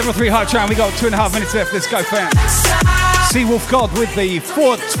 Level 3 hype train, we got 2.5 minutes left. Let's go, fam. Seawolf God with the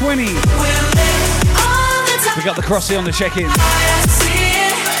 420. We got the Crossy on the check-in.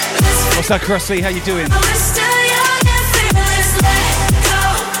 What's up, Crossy? How you doing?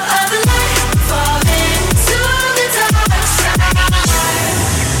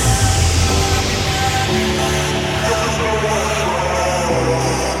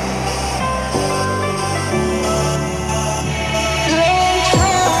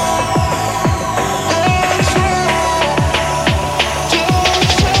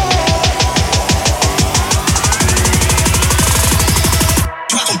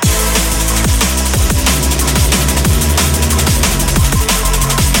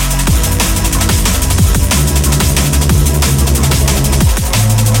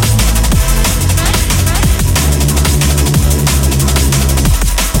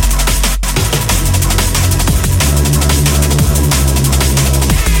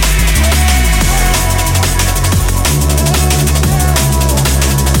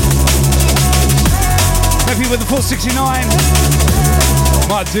 With the 469.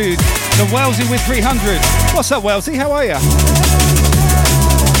 My dude, the Wellesley with 300. What's up, Wellesley? How are you?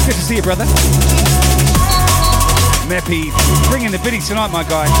 Good to see you, brother. Meppy, bringing the biddies tonight, my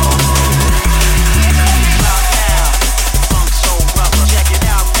guy.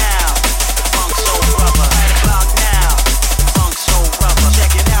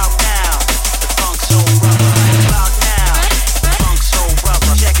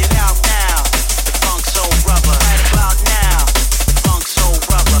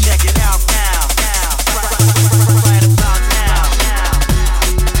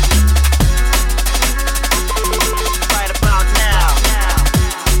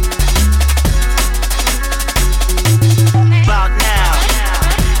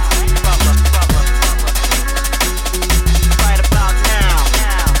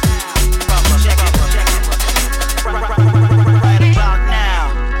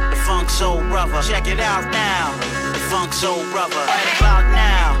 brother. Check it out now. The funk soul brother. Right about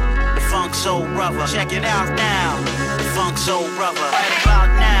now. The funk soul brother. Check it out now. The funk soul brother. Right about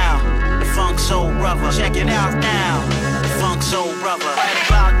now. The funk soul brother. Check it out now. The funk soul brother. Right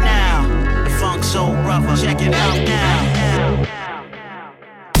about now. The funk soul brother. Check it out now.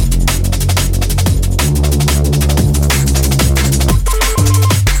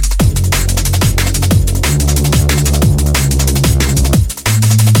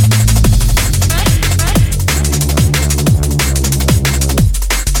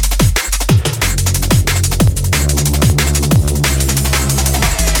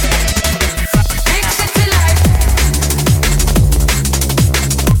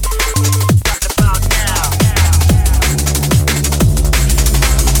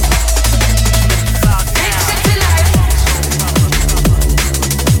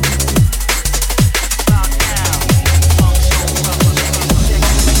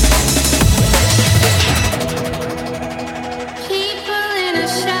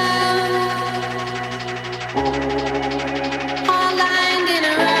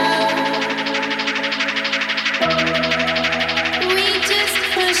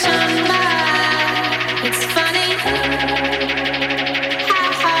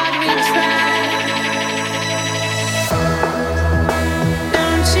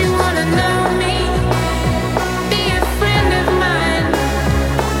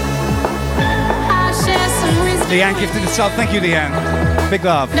 Leanne gifted the sub. Thank you, Leanne. Big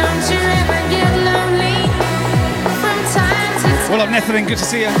love. Don't you ever get lonely from time to time? What up, Netherland? Good to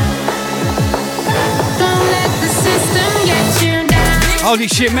see you. Don't let the system get you down. Holy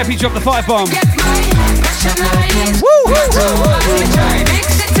shit, Meppy dropped the 5 bomb. Woo!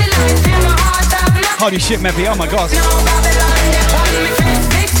 Holy shit, Meppy. Oh my god.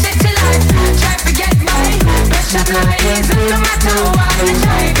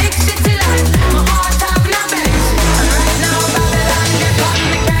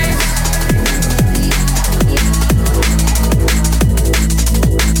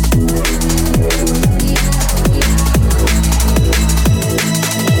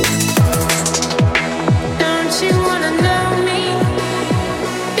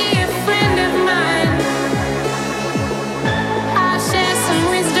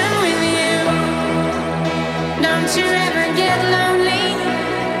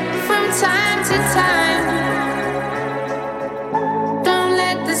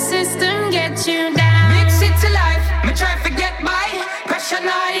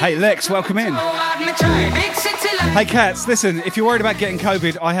 Hey Lex, welcome in. Hey Cats, listen, if you're worried about getting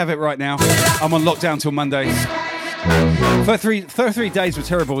COVID, I have it right now. I'm on lockdown till Monday. 33 days were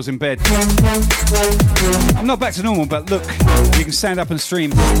terrible, I was in bed. I'm not back to normal, but look, you can stand up and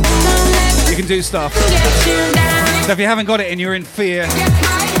stream. You can do stuff. So if you haven't got it and you're in fear,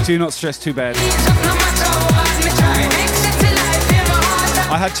 do not stress too bad.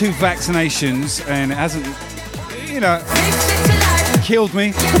 I had 2 vaccinations and it hasn't, killed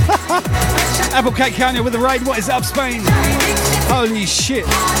me. Applecake Kanye with the raid. What is up, Spain? Holy shit.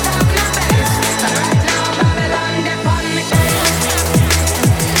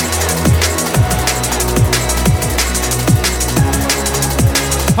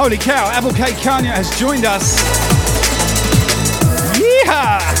 Holy cow, Applecake Kanye has joined us.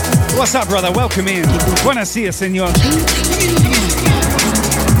 Yeehaw! What's up, brother? Welcome in. Buenos dias, senor.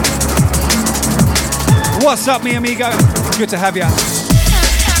 What's up, mi amigo? Good to have ya.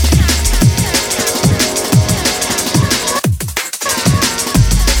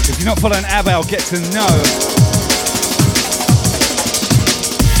 If you're not following Abel, get to know.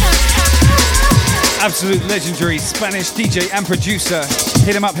 Absolute legendary Spanish DJ and producer.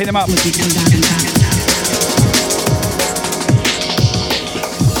 Hit him up, hit him up.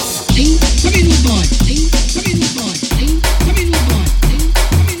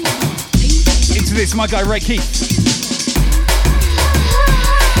 Into this, my guy Ray Keith.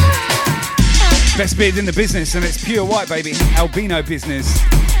 Best beard in the business, and it's pure white, baby. Albino business.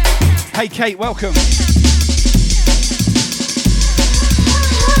 Hey, Kate, welcome.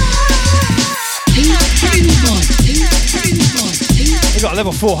 We got a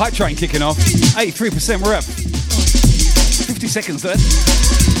level 4 hype train kicking off. 83%, we're up. 50 seconds left.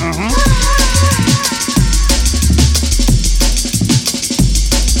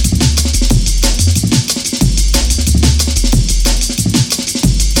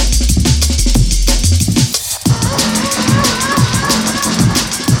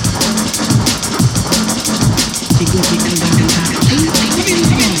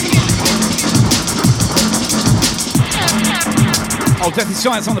 Oh, Deathy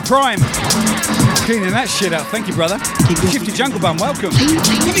Science on the Prime. Cleaning that shit out. Thank you, brother. Shifty Jungle Bum, welcome.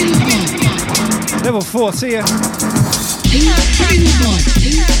 Level 4, see ya.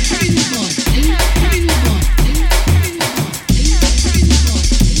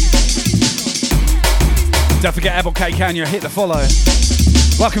 Don't forget Apple K Kenya, hit the follow.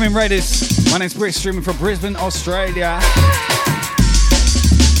 Welcome in Raiders. My name's Brisk, streaming from Brisbane, Australia.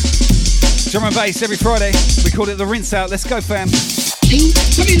 Drum and bass every Friday. We called it the rinse out. Let's go, fam.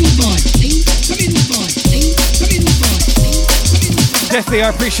 Definitely, I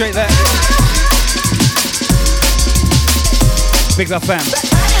appreciate that. Big love, fam.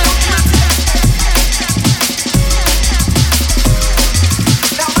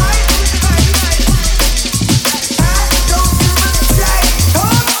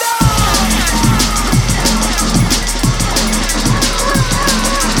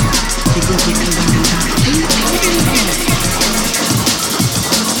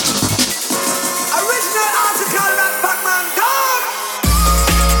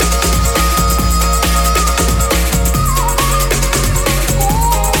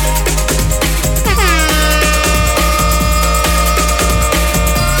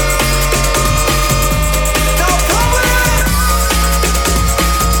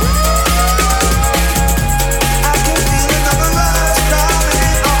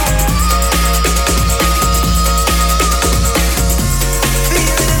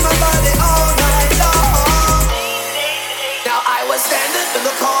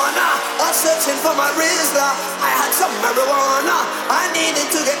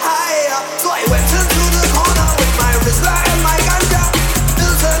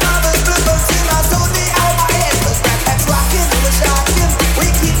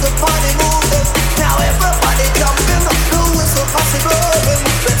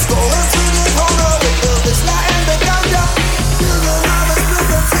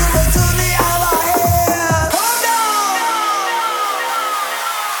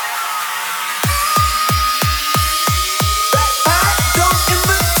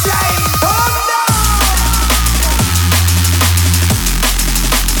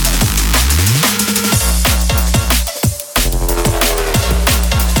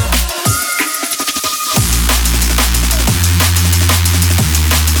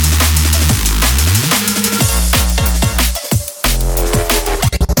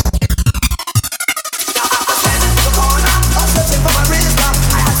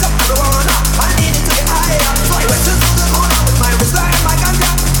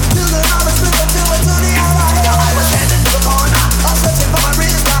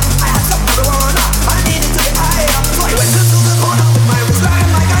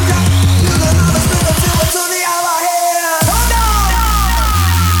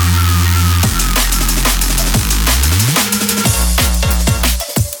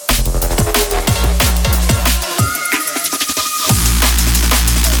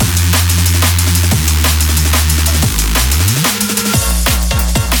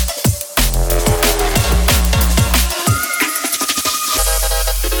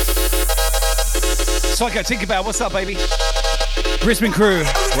 Psycho Tinkerbell, what's up, baby? Brisbane crew,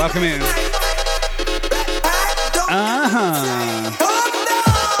 welcome in.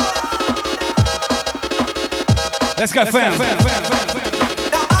 Let's go, fam.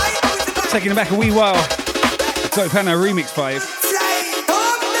 Taking it back a wee while. Dope Pano Remix 5.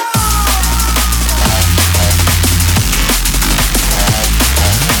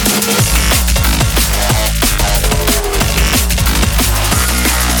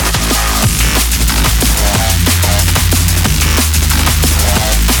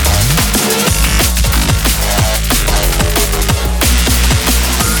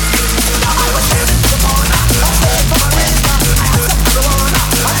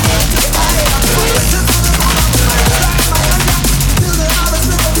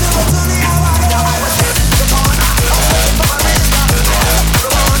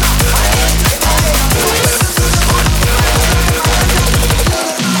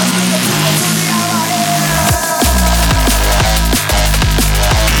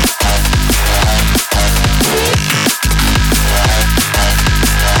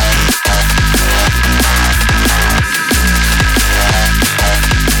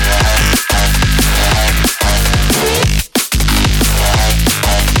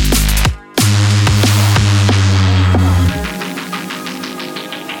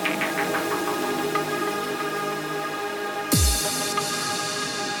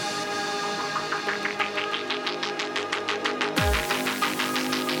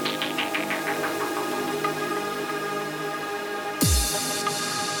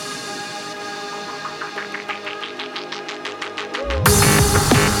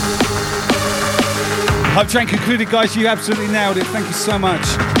 Hype train concluded, guys. You absolutely nailed it. Thank you so much.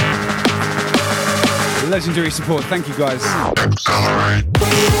 Legendary support. Thank you, guys.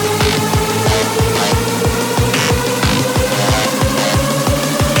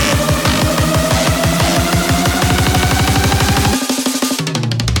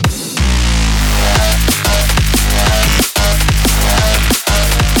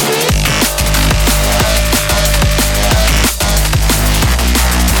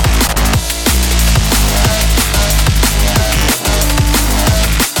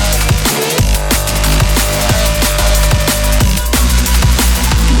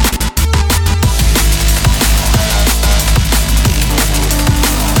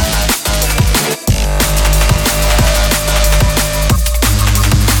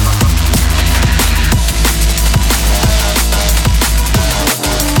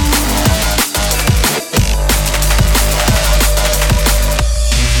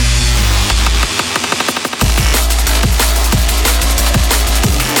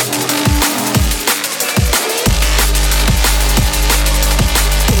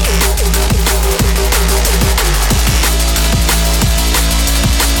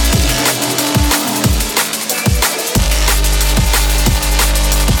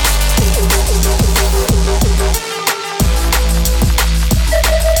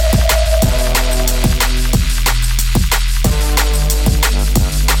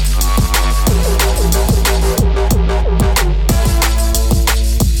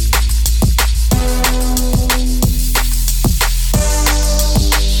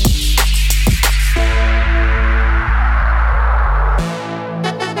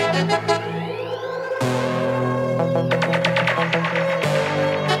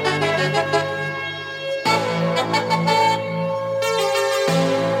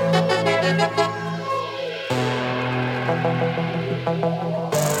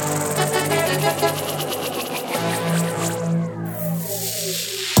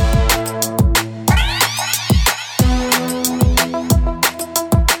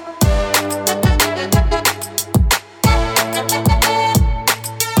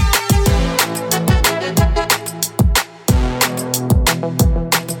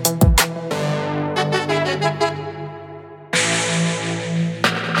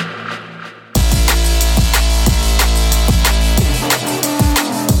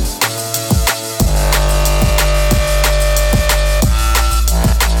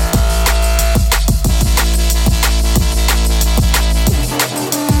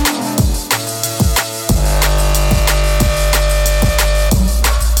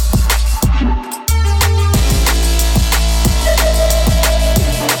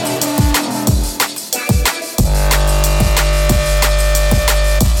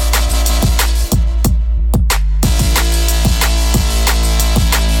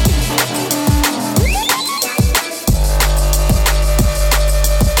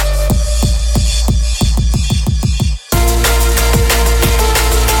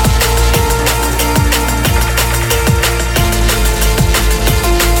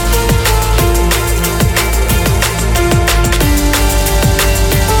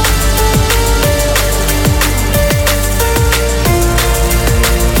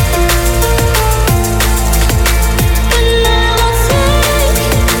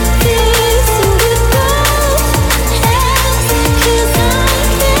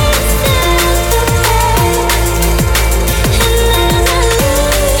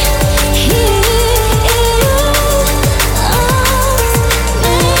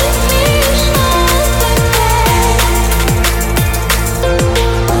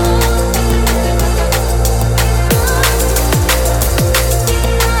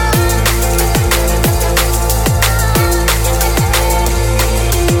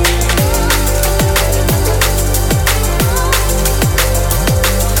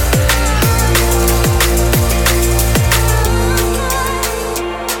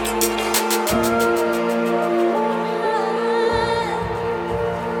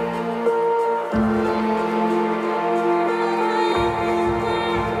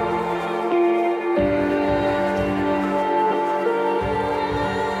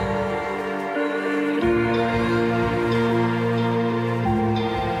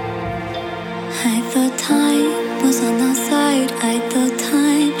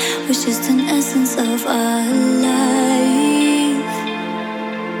 of our life.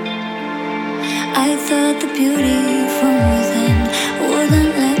 I thought the beauty from within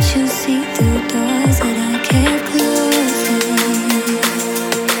wouldn't let you see through doors that I kept closing.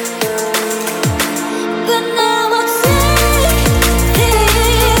 But now I'll take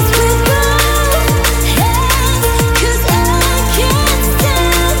this with both hands, 'cause I can't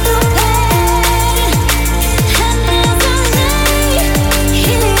stand the pain. And as I lay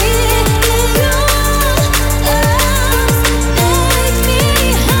here in your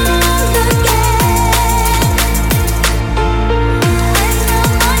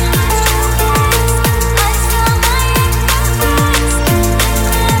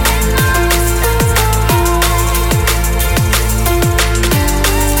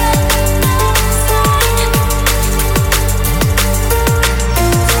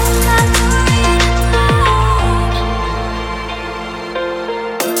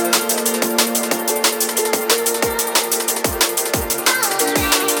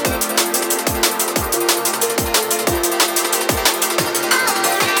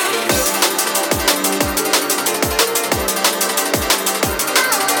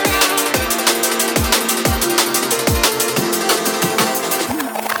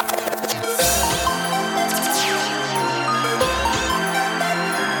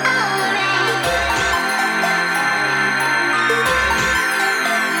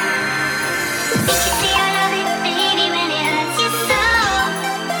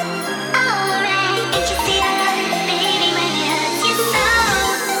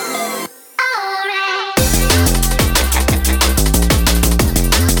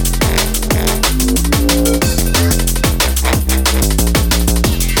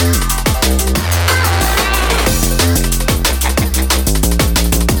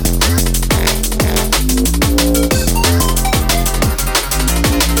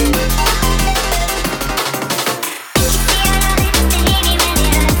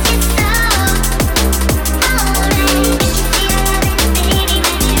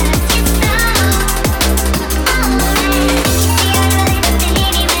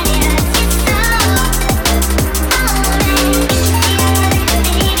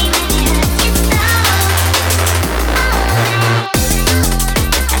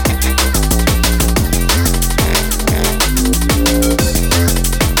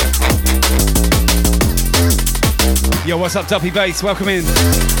Yo, what's up, Duppy Bass? Welcome in.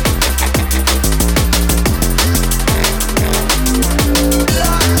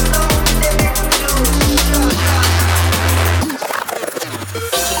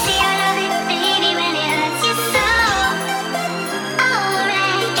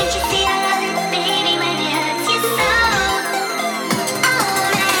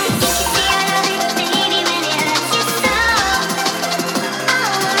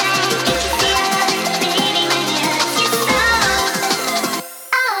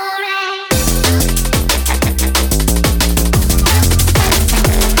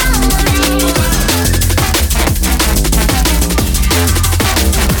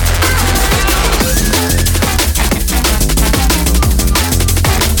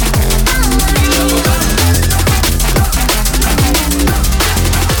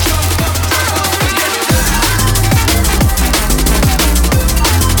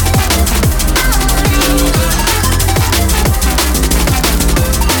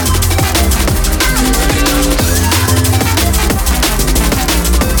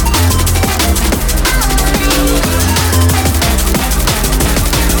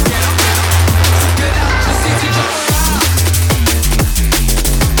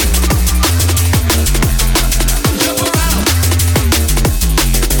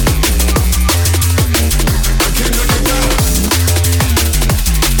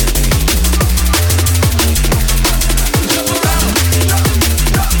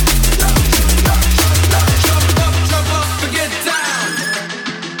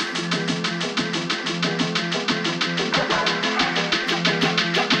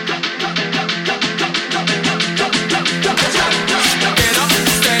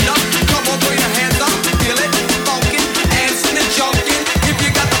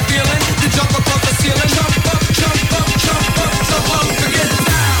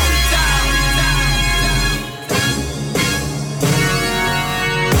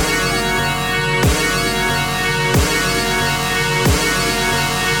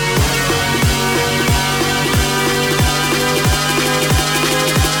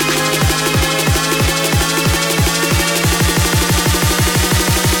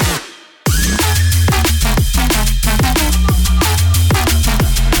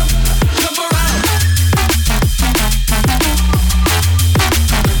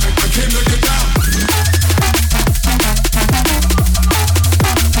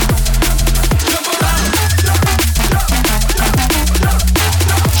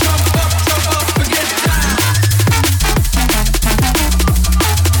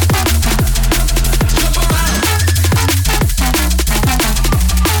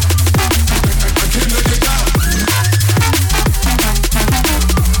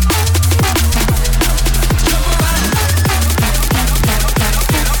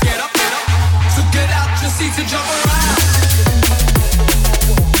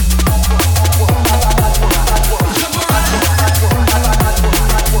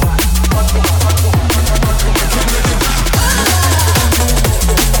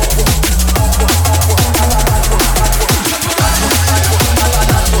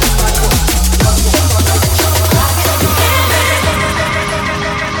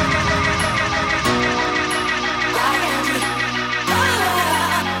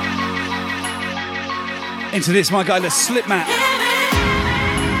 Into this, my guy, the Slipmat.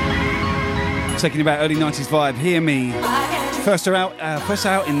 Taking about early 90s vibe. Hear Me. First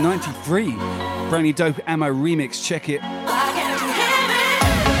out in 93. Brand new Dope Ammo remix. Check it.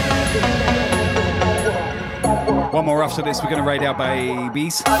 One more after this, we're going to raid out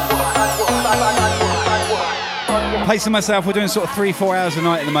babies. Pacing myself, we're doing sort of 3-4 hours a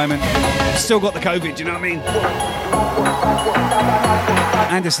night at the moment. Still got the COVID, you know what I mean?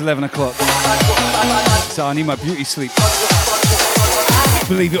 And it's 11 o'clock. So I need my beauty sleep.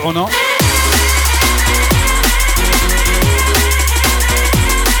 Believe it or not.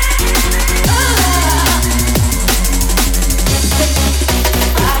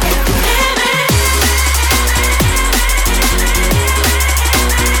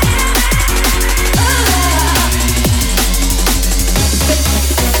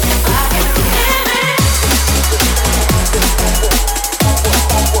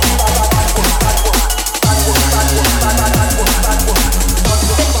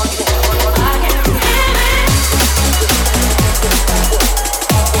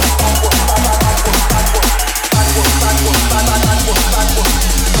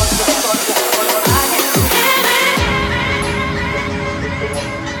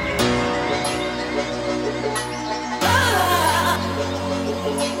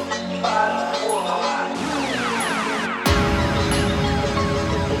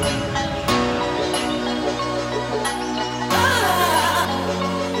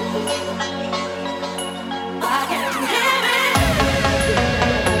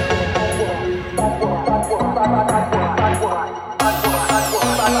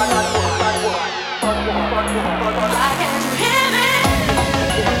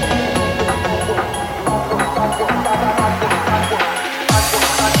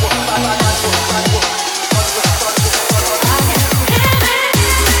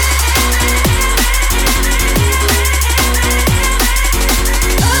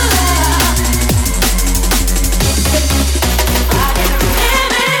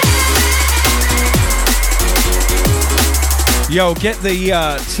 Yo, get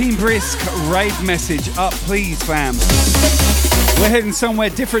the Team Brisk rave message up, please, fam. We're heading somewhere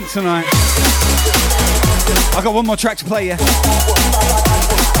different tonight. I got one more track to play, yeah.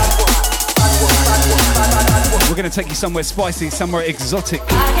 We're going to take you somewhere spicy, somewhere exotic.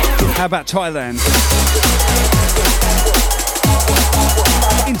 How about Thailand?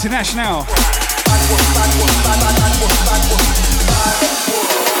 International.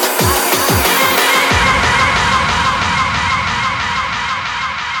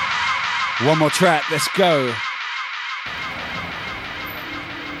 One more track, let's go.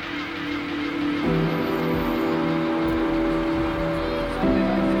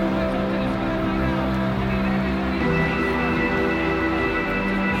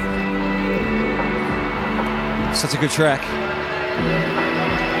 Such a good track.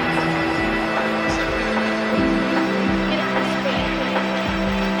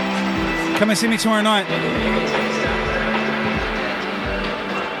 Come and see me tomorrow night.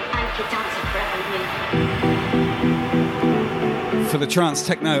 For the trance,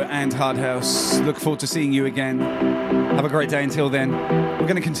 techno and hard house. Look forward to seeing you again. Have a great day until then. We're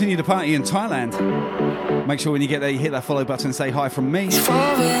going to continue the party in Thailand. Make sure when you get there you hit that follow button and say hi from me. It's 4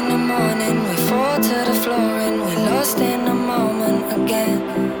 a.m, we fall to the floor and we're lost in the moment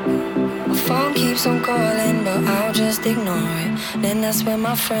again. My phone keeps on calling but I'll just ignore it. Then that's when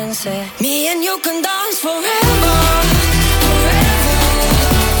my friends say, me and you can dance forever.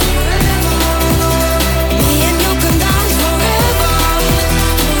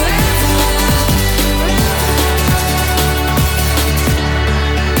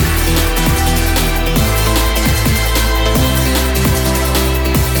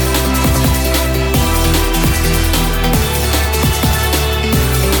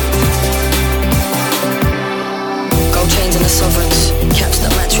 Sovereigns, caps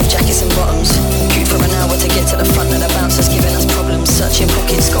that match with jackets and bottoms. Queued for an hour to get to the front of the bouncers giving us problems. Searching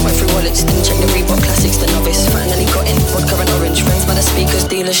pockets, going through wallets. Didn't check the Reebok classics, the novice finally got in. Vodka and orange, friends by the speakers,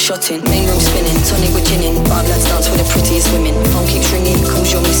 dealers shotting. Main room spinning, tonic with gin in. Bar lads dance with the prettiest women. Phone keeps ringing, calls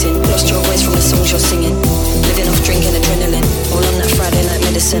you're missing. Lost your voice from the songs you're singing. Living off drinking adrenaline. All on that Friday night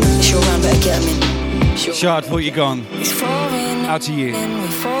medicine. It's your round, better get 'em in. Shard, thought you're gone. Out to you. We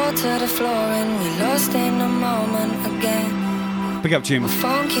fall to the floor and we're lost in the moment again. Pick up, Jim. My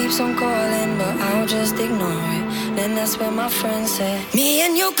phone keeps on calling, but I'll just ignore it. Then that's when my friends say, me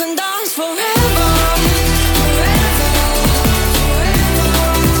and you can dance forever.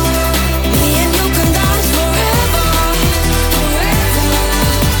 Me and you can dance forever.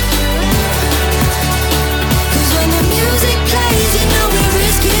 'Cause when the music plays, you know we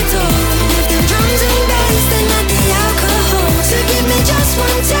risk it all. With the drums and bass, then add the alcohol. So give me just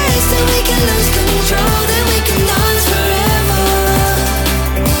one taste, and we can lose control. Then we can dance forever.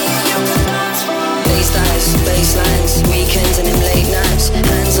 Baselines, weekends and them late nights.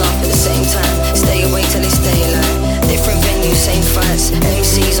 Hands up at the same time. Stay awake till it's daylight. Different venues, same fights.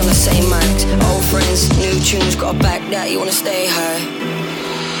 MCs on the same mics. Old friends, new tunes. Got a back that you wanna stay high.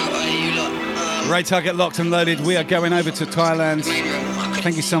 Ray Target locked and loaded. We are going over to Thailand.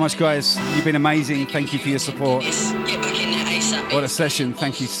 Thank you so much, guys. You've been amazing. Thank you for your support. What a session.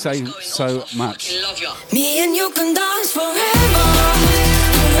 Thank you so much. Me and you can dance forever.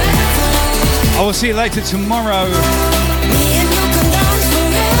 I will see you later tomorrow.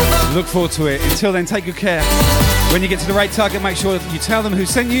 Look forward to it. Until then, take good care. When you get to the Rate Target, make sure you tell them who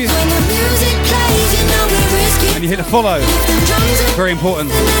sent you. And you hit the follow. Very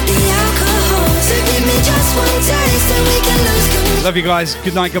important. Love you guys.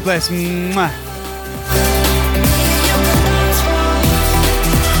 Good night. God bless. Mwah.